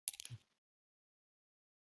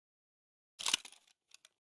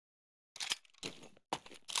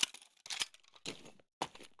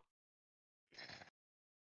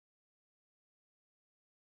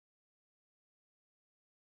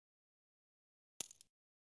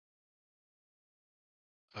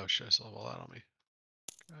 Oh shit, I still have all that on me.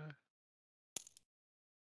 Okay.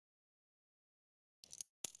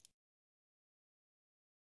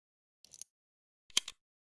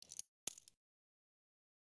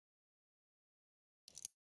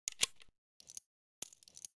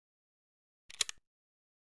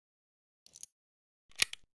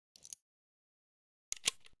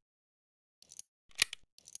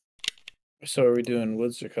 So are we doing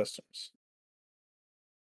woods or customs?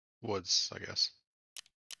 Woods, I guess.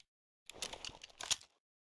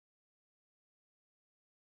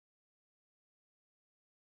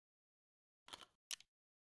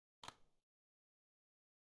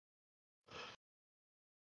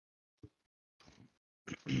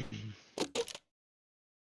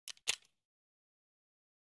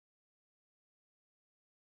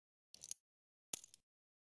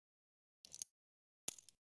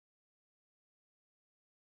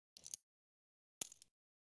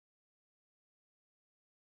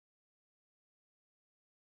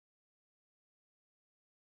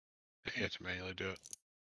 You have to manually do it.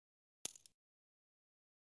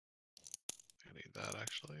 I need that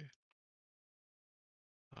actually.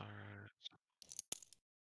 Alright.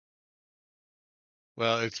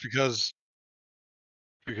 Well, it's because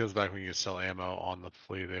back when you sell ammo on the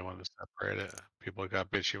fleet, they wanted to separate it. People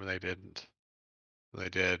got bitchy when they didn't. When they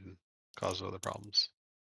did, caused other problems.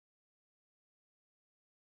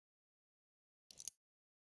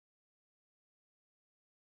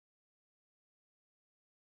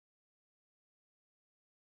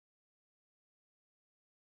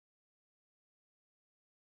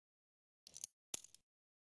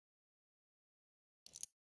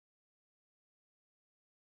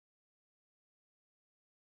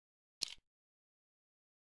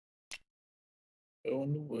 Go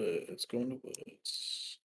in the woods. Go in the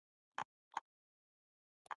woods.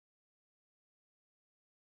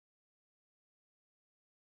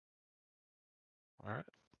 All right.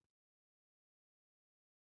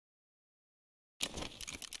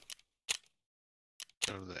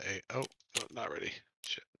 Go to the A. Oh, no, not ready.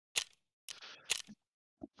 Shit.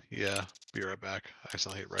 Yeah, be right back. I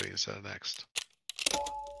accidentally hit ready instead of next.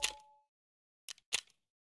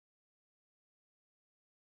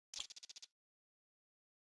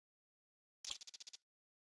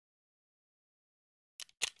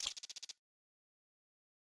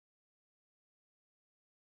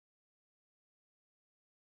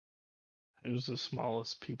 Who's the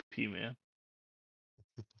smallest PP man?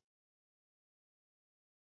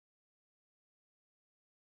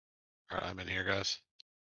 All right, I'm in here, guys.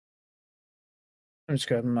 I'm just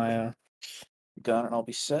grabbing my gun and I'll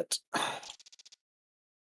be set.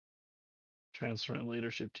 Transferring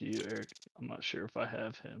leadership to you, Eric. I'm not sure if I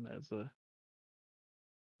have him as a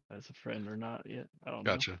friend or not yet. I don't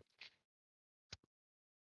know. Gotcha.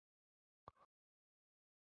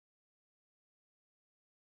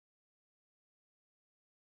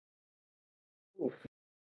 Oof.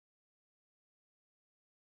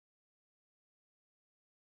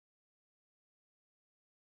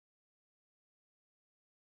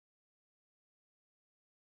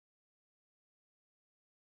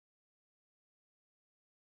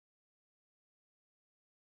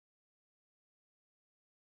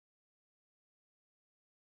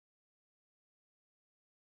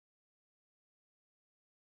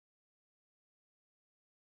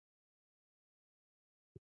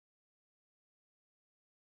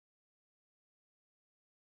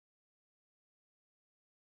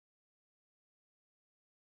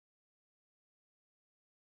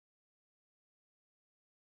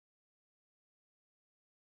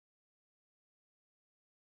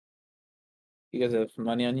 You guys have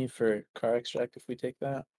money on you for car extract if we take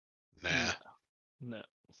that? Nah. No.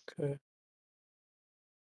 Okay.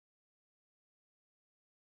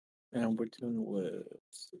 And we're doing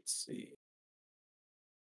woods. Let's see.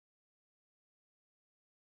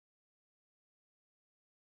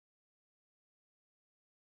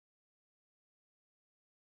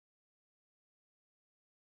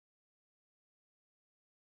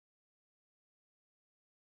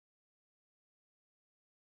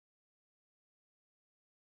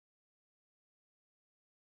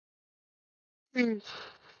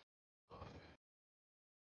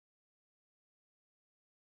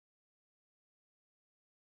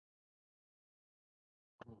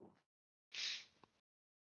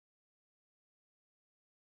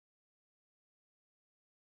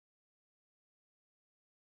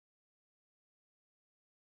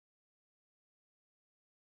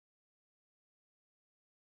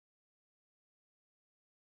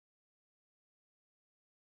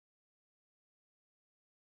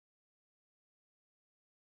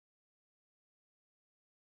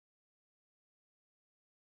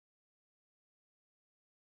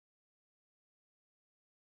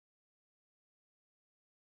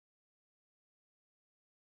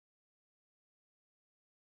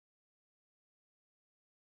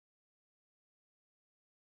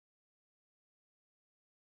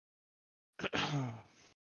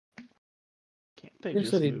 Can't they You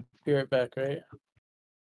just said he'd move? be right back, right?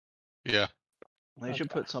 Yeah. They should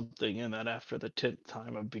Okay. put something in that after the 10th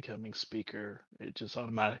time of becoming speaker, it just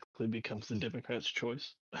automatically becomes the Democrats'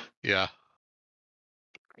 choice. Yeah.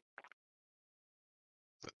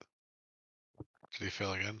 Did he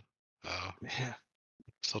fail again? Yeah.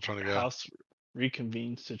 Still trying to go. House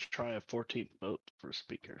reconvenes to try a 14th vote for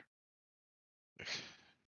speaker.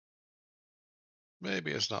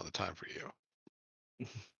 Maybe it's not the time for you.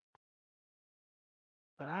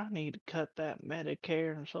 But I need to cut that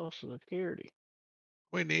Medicare and Social Security.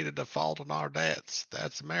 We need a default on our debts.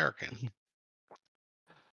 That's American.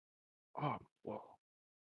 Oh, well,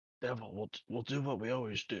 devil, we'll do what we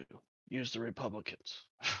always do. Use the Republicans.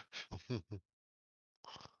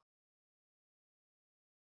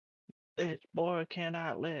 This boy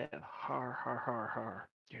cannot live. Har, har, har, har.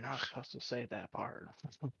 You're not supposed to say that part.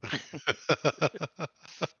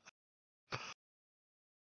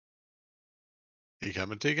 You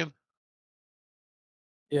coming, Tegan?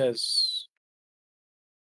 Yes.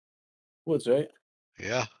 Woods, right?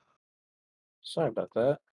 Yeah. Sorry about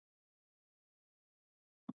that.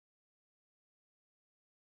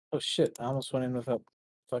 Oh shit, I almost went in without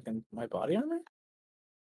fucking my body armor?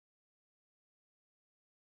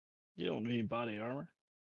 You don't need body armor.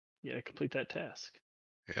 You gotta complete that task.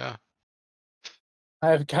 Yeah. I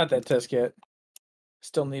haven't got that test yet.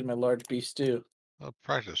 Still need my large beef stew.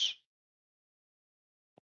 Practice.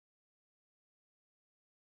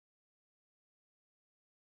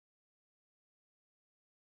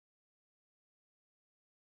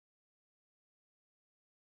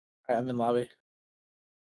 I'm in lobby.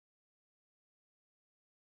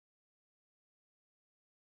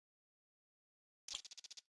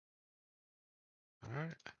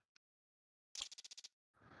 Alright.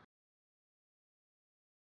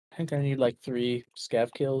 I think I need like 3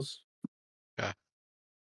 scav kills. Yeah.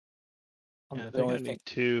 Yeah, I The think only I thing. need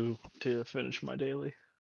 2 to finish my daily.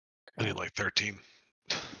 I need like 13.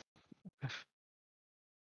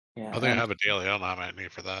 Yeah, I think I have a daily. I don't know how many I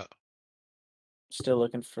need for that. still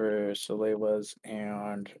looking for Salewas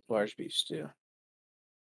and large beef stew.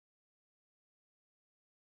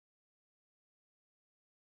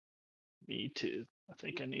 Me too. I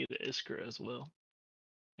think I need an Iskra as well.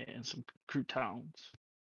 And some croutons.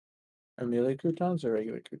 Amelia croutons or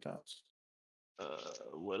regular croutons?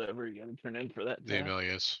 Whatever you gotta turn in for that The tab.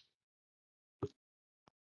 Amelias.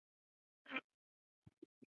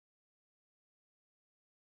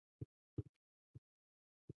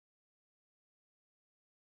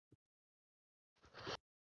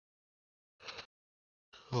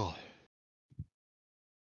 Oh.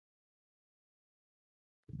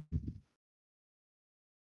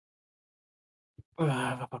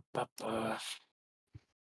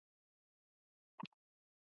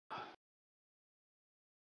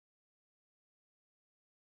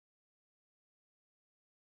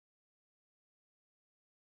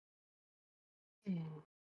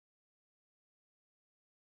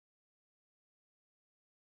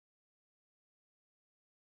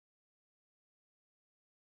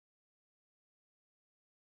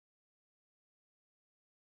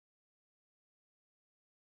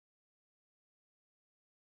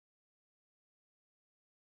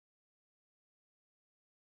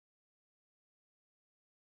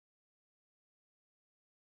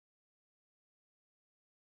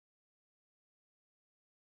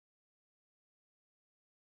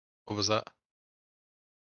 What was that?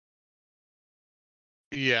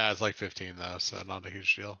 Yeah, it's like 15 though, so not a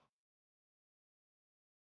huge deal.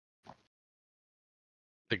 I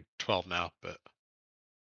think 12 now, but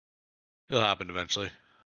it'll happen eventually.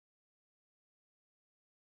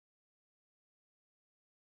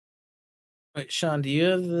 Wait, Sean, do you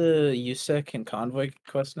have the USEC and convoy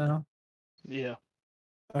quest now? Yeah.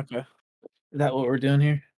 Okay. Is that what we're doing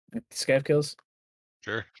here? Like scav kills?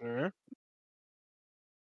 Sure. Sure.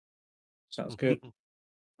 Sounds good.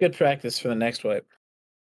 Good practice for the next wipe.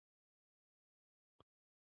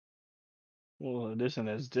 Well, it isn't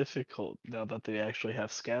as difficult now that they actually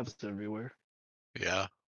have scabs everywhere. Yeah.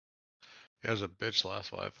 He was a bitch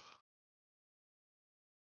last wipe.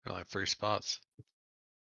 Got like 3 spots.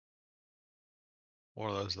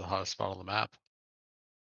 One of those is the hottest spot on the map.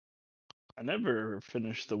 I never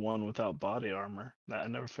finished the one without body armor. I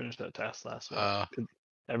never finished that task last wipe. Uh, 'Cause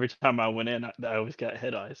every time I went in, I always got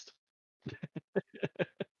head iced.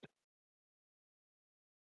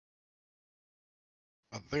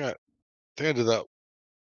 I think I did that.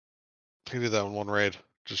 I think I did that in one raid.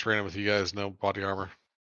 Just ran it with you guys, no body armor.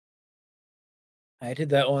 I did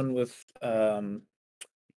that one with I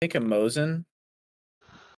think a Mosin.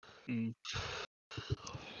 Mm.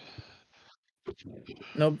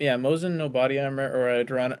 No, yeah, Mosin, no body armor, or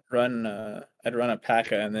I'd run a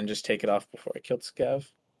P.A.K.A. and then just take it off before I killed Scav.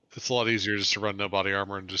 It's a lot easier just to run no body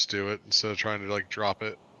armor and just do it instead of trying to like drop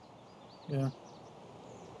it. Yeah.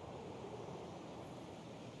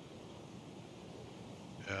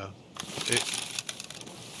 Yeah. It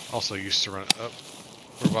also used to run it up.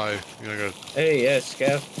 Whereby you know go. Hey, yeah,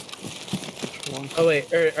 Scav. Which one? Oh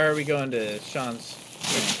wait, are we going to Sean's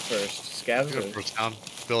thing first? Scavs Go or for town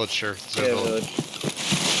village, sure. So yeah, village. village?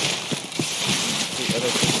 The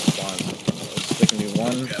other two spawns. There can be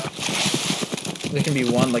one. Yeah. There can be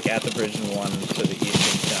one like at the bridge and one to the east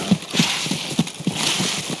of town.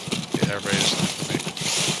 Yeah, everybody just left me.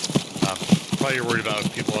 Probably you're worried about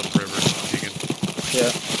people on the river, so you can.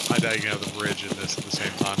 Yeah. I doubt you can have the bridge and this at the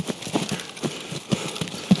same time.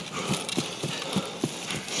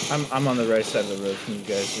 I'm on the right side of the road from you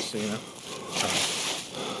guys, just so you know.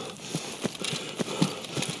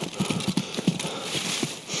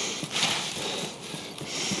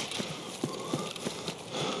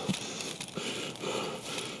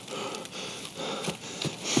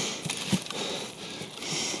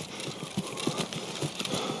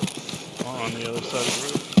 On the other side of the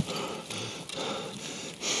road.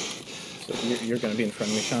 So you're gonna be in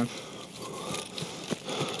front of me, Sean.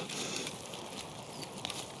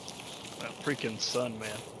 That freaking sun,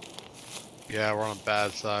 man. Yeah, we're on a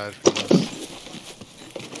bad side for this.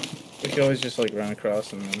 We can always just like run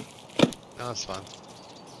across and then. No, that's fine.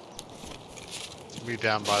 Be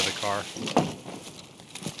down by the car.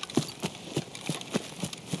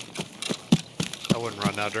 I wouldn't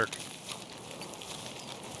run now, Dirk.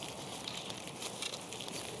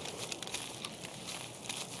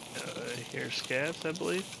 Here, scavs, I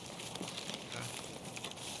believe.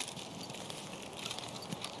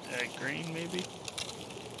 Green, maybe?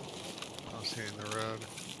 I was hitting the road.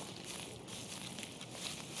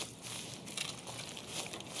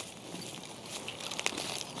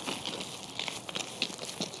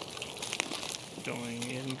 Going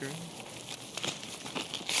in green.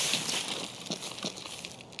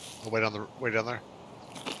 Oh, way down there.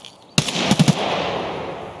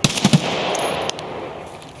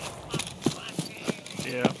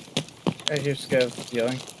 Yeah. I hear Skev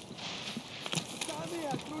yelling.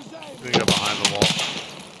 We go behind the wall.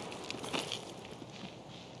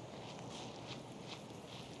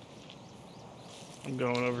 I'm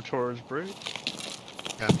going over towards bridge.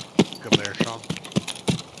 Yeah, come there, Sean.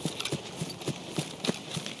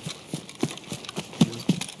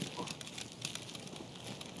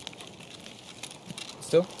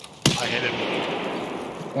 Still? I hit him.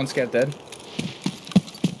 One Skev dead.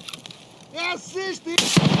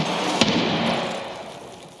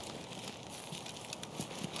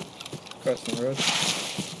 Crossing the road.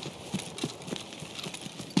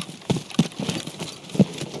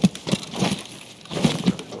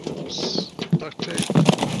 Oops. Duct tape.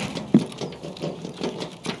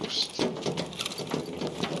 Ghost.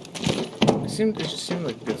 It just seemed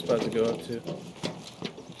like a good spot to go up to.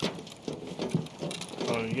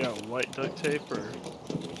 Oh, you got white duct tape or?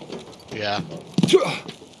 Yeah.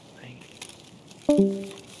 Dang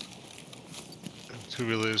it. Who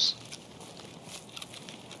we lose?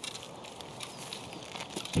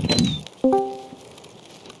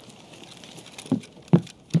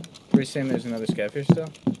 Are you saying there's another Skev here still?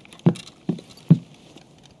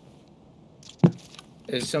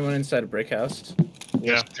 Is someone inside a brick house?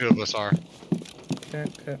 Yeah. Yes, 2 of us are. Okay,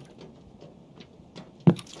 okay.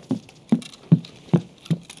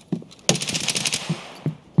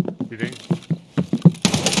 Shooting.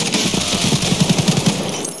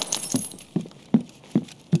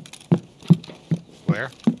 Where?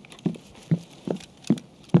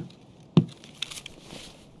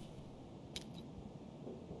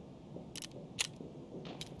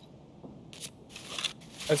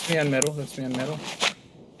 That's me on metal. That's me on metal.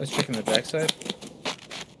 Let's check in the backside.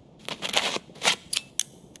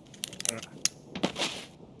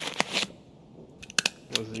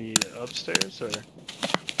 Was he upstairs or?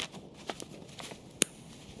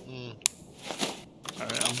 Mm.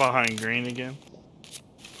 Alright, I'm behind green again.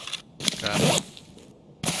 Okay.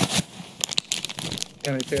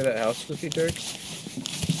 Can we clear that house with you, Dirk?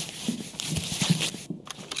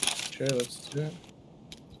 Sure, let's do it.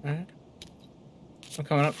 Alright. I'm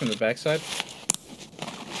coming up from the backside.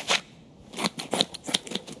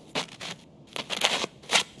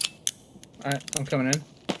 Alright, I'm coming in.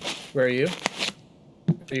 Where are you?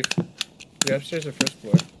 Are you upstairs or first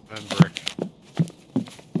floor? And brick.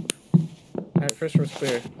 Alright, first floor's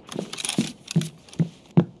clear.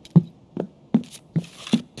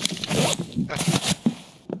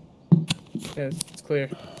 Yeah, it's clear.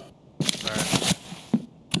 Alright.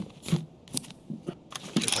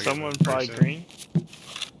 Someone by green?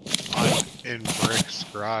 I'm in Brick's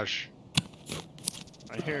garage.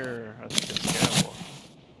 I hear, I think a scav walking.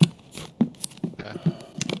 Okay.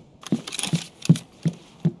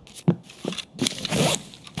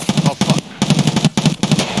 Oh fuck.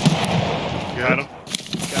 Got him.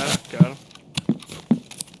 Got him.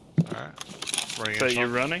 Alright. Running So in, you're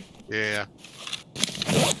Sean? running? Yeah.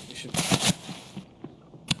 You should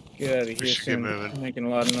get out of here should get soon. moving. You're making a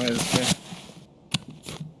lot of noise here.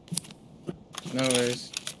 No worries.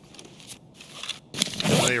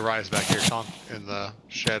 Let me rise back here, Sean, in the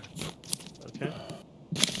shed. Okay.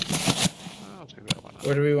 I'll take that one out.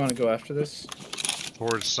 Where do we want to go after this?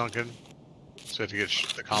 Towards Sunken. So we have to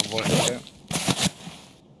get the convoy. Okay.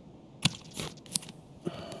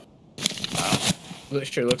 It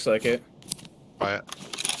sure looks like it. Quiet.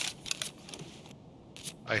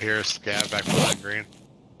 I hear a scav back behind green.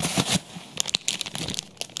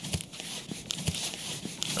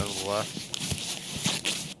 To the left.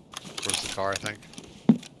 Towards the car, I think.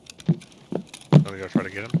 I'm gonna go try to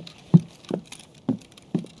get him.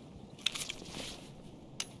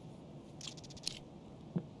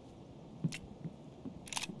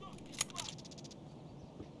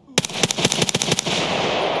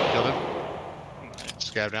 Killed him.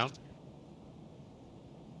 Scav down.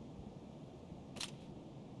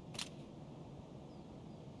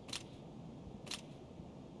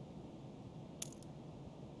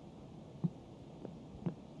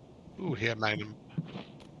 Ooh, he had magnum.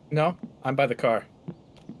 No, I'm by the car.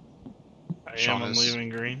 I Sean am, I'm is- leaving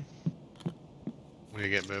green. We're gonna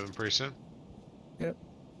get moving pretty soon. Yep.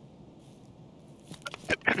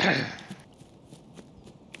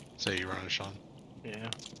 So say you running, Sean. Yeah.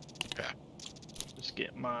 Okay. Just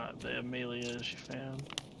get the Amelias you found.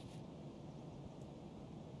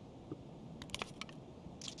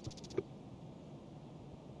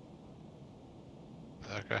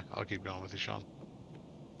 Okay, I'll keep going with you, Sean.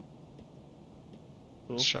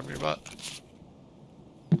 Cool. Just show me your butt.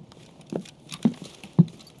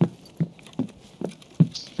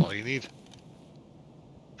 That's all you need.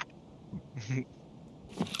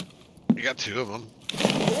 You got 2 of them.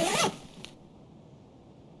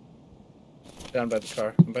 Down by the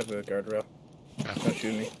car. I'm by the guardrail. Yeah. Don't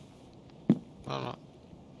shoot me. No.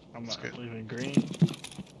 I'm That's not good. leaving green.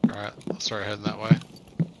 Alright, I'll start heading that way.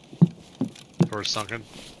 Towards Sunken.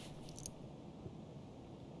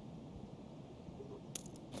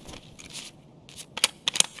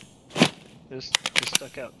 Just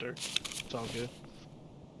duck out, Dirk. It's all good.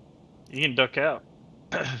 You can duck out.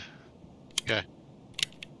 Okay.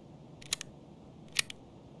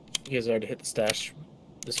 You guys already hit the stash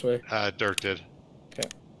this way. Dirk did. Okay.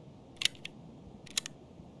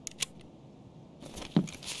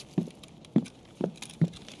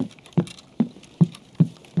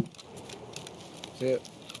 See it?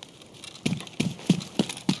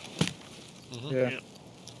 Mhm. Yeah. Yeah.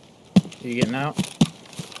 You getting out?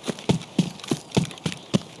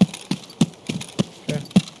 Okay.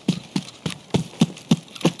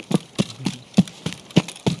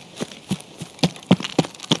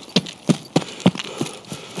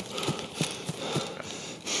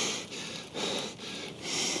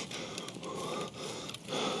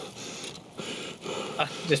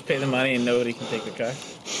 Just pay the money and nobody can take the car.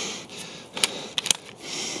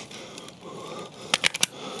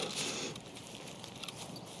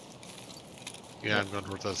 Yeah, I'm going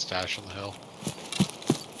towards that stash on the hill.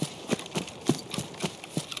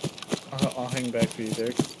 I'll hang back for you,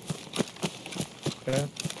 Dirk. Okay.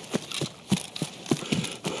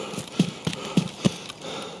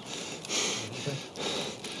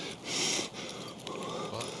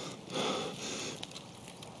 What?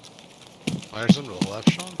 Myerson to the left,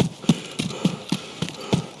 Sean?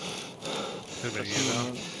 Could have been you now.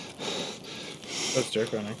 That's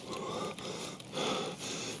Dirk running.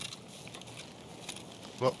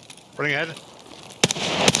 Well, running ahead.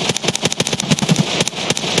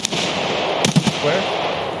 Where?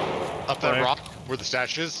 Up that Where? rock where the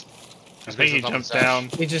stash is. I think he jumped down.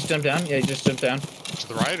 He just jumped down? Yeah, he just jumped down. To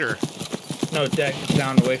the right, or? No, deck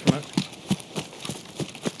down away from it.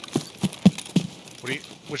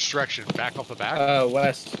 Which direction? Back off the back?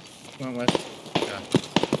 West. He went west. Yeah.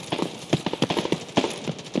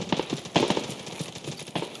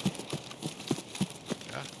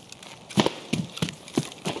 Yeah.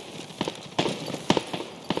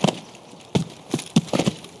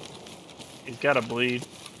 He's got to bleed.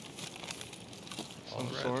 All Some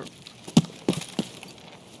red. sort.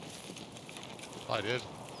 Oh, I did.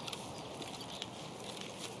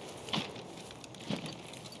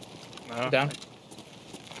 No. Down.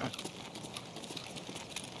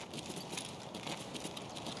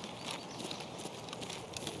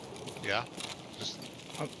 Yeah. Just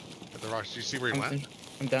Oh. at the rocks. Do you see where he went?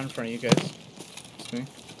 I'm down in front of you guys. It's me.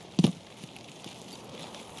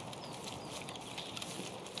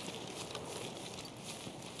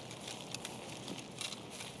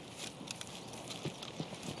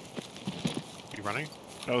 You running?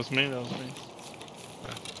 That was me. That was me.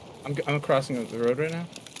 I'm crossing the road right now.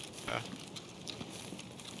 Yeah.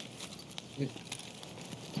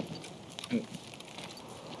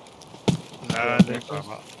 Nah, Yeah, dude.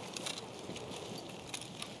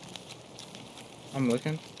 I'm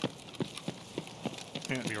looking.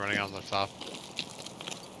 You running on the top?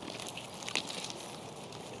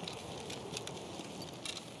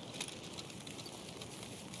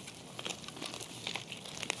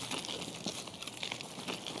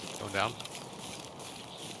 Going down?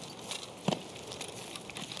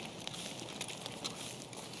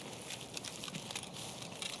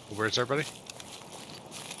 Where's everybody?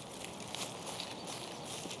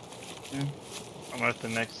 Yeah. I'm at the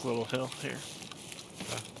next little hill here.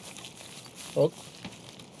 Hold.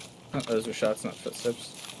 Oh, those were shots, not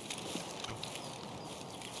footsteps.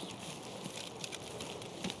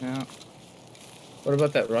 Yeah. What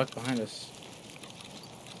about that rock behind us?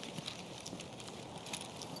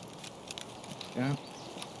 Yeah.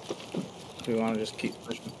 Do we want to just keep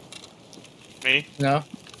pushing? Me? No?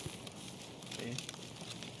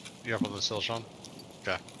 You up on this hill, Sean?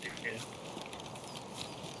 Okay.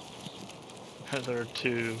 Yeah. There are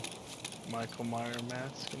 2 Michael Meyer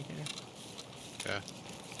masks in here. Yeah.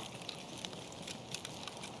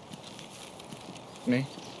 Me?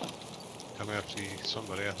 Coming after you,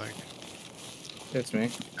 somebody, I think. It's me.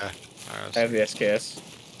 Yeah. Alright. I have the SKS.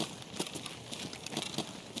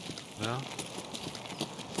 No?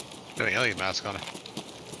 Got an alien mask on it.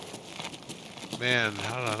 Man,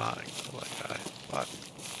 how did I not kill that guy? Fuck.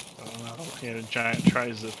 I don't know. He had a giant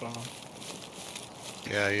tri-zip on.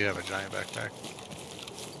 Yeah, you have a giant backpack.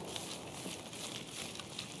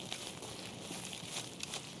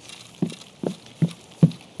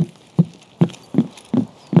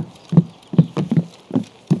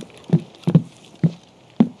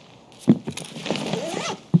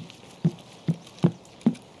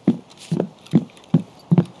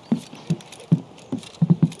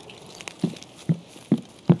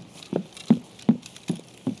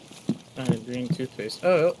 Green toothpaste.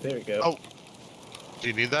 Oh, there we go. Oh! Do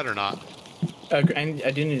you need that or not? I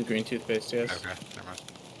do need green toothpaste, yes. Okay, never mind.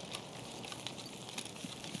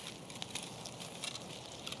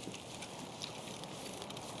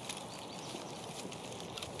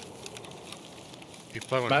 He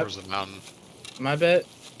probably went towards the mountain. My bet.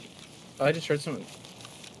 Oh, I just heard someone.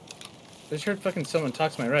 I just heard fucking someone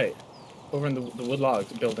talk to my right. Over in the wood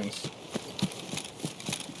logs buildings.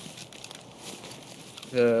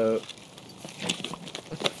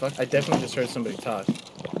 What the fuck? I definitely just heard somebody talk.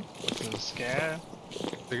 What's in the scav?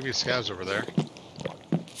 There could be scavs over there.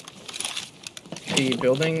 The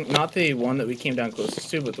building, not the one that we came down closest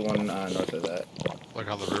to, but the one north of that. Like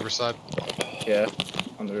on the riverside? Yeah,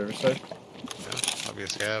 on the riverside. Yeah, that'll be a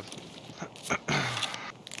scav.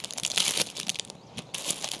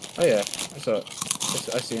 Oh yeah, I saw it.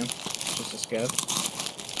 I see him. Just a scav.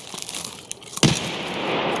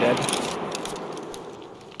 Dead.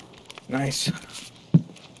 Nice.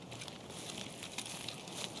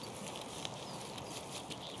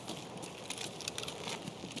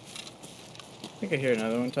 I think I hear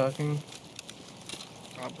another one talking.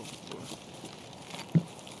 Probably.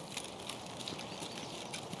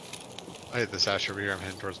 I hit this ash over here. I'm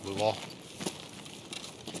heading towards blue wall.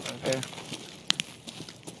 Okay.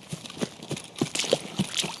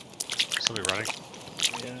 Somebody running.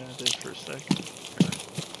 Yeah, I did for a second.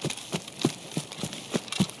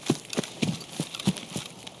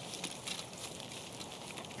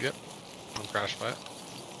 Yep. I'm crashed by it.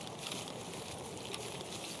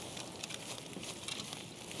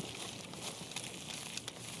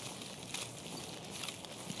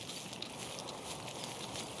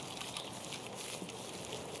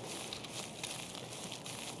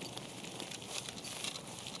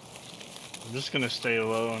 I'm just gonna stay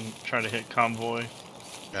low and try to hit convoy.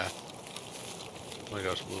 Yeah. I'm gonna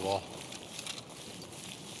go to blue wall.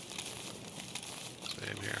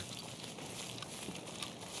 Same here.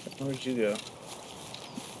 Where'd you go?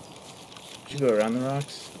 Did you go around the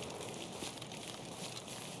rocks?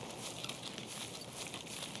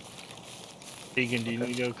 Egan, do you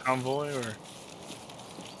need to go convoy or?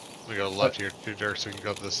 We go left here, too, Dirk, so we can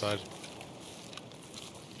go up this side.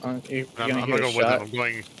 You're I'm gonna not hear a going with him. shot. I'm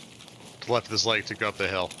going to the left of this lake to go up the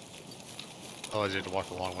hill. Otherwise, you have to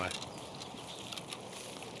walk a long way.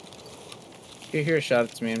 You hear a shot.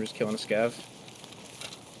 It's me. I'm just killing a scav.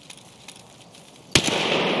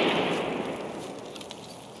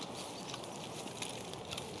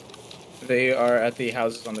 They are at the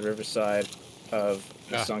houses on the riverside of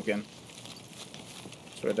the Yeah. Sunken.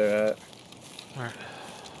 That's where they're at. Alright.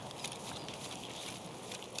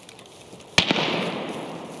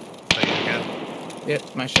 That you again?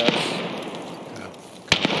 Yep, my shots. Yeah.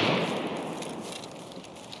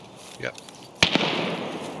 Yep.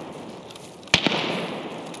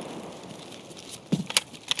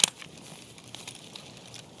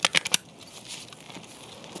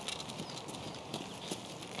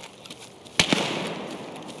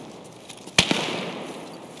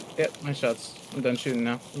 Yep, my shots. I'm done shooting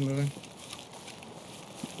now. I'm moving.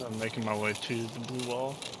 I'm making my way to the blue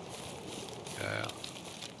wall. Yeah.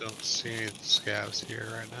 Don't see any scavs here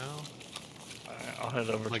right now. Alright, I'll head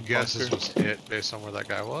over My to guess is bunker. was hit based on where that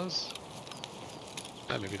guy was.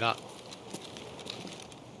 Maybe not.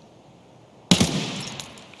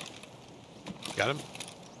 Got him.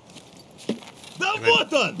 Да Come in.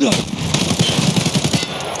 вот он!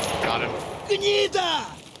 Got him. Гнида!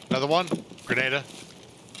 Another one. Grenada.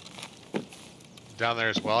 Down there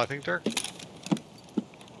as well, I think, Dirk.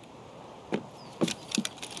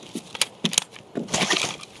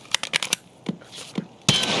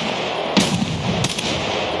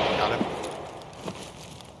 Got him.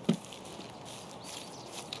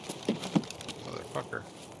 Motherfucker.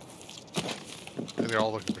 I think they're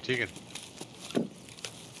all looking for Tegan.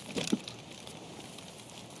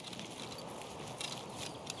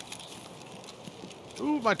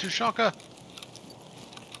 Ooh, my Tushonka.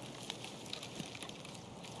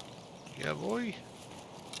 Yeah, boy.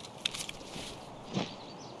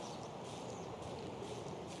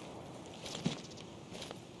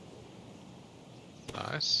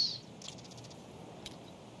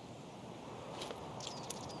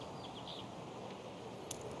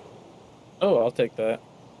 Oh, I'll take that.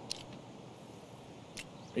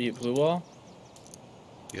 Are you blue wall?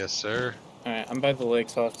 Yes, sir. Alright, I'm by the lake,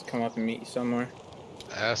 so I'll have to come up and meet you somewhere.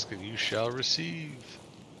 Ask and you shall receive.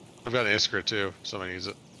 I've got an Iskra too, if somebody needs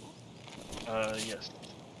it. Yes.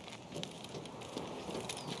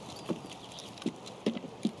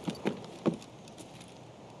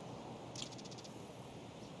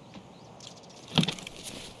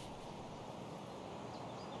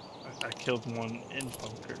 I killed one in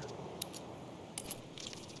bunker.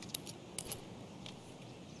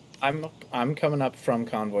 I'm coming up from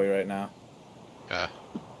convoy right now. Yeah.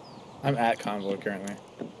 I'm at convoy currently.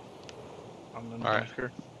 I'm in Alright.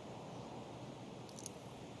 bunker.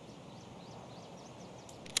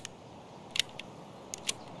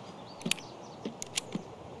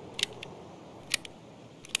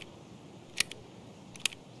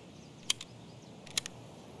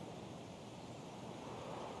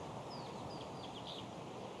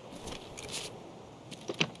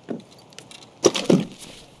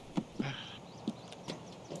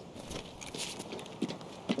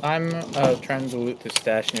 I'm trying to loot the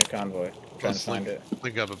stash near convoy. Trying Let's to find it.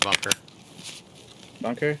 link up a bunker.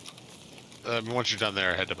 Bunker? Once you're done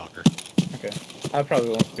there, head to bunker. Okay. I probably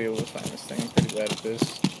won't be able to find this thing. I'm pretty bad at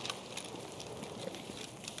this.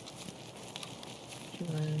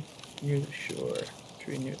 Tree near the shore.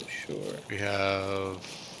 Tree near the shore. We have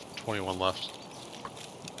 21 left.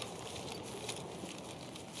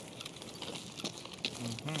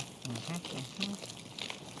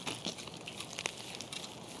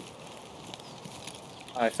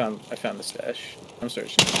 I found the stash. I'm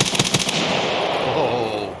searching.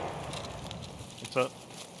 Oh, What's up?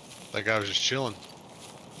 that guy was just chilling.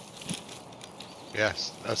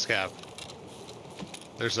 Yes, that's Scab.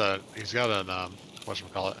 He's got an,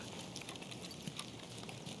 whatchamacallit?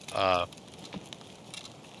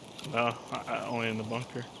 No, I only in the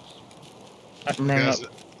bunker. I'm running up.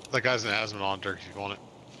 That guy's an asthma on Dirk if you want it.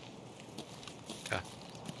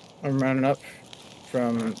 I'm running up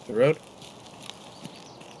from the road.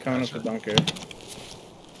 Coming up the bunker.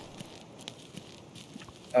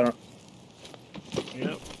 I don't.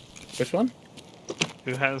 Yep. Which one?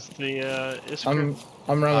 Who has the Iskra?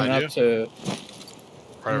 I'm running Behind up to.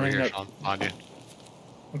 Right over running here, up. Sean. On you.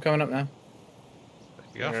 I'm coming up now.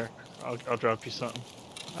 Yeah. Here, I'll drop you something.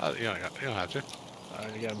 You don't have to.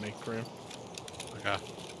 You gotta make room. Okay.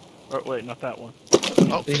 Oh wait, not that one.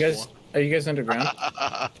 Oh. Are you guys underground?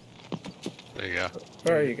 There you go.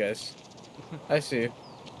 Where are you guys? I see you.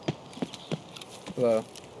 Hello.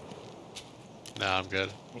 Nah, I'm good.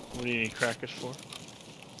 What do you need crackers for?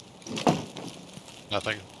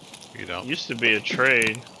 Nothing. You don't. Used to be a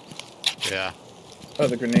trade. Yeah. Oh,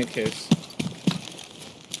 the grenade case.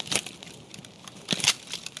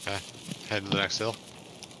 Okay. Head to the next hill.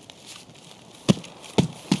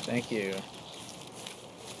 Thank you.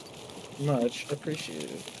 Much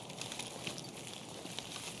appreciated.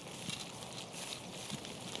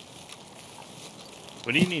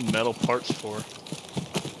 What do you need metal parts for?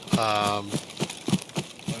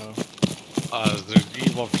 You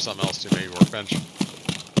need one for something else too, maybe workbench.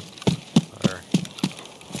 Or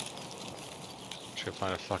should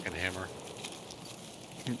find a fucking hammer.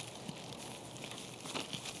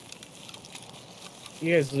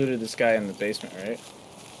 You guys looted this guy in the basement, right?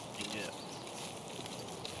 Yeah.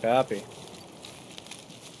 Copy.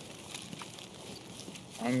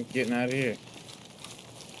 I'm getting out of here.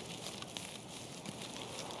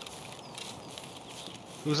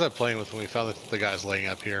 Who was I playing with when we found the guys laying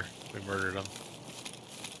up here? We murdered them.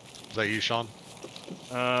 Was that you, Sean?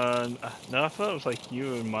 No, I thought it was like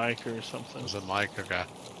you and Mike or something. Was it Mike? Okay.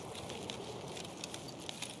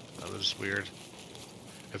 That was weird.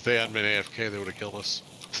 If they hadn't been AFK, they would have killed us.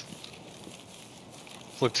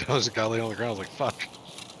 Looked down, there's a guy laying on the ground. I was like, fuck.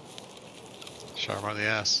 Shot him right in the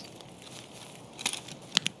ass.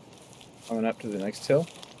 Coming up to the next hill.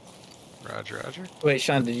 Roger, roger. Wait,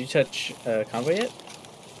 Sean, did you touch convoy yet?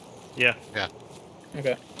 Yeah. Yeah.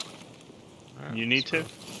 Okay. Alright, You need to?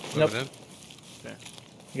 Moving in.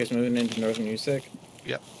 You guys moving into northern USIC?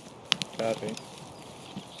 Yep. Copy.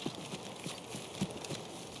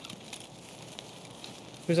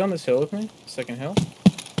 Who's on this hill with me? Second hill?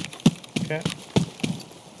 Okay.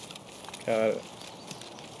 Got it.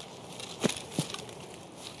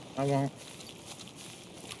 I won't.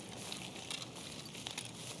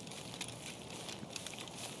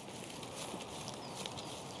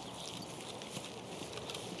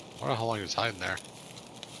 I wonder how long he was hiding there.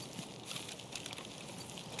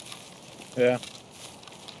 Yeah.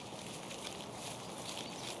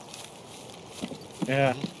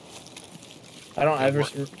 Yeah.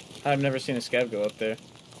 I've never seen a scab go up there.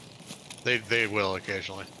 They will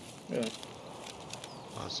occasionally. Really?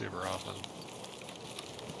 Not super often.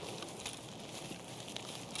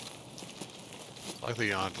 I like that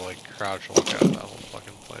you don't have to like crouch walk out of that whole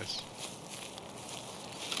fucking place.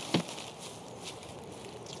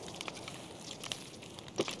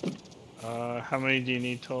 How many do you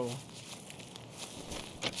need total?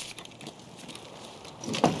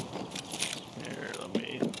 Here, let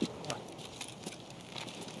me.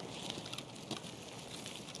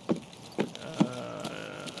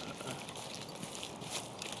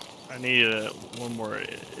 I need one more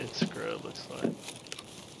Iskra, it looks like.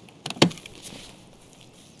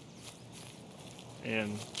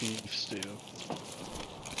 And beef stew.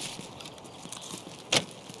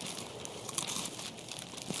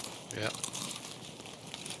 Yep.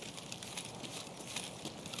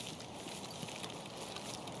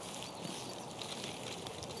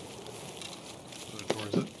 Moving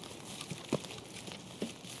towards it.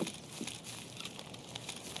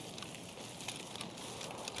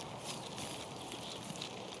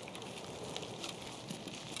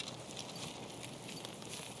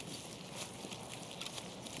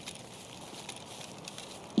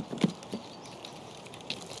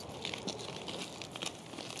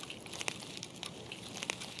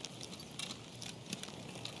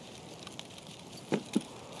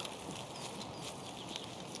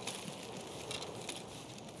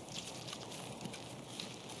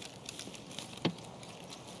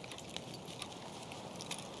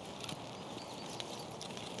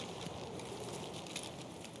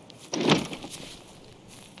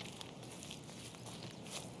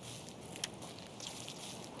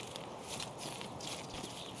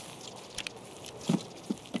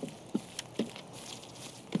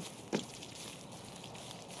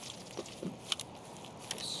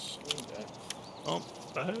 Oh,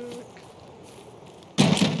 back.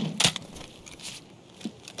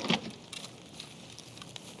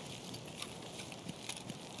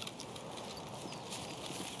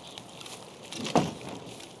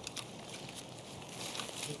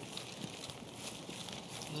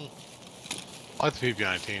 I like the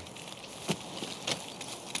PP19.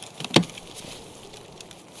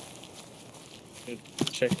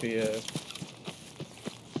 Check the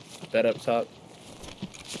bed up top.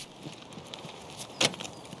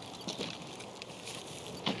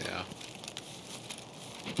 Yeah.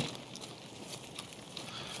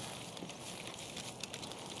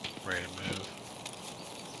 Ready to move.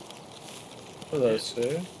 Hello, sir.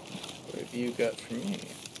 What have you got for me?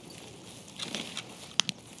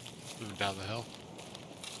 Moving down the hill.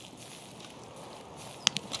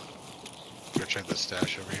 Go check the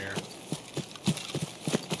stash over here.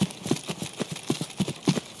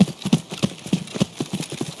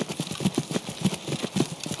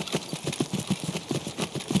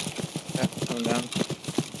 Yeah, coming down.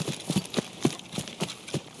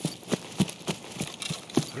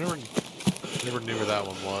 I never knew where that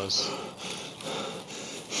one was.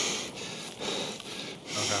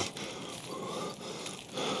 Okay.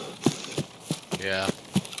 Yeah.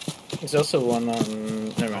 There's also one on.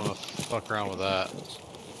 Never I'm mind. gonna fuck around with that.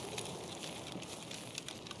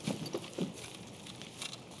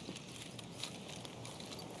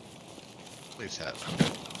 Please hat.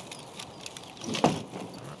 Okay.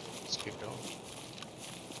 Alright, let's keep going.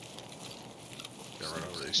 Gonna run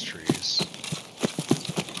over these trees.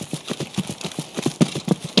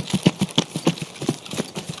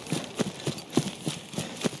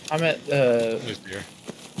 I'm at Who's here?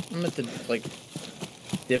 I'm at the like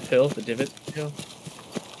dip hill, the divot hill.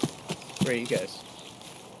 Where are you guys?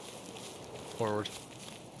 Forward.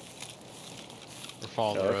 We're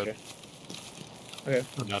following Oh, the road. okay. Okay.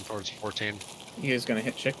 I'm down towards 14. You guys gonna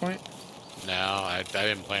hit checkpoint? No, I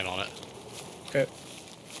didn't plan on it. Okay.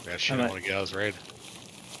 I got shit I I'm want to get out of this raid.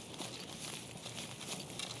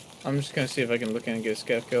 I'm just gonna see if I can look in and get a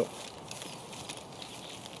scav kill.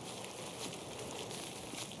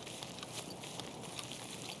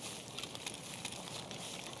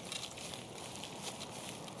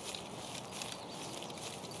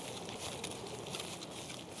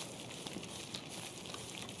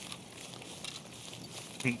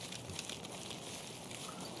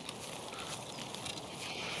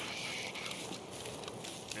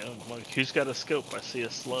 Yeah, like, who's got a scope? I see a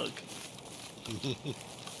slug. Have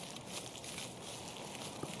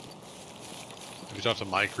you talked to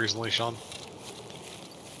Mike recently, Sean?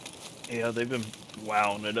 Yeah, they've been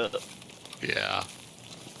wowing it up. Yeah.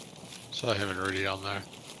 Saw him and Rudy on there.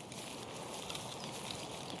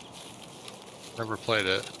 Never played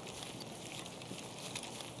it.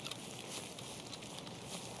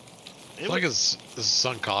 I feel like it's this is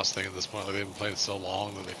sunk cost thing at this point. Like they've been playing it so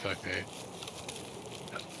long that they feel like they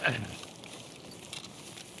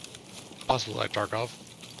Possibly like Tarkov.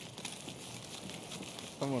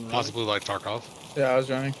 Someone running. Possibly like Tarkov. Yeah, I was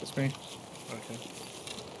running. That's me. Okay.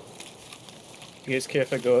 You guys care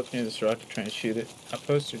if I go up near this rock to try and shoot it? I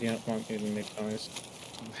posted. You don't want me to make noise.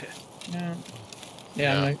 No.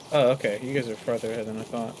 Yeah, I'm like, oh, okay. You guys are farther ahead than I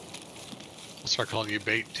thought. I'll start calling you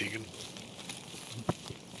bait, Tegan.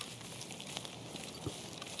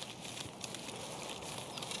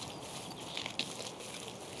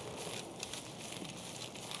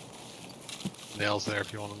 Nails there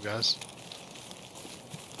if you want them, guys.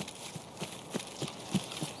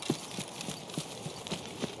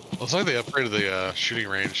 Looks like they upgraded the shooting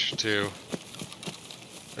range too.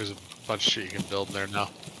 There's a bunch of shit you can build in there now.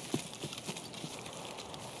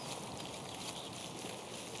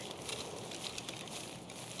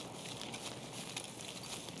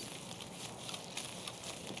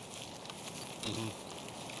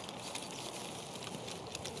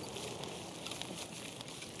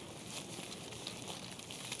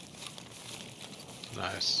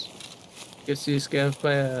 Nice. You see Scav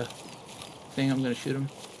by a thing, I'm gonna shoot him.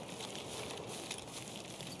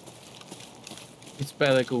 It's by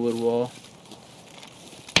like a wood wall.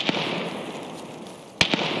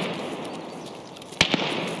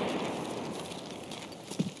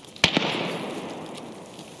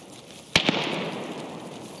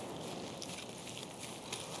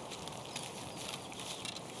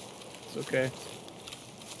 It's okay.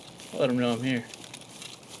 I'll let him know I'm here.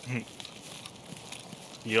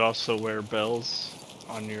 You also wear bells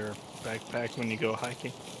on your backpack when you go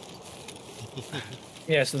hiking?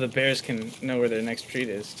 Yeah, so the bears can know where their next treat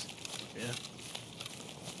is. Yeah.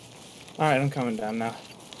 Alright, I'm coming down now.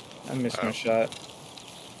 I missed my shot.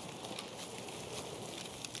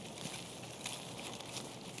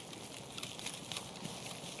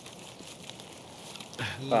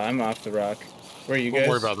 Oh, I'm off the rock. Where are you guys? Don't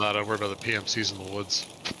worry about that. I worry about the PMCs in the woods.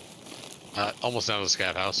 Almost down to the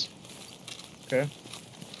scat house. Okay.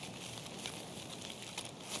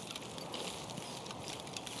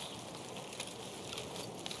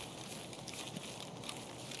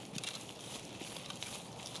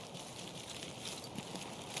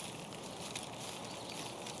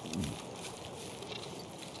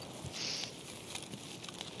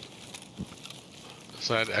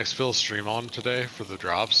 So I had Xfil stream on today for the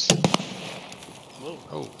drops. Whoa.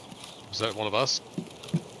 Oh, was that one of us?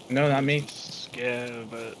 No, not me. Scav,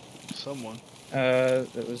 but someone.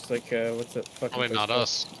 It was like, what's that fucking Probably place not called?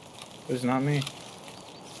 us. It was not me.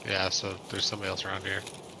 Yeah, so there's somebody else around here.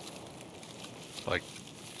 Like,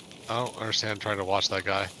 I don't understand trying to watch that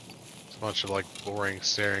guy. It's a bunch of like boring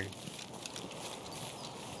staring.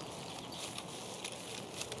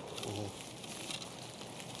 Ooh.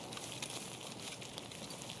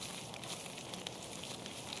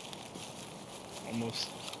 Almost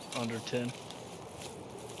under 10.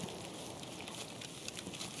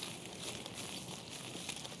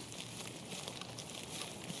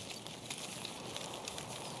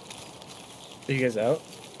 Are you guys out?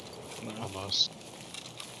 No. Almost.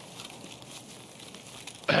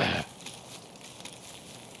 I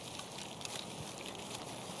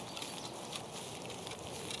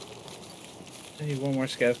need one more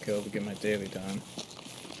scav kill to get my daily done.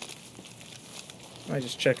 I might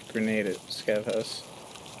just check a grenade at scav house.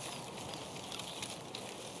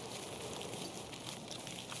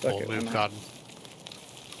 Fuck Bold it, why move, not? Cotton.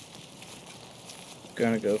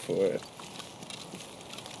 Gonna go for it.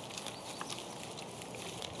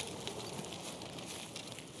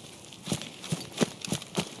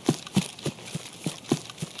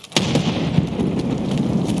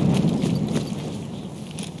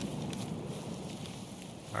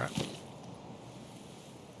 All right.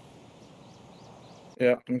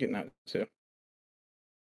 Yeah, I'm getting out too.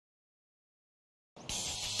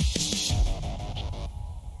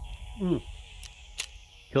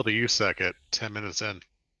 Killed a USEC at 10 minutes in.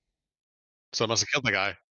 So I must have killed the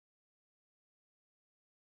guy.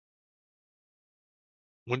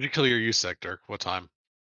 When did you kill your USEC, Dirk? What time?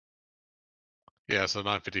 Yeah, so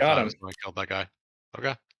 9:55 is him. when I killed that guy.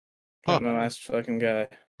 Okay. Got Huh. my last fucking guy.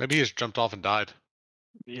 Maybe he just jumped off and died.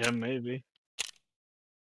 Yeah, maybe.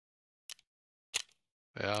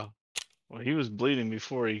 Yeah. Well, he was bleeding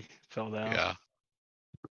before he fell down. Yeah.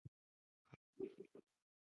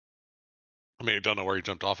 I mean, I don't know where he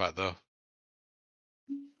jumped off at, though.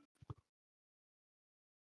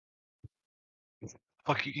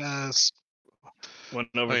 Fuck you guys. Went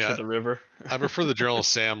over Oh, yeah. to the river. I prefer the General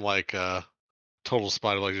Sam, like, total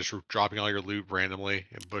spider, like just dropping all your loot randomly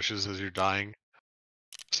in bushes as you're dying.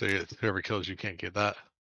 So whoever kills you can't get that.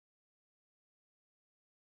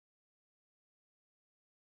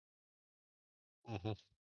 Mm-hmm.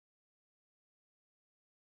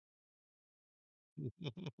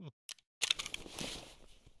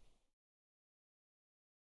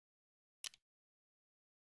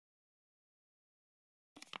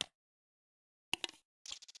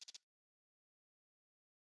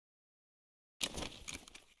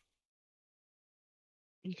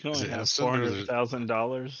 You can Is only it have instant or is it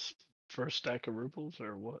 $400,000 for a stack of rubles,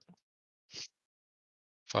 or what?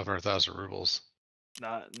 500,000 rubles?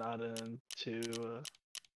 Not into.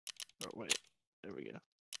 Oh wait, there we go.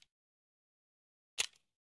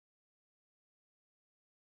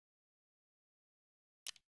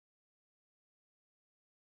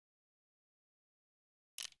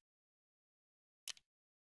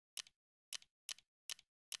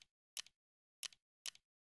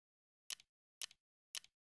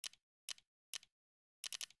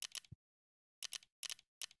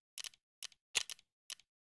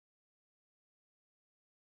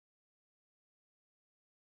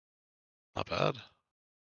 Not bad.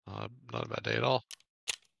 Not a bad day at all.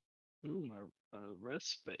 Ooh, my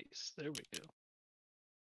rest space. There we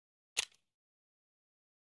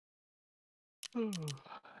go.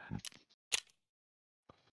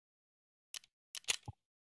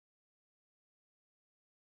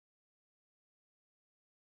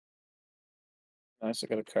 Nice. I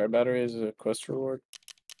got a car battery as a quest reward.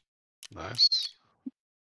 Nice.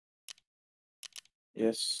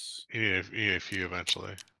 Yes. You need a few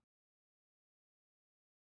eventually.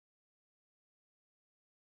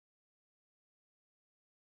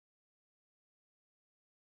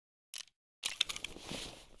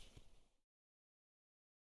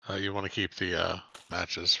 You want to keep the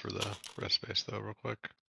matches for the rest space though, real quick.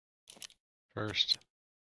 First.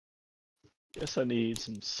 Guess I need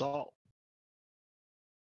some salt.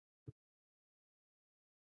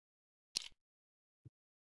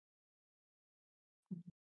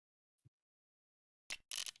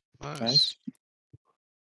 Nice. Nice.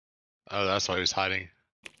 Oh, that's why he was hiding.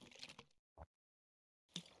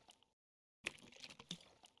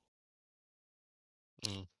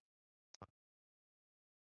 Mm.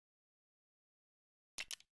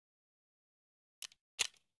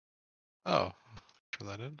 Oh, turn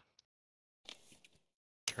that in.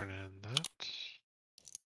 Turn in that.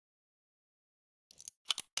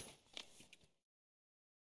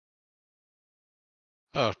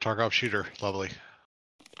 Oh, Tarkov shooter, lovely.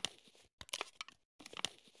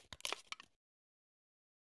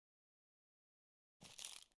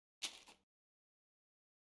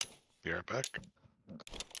 Be right back.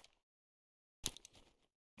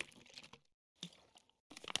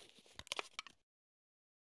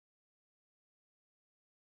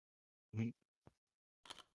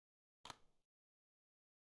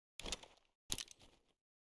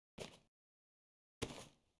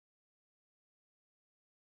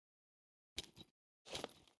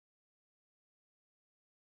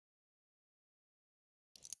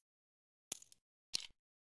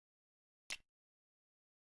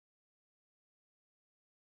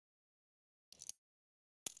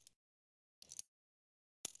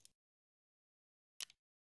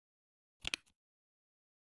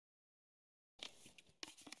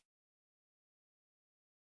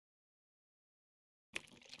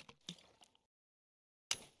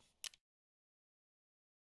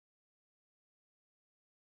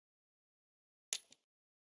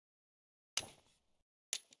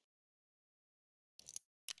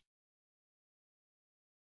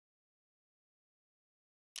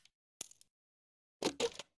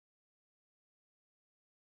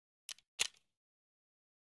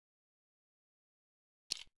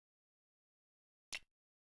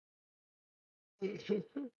 I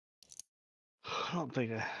don't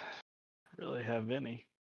think I really have any.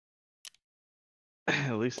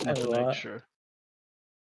 At least I have a nothing lot. extra.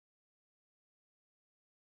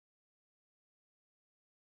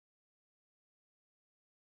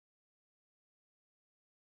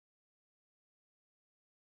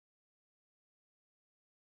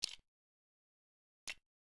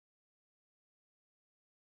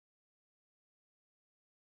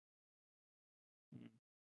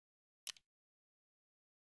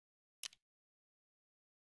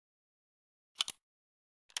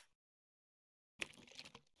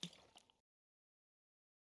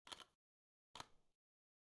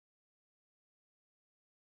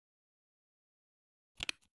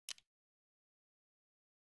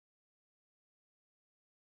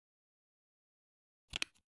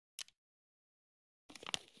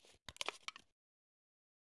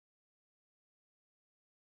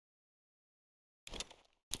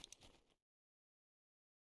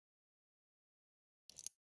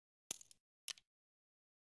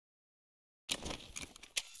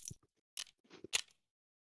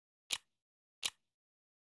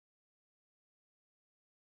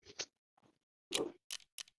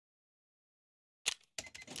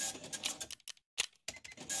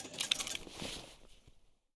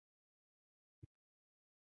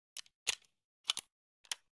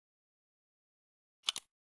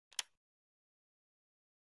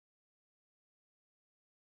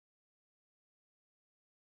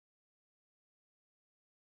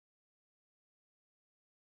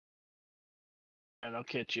 And I'll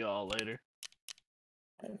catch you all later.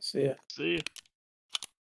 See ya. See ya.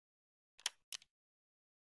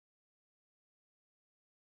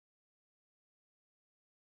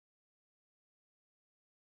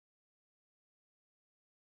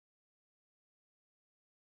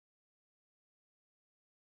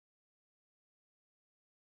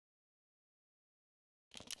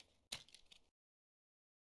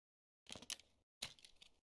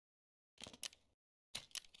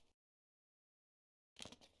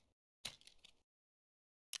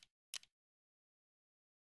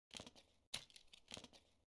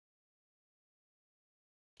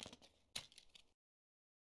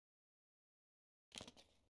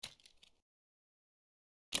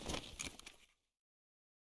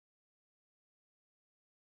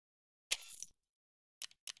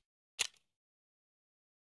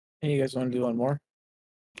 Hey, you guys want to do one more?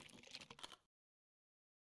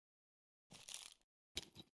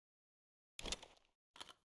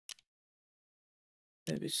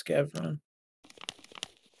 Maybe scav run.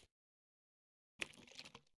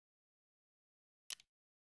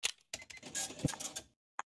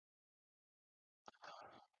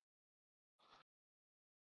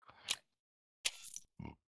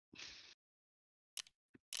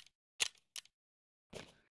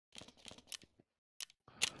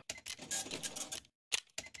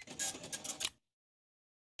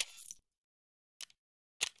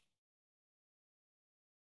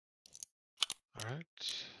 All right.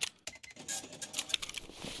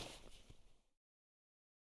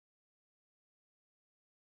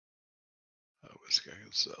 Whiskey I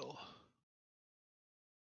can sell.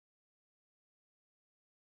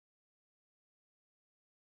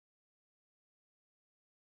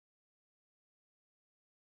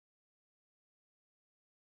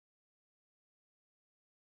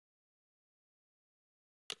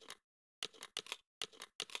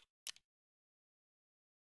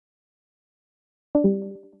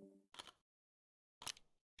 You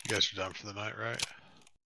guys are done for the night, right?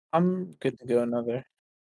 I'm good to go another.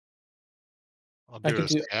 I'll I do could a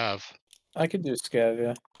do scav. I could do scav,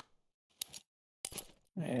 yeah.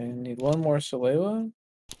 And need one more Salewa,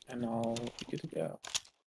 and I'll be good to go.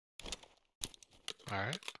 All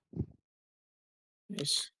right.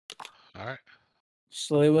 Nice. All right.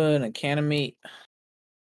 Salewa and a can of meat.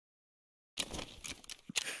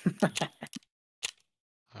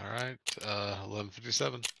 All right.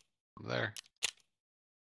 11:57. I'm there.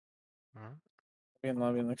 All right. Be in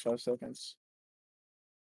lobby in like 5 seconds.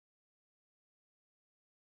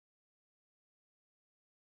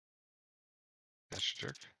 Yes,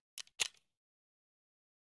 jerk.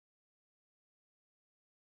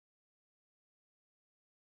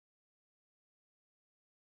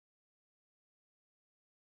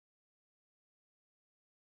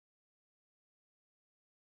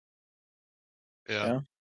 Yeah. Yeah.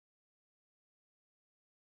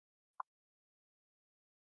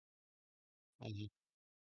 Mhm.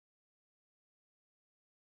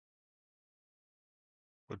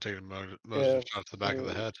 We're taking most of the shots to the back of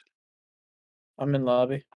the head. I'm in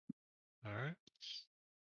lobby. All right.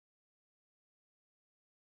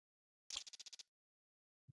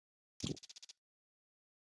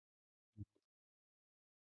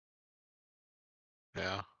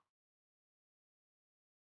 Yeah.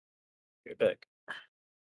 Get back.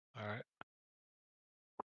 All right.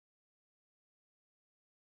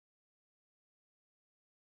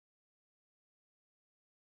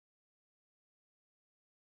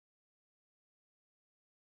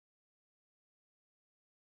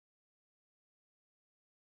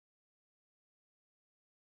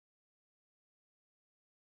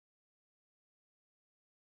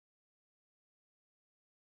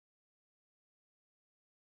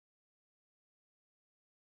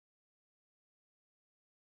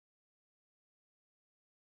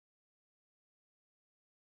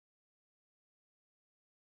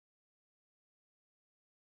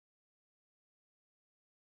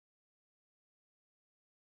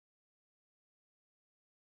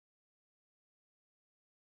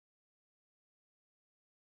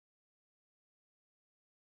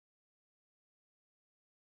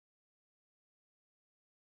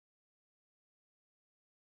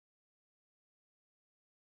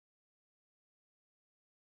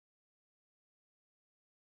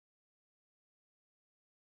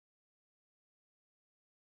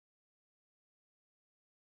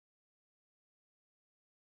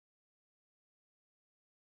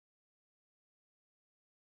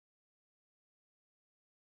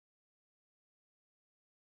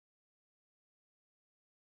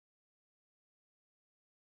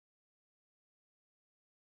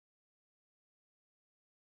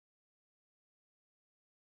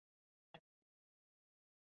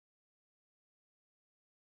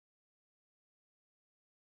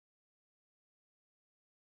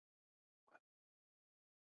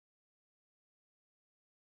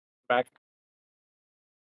 Back.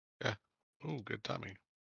 Ooh, good timing.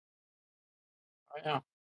 Right now.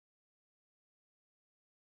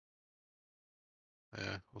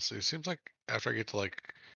 Yeah, we'll see. Seems like after I get to like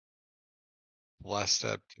the last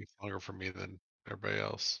step, it takes longer for me than everybody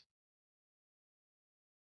else.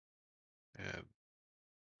 And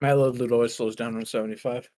My load always slows down on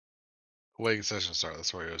 75. waiting session start.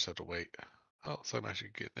 That's why you always have to wait. Oh, so I'm actually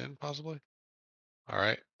getting in possibly. All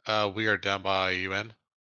right. We are down by UN.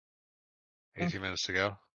 18 minutes to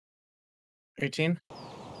go. 18.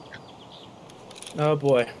 Oh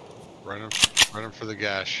boy. Running for the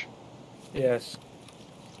gash. Yes.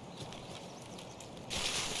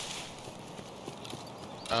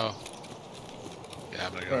 Oh. Yeah,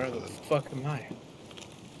 I'm gonna go Where for the the. fuck am I?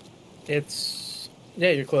 It's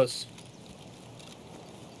yeah, you're close.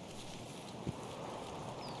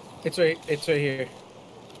 It's right here.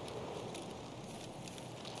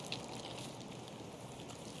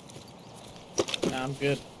 Nah, I'm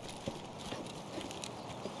good.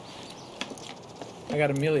 I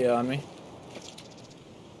got Amelia on me.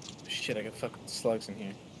 Shit, I got fucking slugs in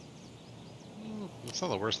here. That's not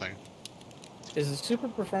the worst thing. Is the super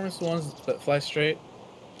performance the ones that fly straight?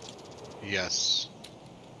 Yes.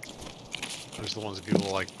 There's the ones that people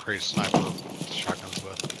like crazy sniper shotguns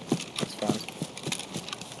with. That's fun.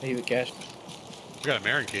 I the cash. We got a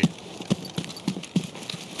Marin key.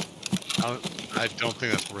 I don't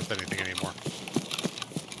think that's worth anything anymore.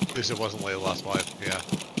 At least it wasn't late last life. Yeah.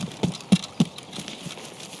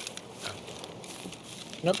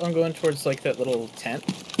 Nope, I'm going towards like that little tent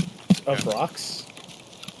of rocks.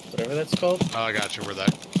 Whatever that's called. Oh, I got you. Where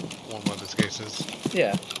that one weapons case is.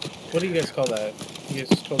 Yeah. What do you guys call that? You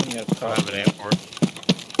guys told me how to I call don't have it. an name for it.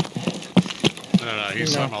 No.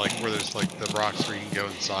 He's talking about like where there's like the rocks where you can go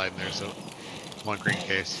inside and there's a one green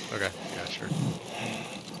case. Okay. Yeah, sure.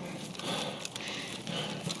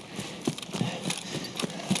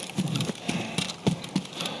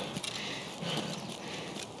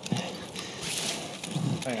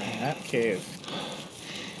 Hang on, that cave.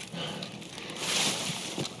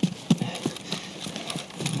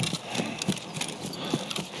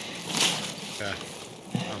 Okay.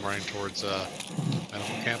 I'm running towards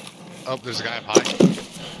medical camp. Oh, there's a guy up high.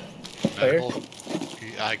 Medical.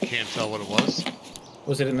 I can't tell what it was.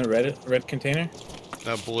 Was it in the red container?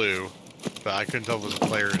 No, blue. But I couldn't tell if it was a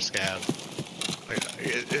player or a scab.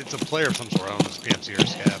 It's a player of some sort. I don't know if it's PMC or a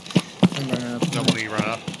scab. I'm running up. That one you run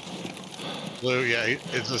up. Blue, yeah,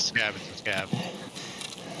 it's a scab. It's a scab.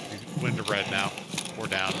 He's went to red now. Or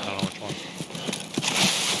down. I don't know which one.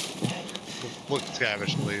 Look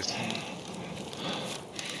scabish, please.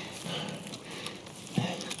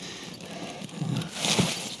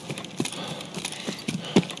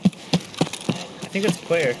 I think it's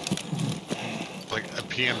player. Like a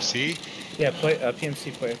PMC? Yeah,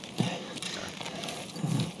 PMC player.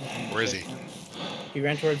 Where is he? He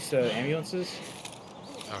ran towards ambulances.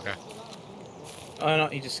 Okay. Oh no,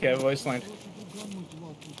 he just got voice lined.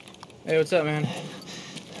 Hey, what's up, man?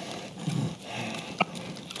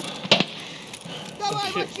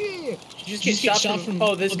 Oh, shit. Did you just get shot from...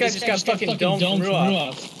 Oh, this guy just got fucking domed from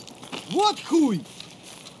Ruoff. What хуй?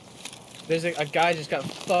 There's a guy just got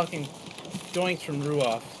fucking doinked from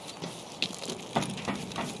Ruoff.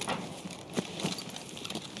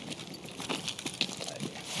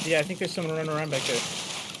 Yeah, I think there's someone running around back there.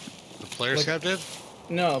 The player scab did?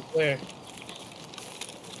 No, player.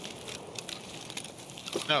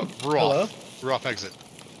 No, Ruoff. Hello? Ruoff exit.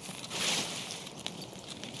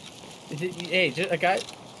 Hey, a guy...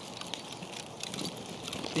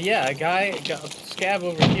 Yeah, a guy got a scab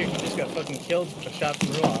over here. He just got fucking killed with a shot from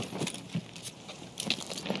Ruoff.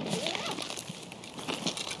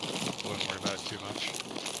 Wouldn't worry about it too much.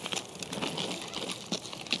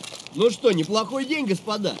 Ну что, неплохой день,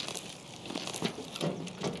 господа.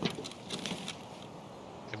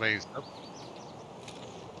 Anybody's up?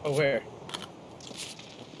 Oh, where?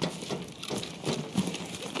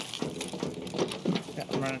 Yeah,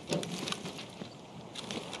 I'm running.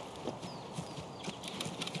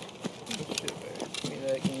 Give me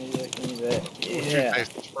that, give me that, give me that. Yeah.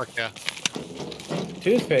 Toothpaste. Fuck yeah.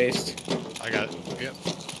 Toothpaste. I got it. Yep.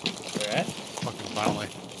 Where at? Fucking finally.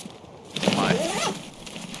 My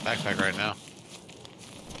backpack right now.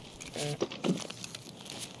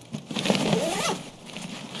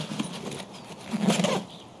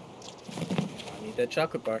 I need that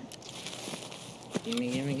chocolate bar.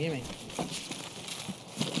 Gimme, gimme, gimme.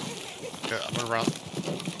 Okay, I'm gonna run.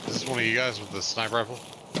 Is this one of you guys with the sniper rifle?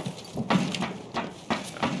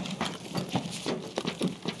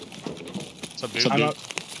 What's up, dude? I'm up.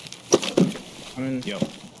 I'm in. Yo.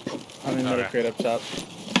 I'm in middle crate up top.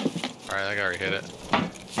 Alright, I already hit it.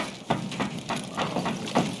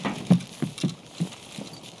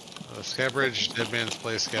 Scab Bridge, Dead Man's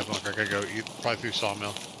Place, Scab Bunker. I gotta go probably through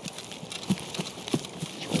Sawmill.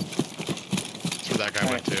 That's where that guy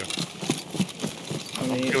went to. I'm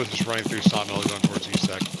going just running through Sawmill going towards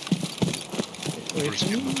USEC. We're just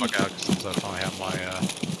getting the fuck out since I finally have my,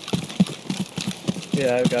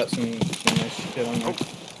 Yeah, I've got some nice shit on there.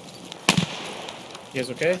 You guys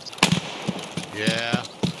okay? Yeah.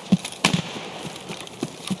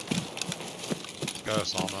 Got a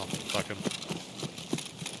Sawmill. Fuck him.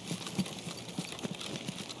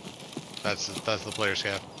 That's the player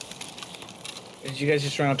scab. Did you guys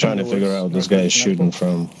just run up? Trying to figure out this guy is shooting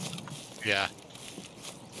from. Yeah.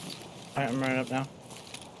 Alright, I'm running up now.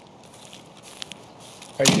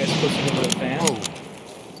 Are you guys supposed to go to the van? Whoa.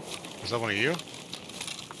 Is that one of you?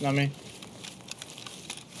 Not me.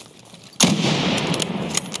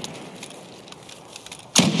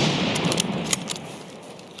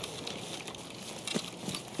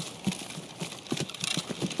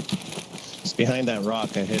 It's behind that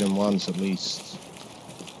rock. I hit him once at least.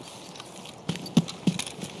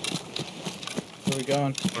 Where are we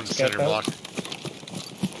going? On the center block.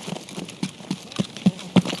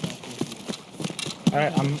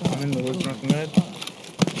 Alright, I'm in the woods north mid.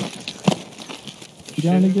 You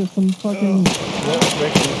gotta get some fucking.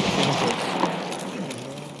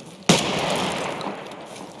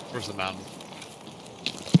 Where's the mountain?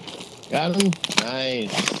 Got him?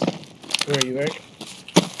 Nice. Where are you, Eric?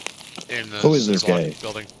 In the Who is this block guy?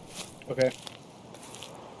 building. Okay.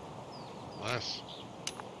 Nice.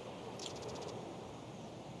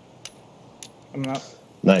 I'm up.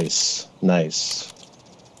 Nice. Nice.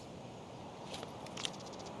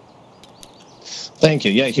 Thank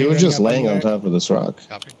you. Yeah, he was just laying on top of this rock.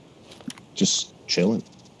 Copy. Just chilling.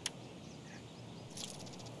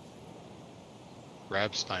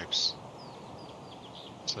 Grab snipes.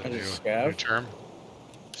 It's a I new just scav. term.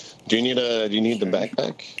 Do you need the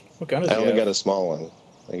backpack? What gun is I he only have? got a small one.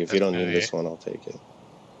 Like if you don't need Okay. this one, I'll take it.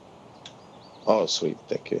 Oh, sweet.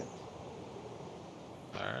 Thank you.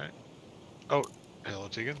 Alright. Oh, hello,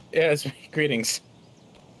 Tegan. Yeah, it's me. Greetings.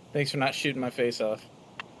 Thanks for not shooting my face off.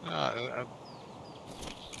 I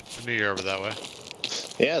knew you were over that way.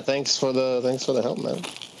 Yeah, thanks for the help, man.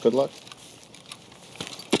 Good luck.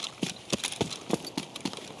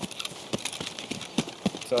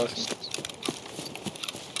 It's awesome.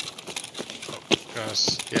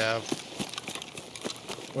 Gus, yeah.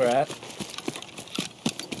 Where at?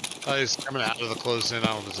 He's coming out of the closed in. I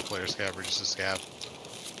don't know if it's a player scab or just a scab.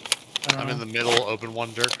 I don't I'm know. in the middle, open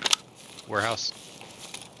one, Dirk. Warehouse.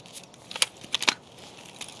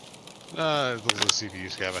 It looks like a CPU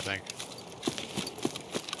scab, I think.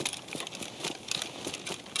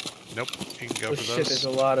 Nope, you can go Oh for shit, those. there's a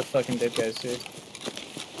lot of fucking dead guys here.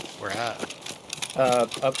 Where at?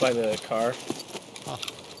 Up by the car. Huh.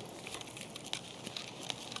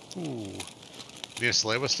 Ooh. Need a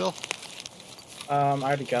Salewa still? I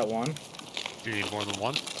already got one. Do you need more than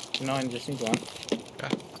one? No, I just need one. Okay,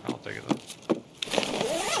 I'll take it then.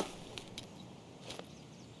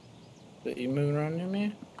 Are you moving around near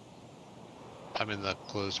me? I'm in the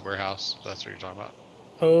closed warehouse. If that's what you're talking about.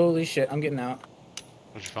 Holy shit, I'm getting out.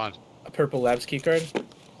 What'd you find? A purple labs keycard.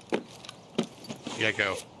 Yeah,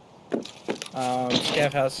 go.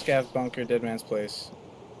 Scav house, scav bunker, dead man's place.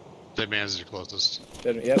 Dead man's is your closest.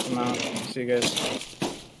 Yep, I'm out. See you guys.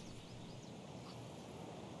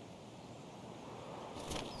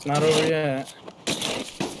 It's not over yet.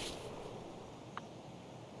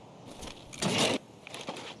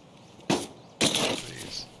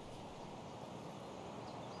 Please.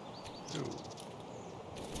 Ooh.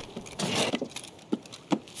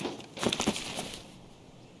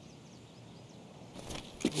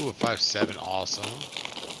 Ooh, a 5.7, awesome.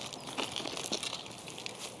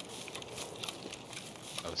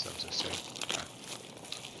 Oh, 7.62. Okay.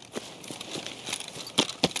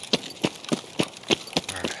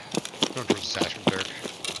 Alright. Going towards attachment, Dirk.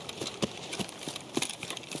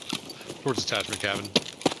 Towards attachment cabin.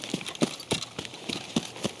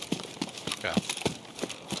 Yeah.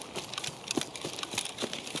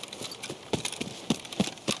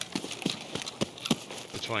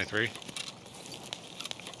 The 23.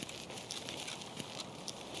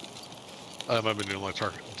 I've been doing like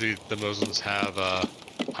do the Moslems have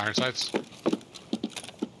iron sights?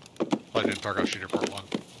 I did Tarkov Shooter Part 1.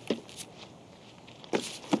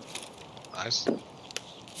 Nice.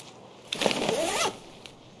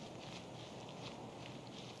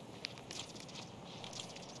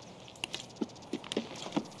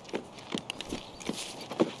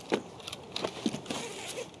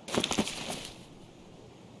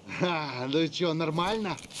 Ха, ну чё,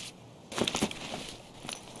 нормально?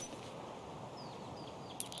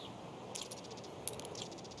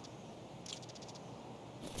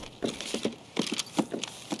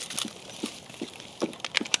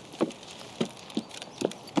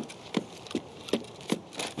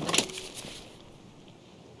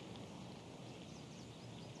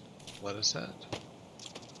 his head.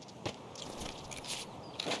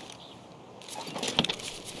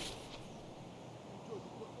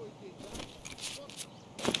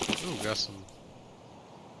 Ooh, got some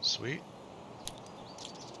sweet.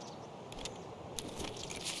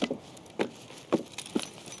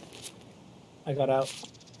 I got out.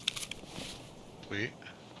 Sweet.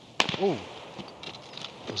 Ooh.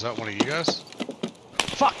 Was that one of you guys?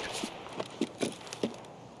 Fuck!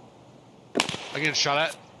 I get shot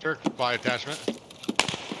at, Dirk, by attachment.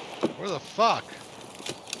 Where the fuck?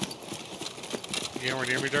 You anywhere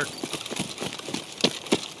near me, Dirk?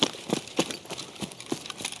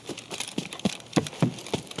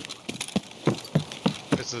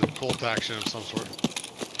 It's a bolt action of some sort.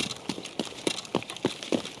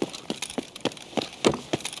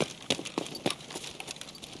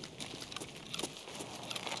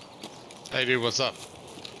 Hey dude, what's up?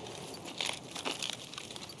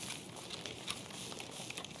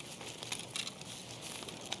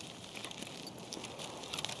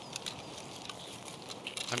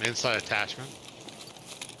 I'm inside attachment.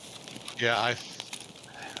 Yeah,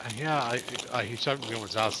 he shot me when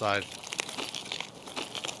was outside.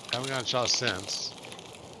 Haven't gotten shot since.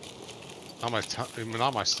 Not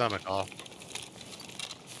my stomach off.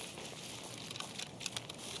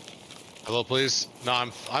 Hello, please. No,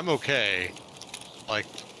 I'm okay. Like,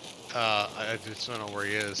 I just don't know where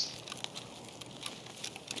he is.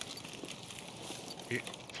 He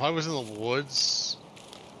probably was in the woods,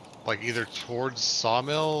 like either towards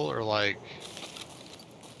Sawmill or like,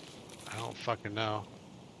 I don't fucking know.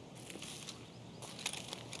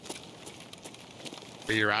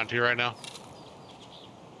 Are you around here right now?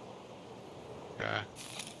 Okay.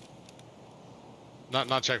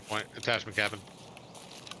 Not checkpoint. Attachment cabin.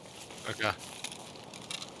 Okay.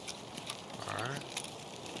 All right.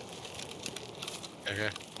 Okay.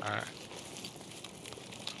 All right.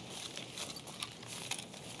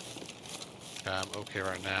 Okay, I'm okay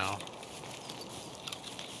right now.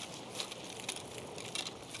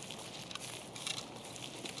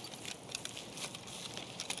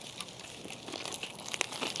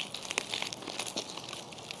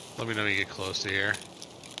 Let me know when you get close to here.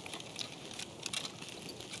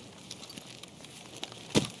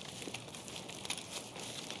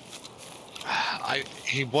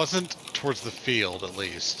 He wasn't towards the field, at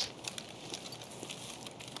least.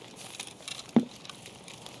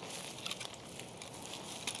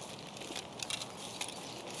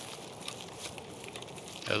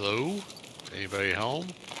 Hello? Anybody home?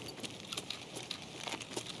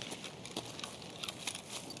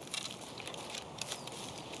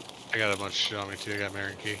 I got a bunch of shit on me too. I got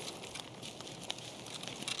Marion Key.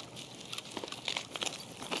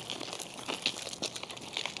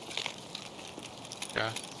 Okay.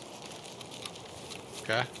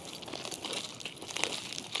 Okay.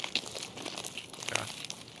 Okay.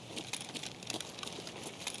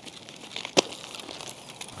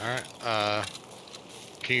 Alright,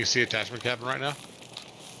 can you see attachment cabin right now?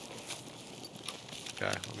 Okay,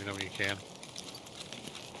 let me know when you can.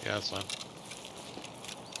 Yeah, that's fine.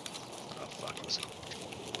 Oh, fuck, let's go.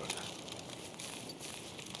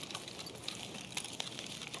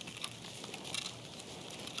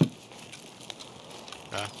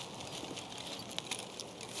 Okay.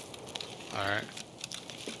 Alright.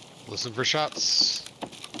 Listen for shots.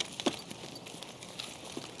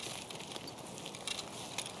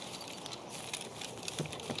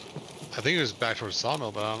 I think it was back towards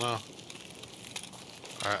Sawmill, but I don't know.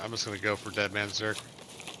 Alright, I'm just gonna go for Dead Man Zerk.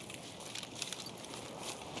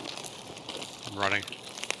 I'm running.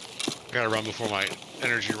 I gotta run before my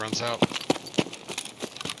energy runs out.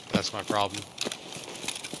 That's my problem.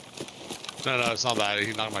 No, it's not that.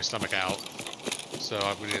 He knocked my stomach out. So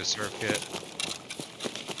we need a surf kit.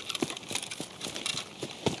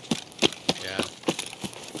 Yeah.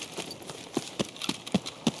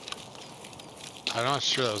 I'm not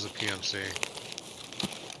sure that was a PMC.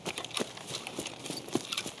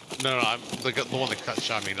 No, I'm the one that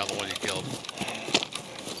shot me, not the one you killed.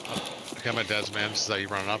 Okay, my dad's man. Is that you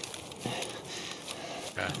running up?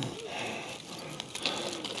 Okay.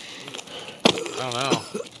 I don't know.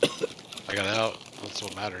 I got out. That's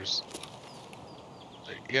what matters.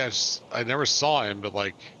 Yeah, I never saw him, but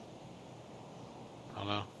like, I don't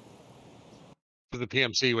know. But the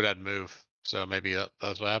PMC would have to move, so maybe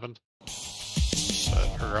that's what happened. But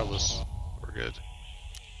regardless, we're good.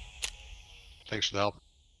 Thanks for the help.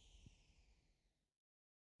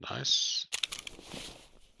 Nice.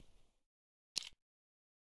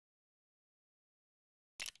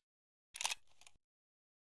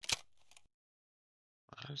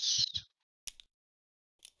 Nice.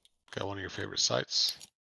 Got one of your favorite sites.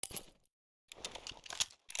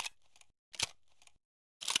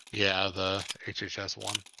 Yeah, the HHS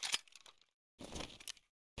one.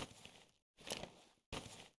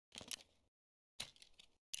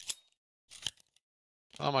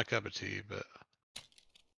 Not my cup of tea, but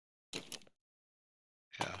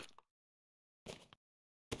yeah.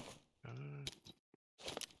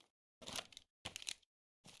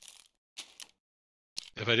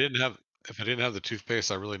 If I didn't have the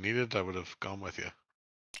toothpaste I really needed, I would have gone with you.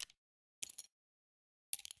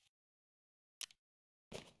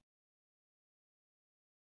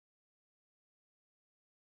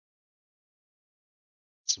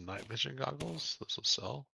 Some night vision goggles. Those will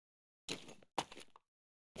sell.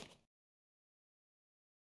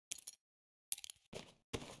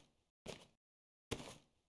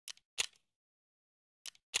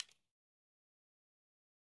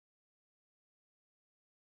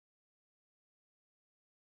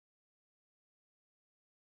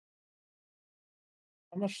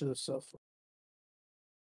 How much do this sell for?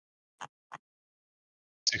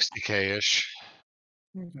 60K-ish.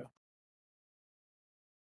 Okay.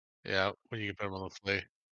 Yeah, when you can put them on the flea.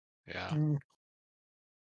 Yeah. Mm.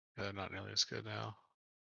 Yeah, they're not nearly as good now.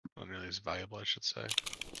 Not nearly as valuable, I should say.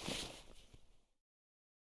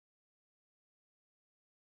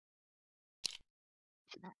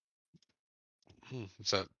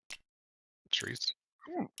 Is that trees?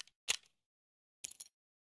 Yeah.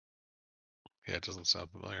 Yeah, it doesn't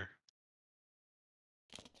sound familiar.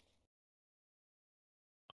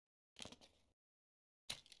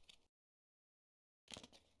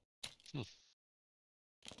 I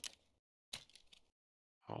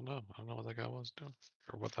don't know. I don't know what that guy was doing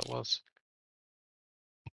or what that was.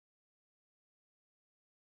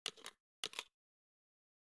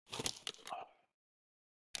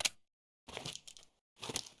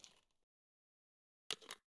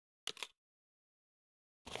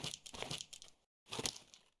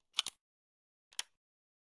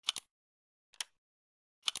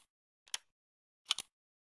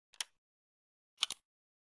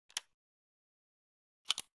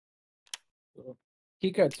 Cool.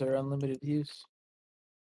 Keycards are unlimited use.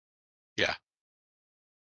 Yeah.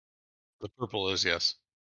 The purple is, yes.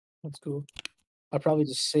 That's cool. I'll probably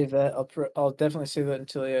just save that. I'll definitely save that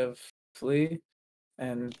until you have flea,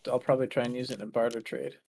 and I'll probably try and use it in a barter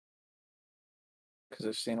trade because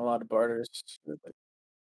I've seen a lot of barters.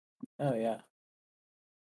 Oh yeah.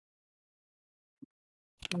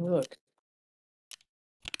 Oh, look,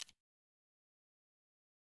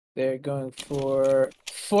 they're going for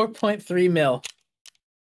 4.3 mil.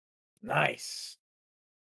 Nice.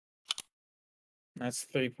 That's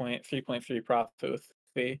 3.3 profit with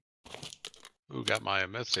fee. Ooh, got my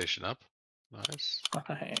med station up. Nice.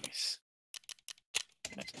 Nice.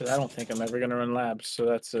 Because I don't think I'm ever gonna run labs, so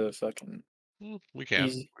that's a fucking We can.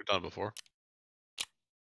 easy. We've done it before.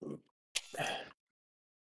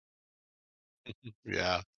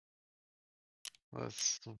 Yeah.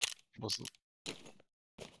 That's wasn't.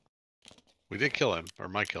 We did kill him, or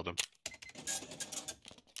Mike killed him.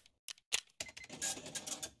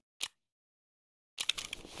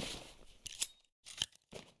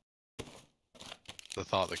 The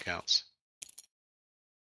thought that counts.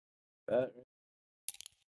 That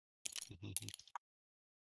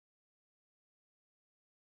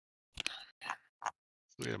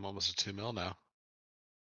We have almost a 2 mil now.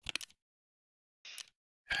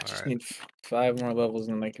 I just Alright. need 5 more levels,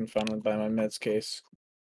 and then I can finally buy my meds case.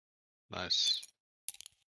 Nice.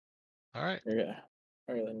 Alright. Yeah,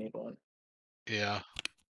 I really need one. Yeah.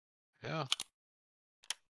 Yeah.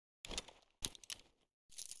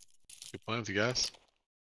 Good playing with you guys.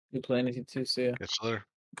 You play anything too, see ya. Catch you later.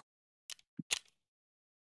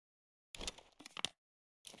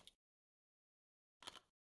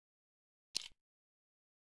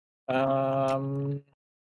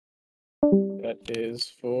 That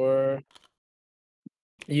is for.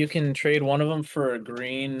 You can trade one of them for a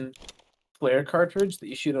green flare cartridge that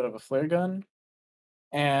you shoot out of a flare gun,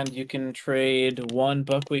 and you can trade 1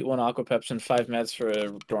 buckwheat, 1 aquapeps, and 5 meds for a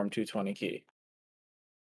dorm 220 key.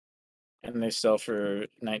 And they sell for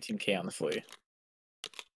 19K on the flea.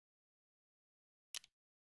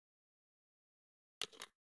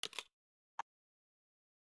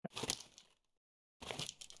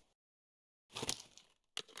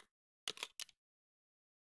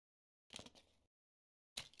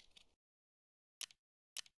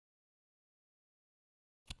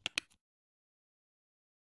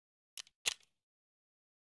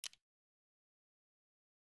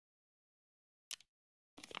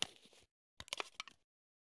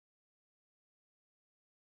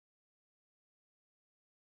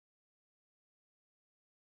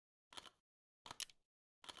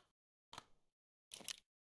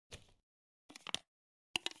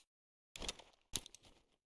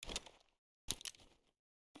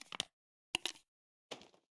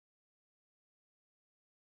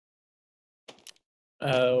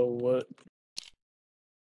 What?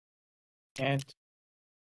 And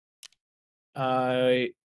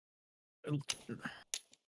I.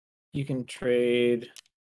 You can trade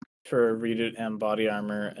for Read and body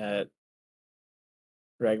armor at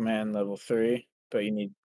Ragman level 3, but you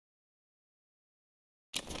need.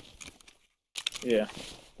 Yeah,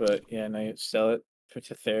 but yeah, now you sell it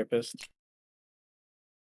to therapist.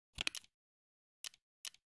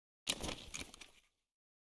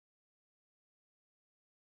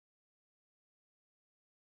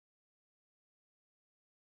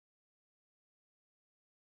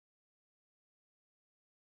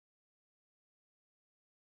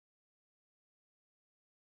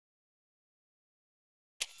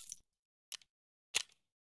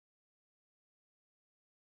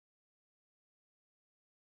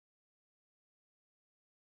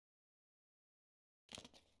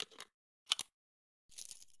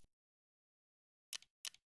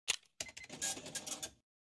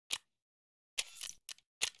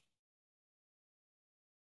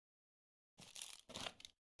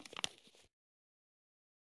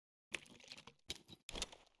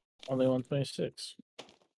 Only 126.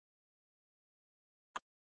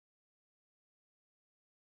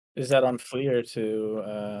 Is that on flea or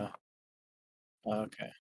to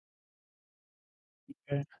okay.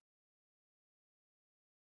 Okay.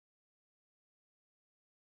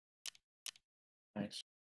 Nice.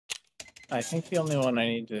 I think the only one I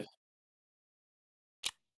need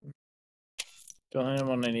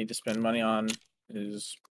to spend money on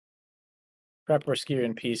is Prep Rescue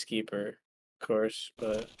and Peacekeeper, of course,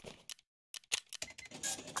 but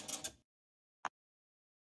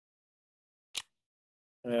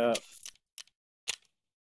yeah.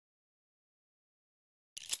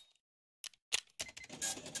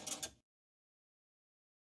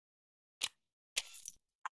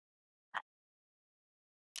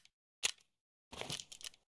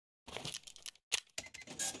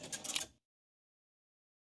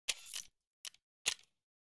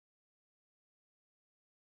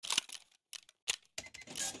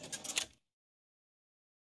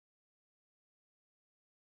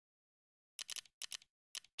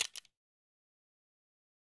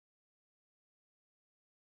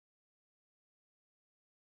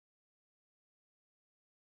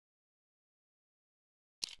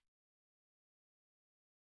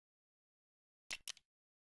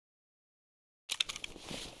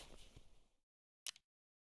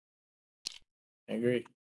 I agree.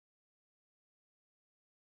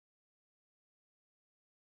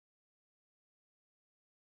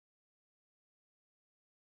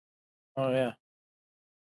 Oh yeah.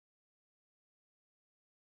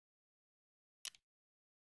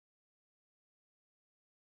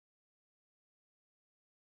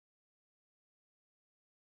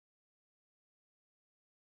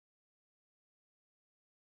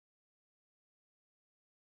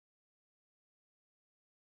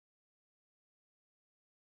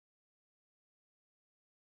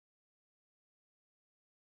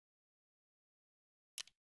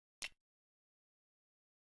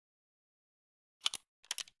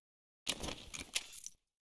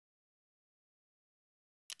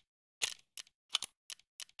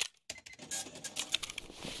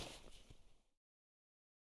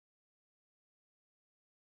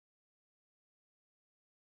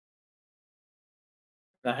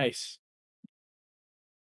 Nice.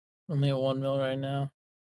 Only at 1 mil right now.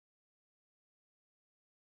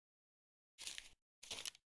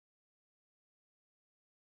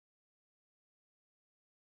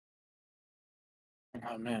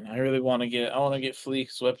 Oh man, I really want to get. I want to get flea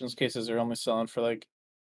because weapons cases are only selling for like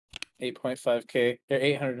 8.5k. They're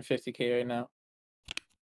 850k right now.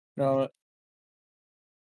 No,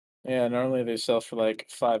 yeah, normally they sell for like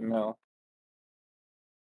 5 mil.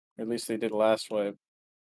 Or at least they did last wave.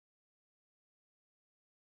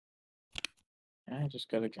 I just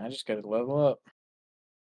gotta level up.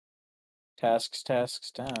 Tasks,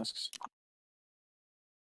 tasks, tasks.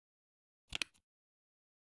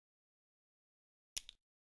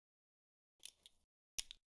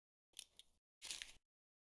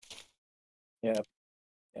 Yeah,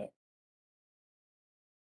 yeah.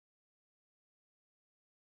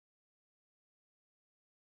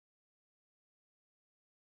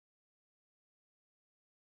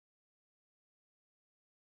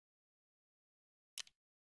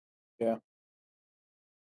 Yeah.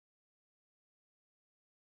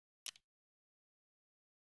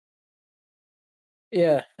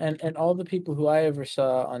 Yeah, and all the people who I ever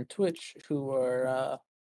saw on Twitch who were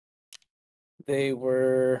they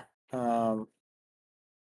were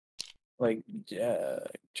like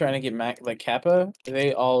trying to get like Kappa,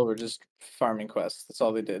 they all were just farming quests. That's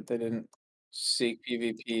all they did. They didn't seek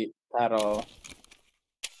PvP at all.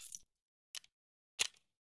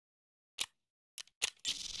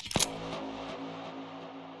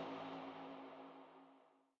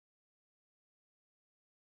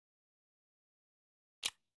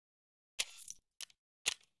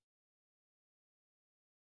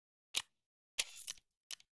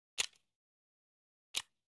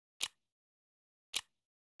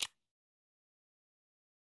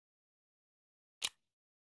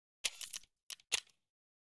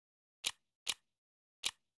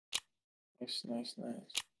 Nice, nice,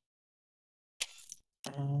 nice.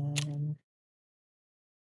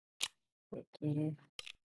 Put there.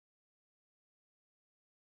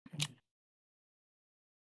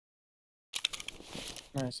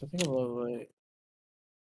 Nice, I think a little late.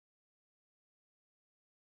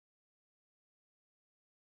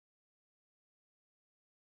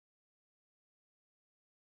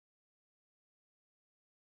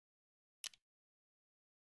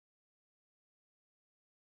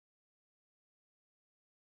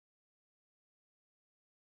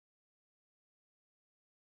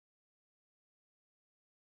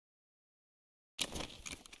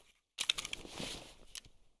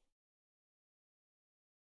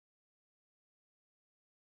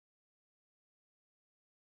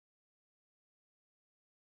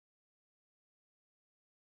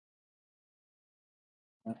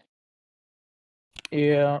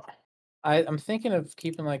 Yeah, I'm thinking of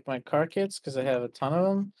keeping like my car kits because I have a ton of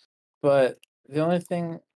them, but the only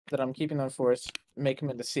thing that I'm keeping them for is making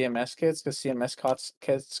them into CMS kits because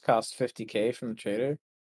kits cost 50K from the trader.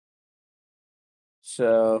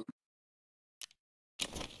 So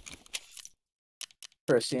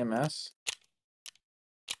for a CMS,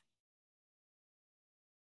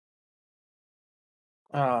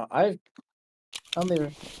 I've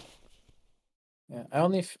only yeah I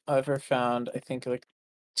only ever found I think like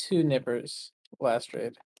 2 nippers last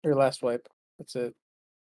raid or last wipe. That's it.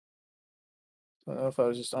 I don't know if I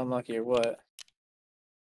was just unlucky or what.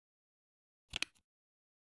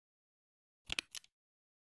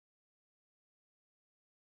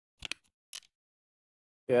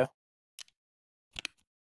 Yeah.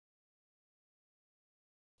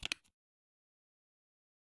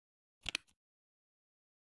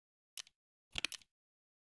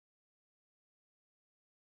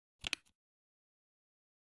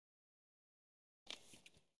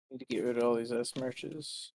 Need to get rid of all these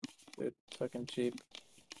merches. They're fucking cheap.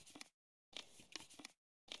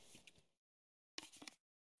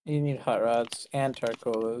 You need hot rods and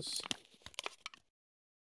Tarcolas.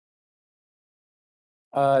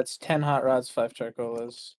 It's 10 hot rods, 5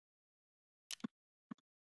 Tarcolas.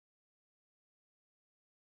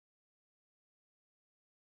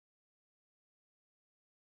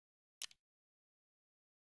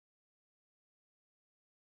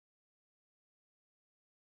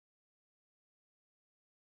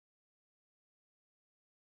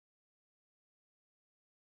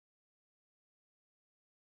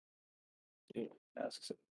 Dude,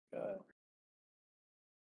 asks God.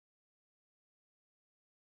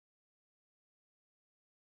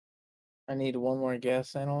 I need one more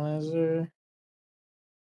gas analyzer.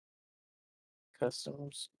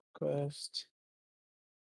 Customs quest.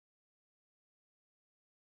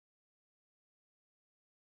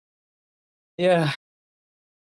 Yeah.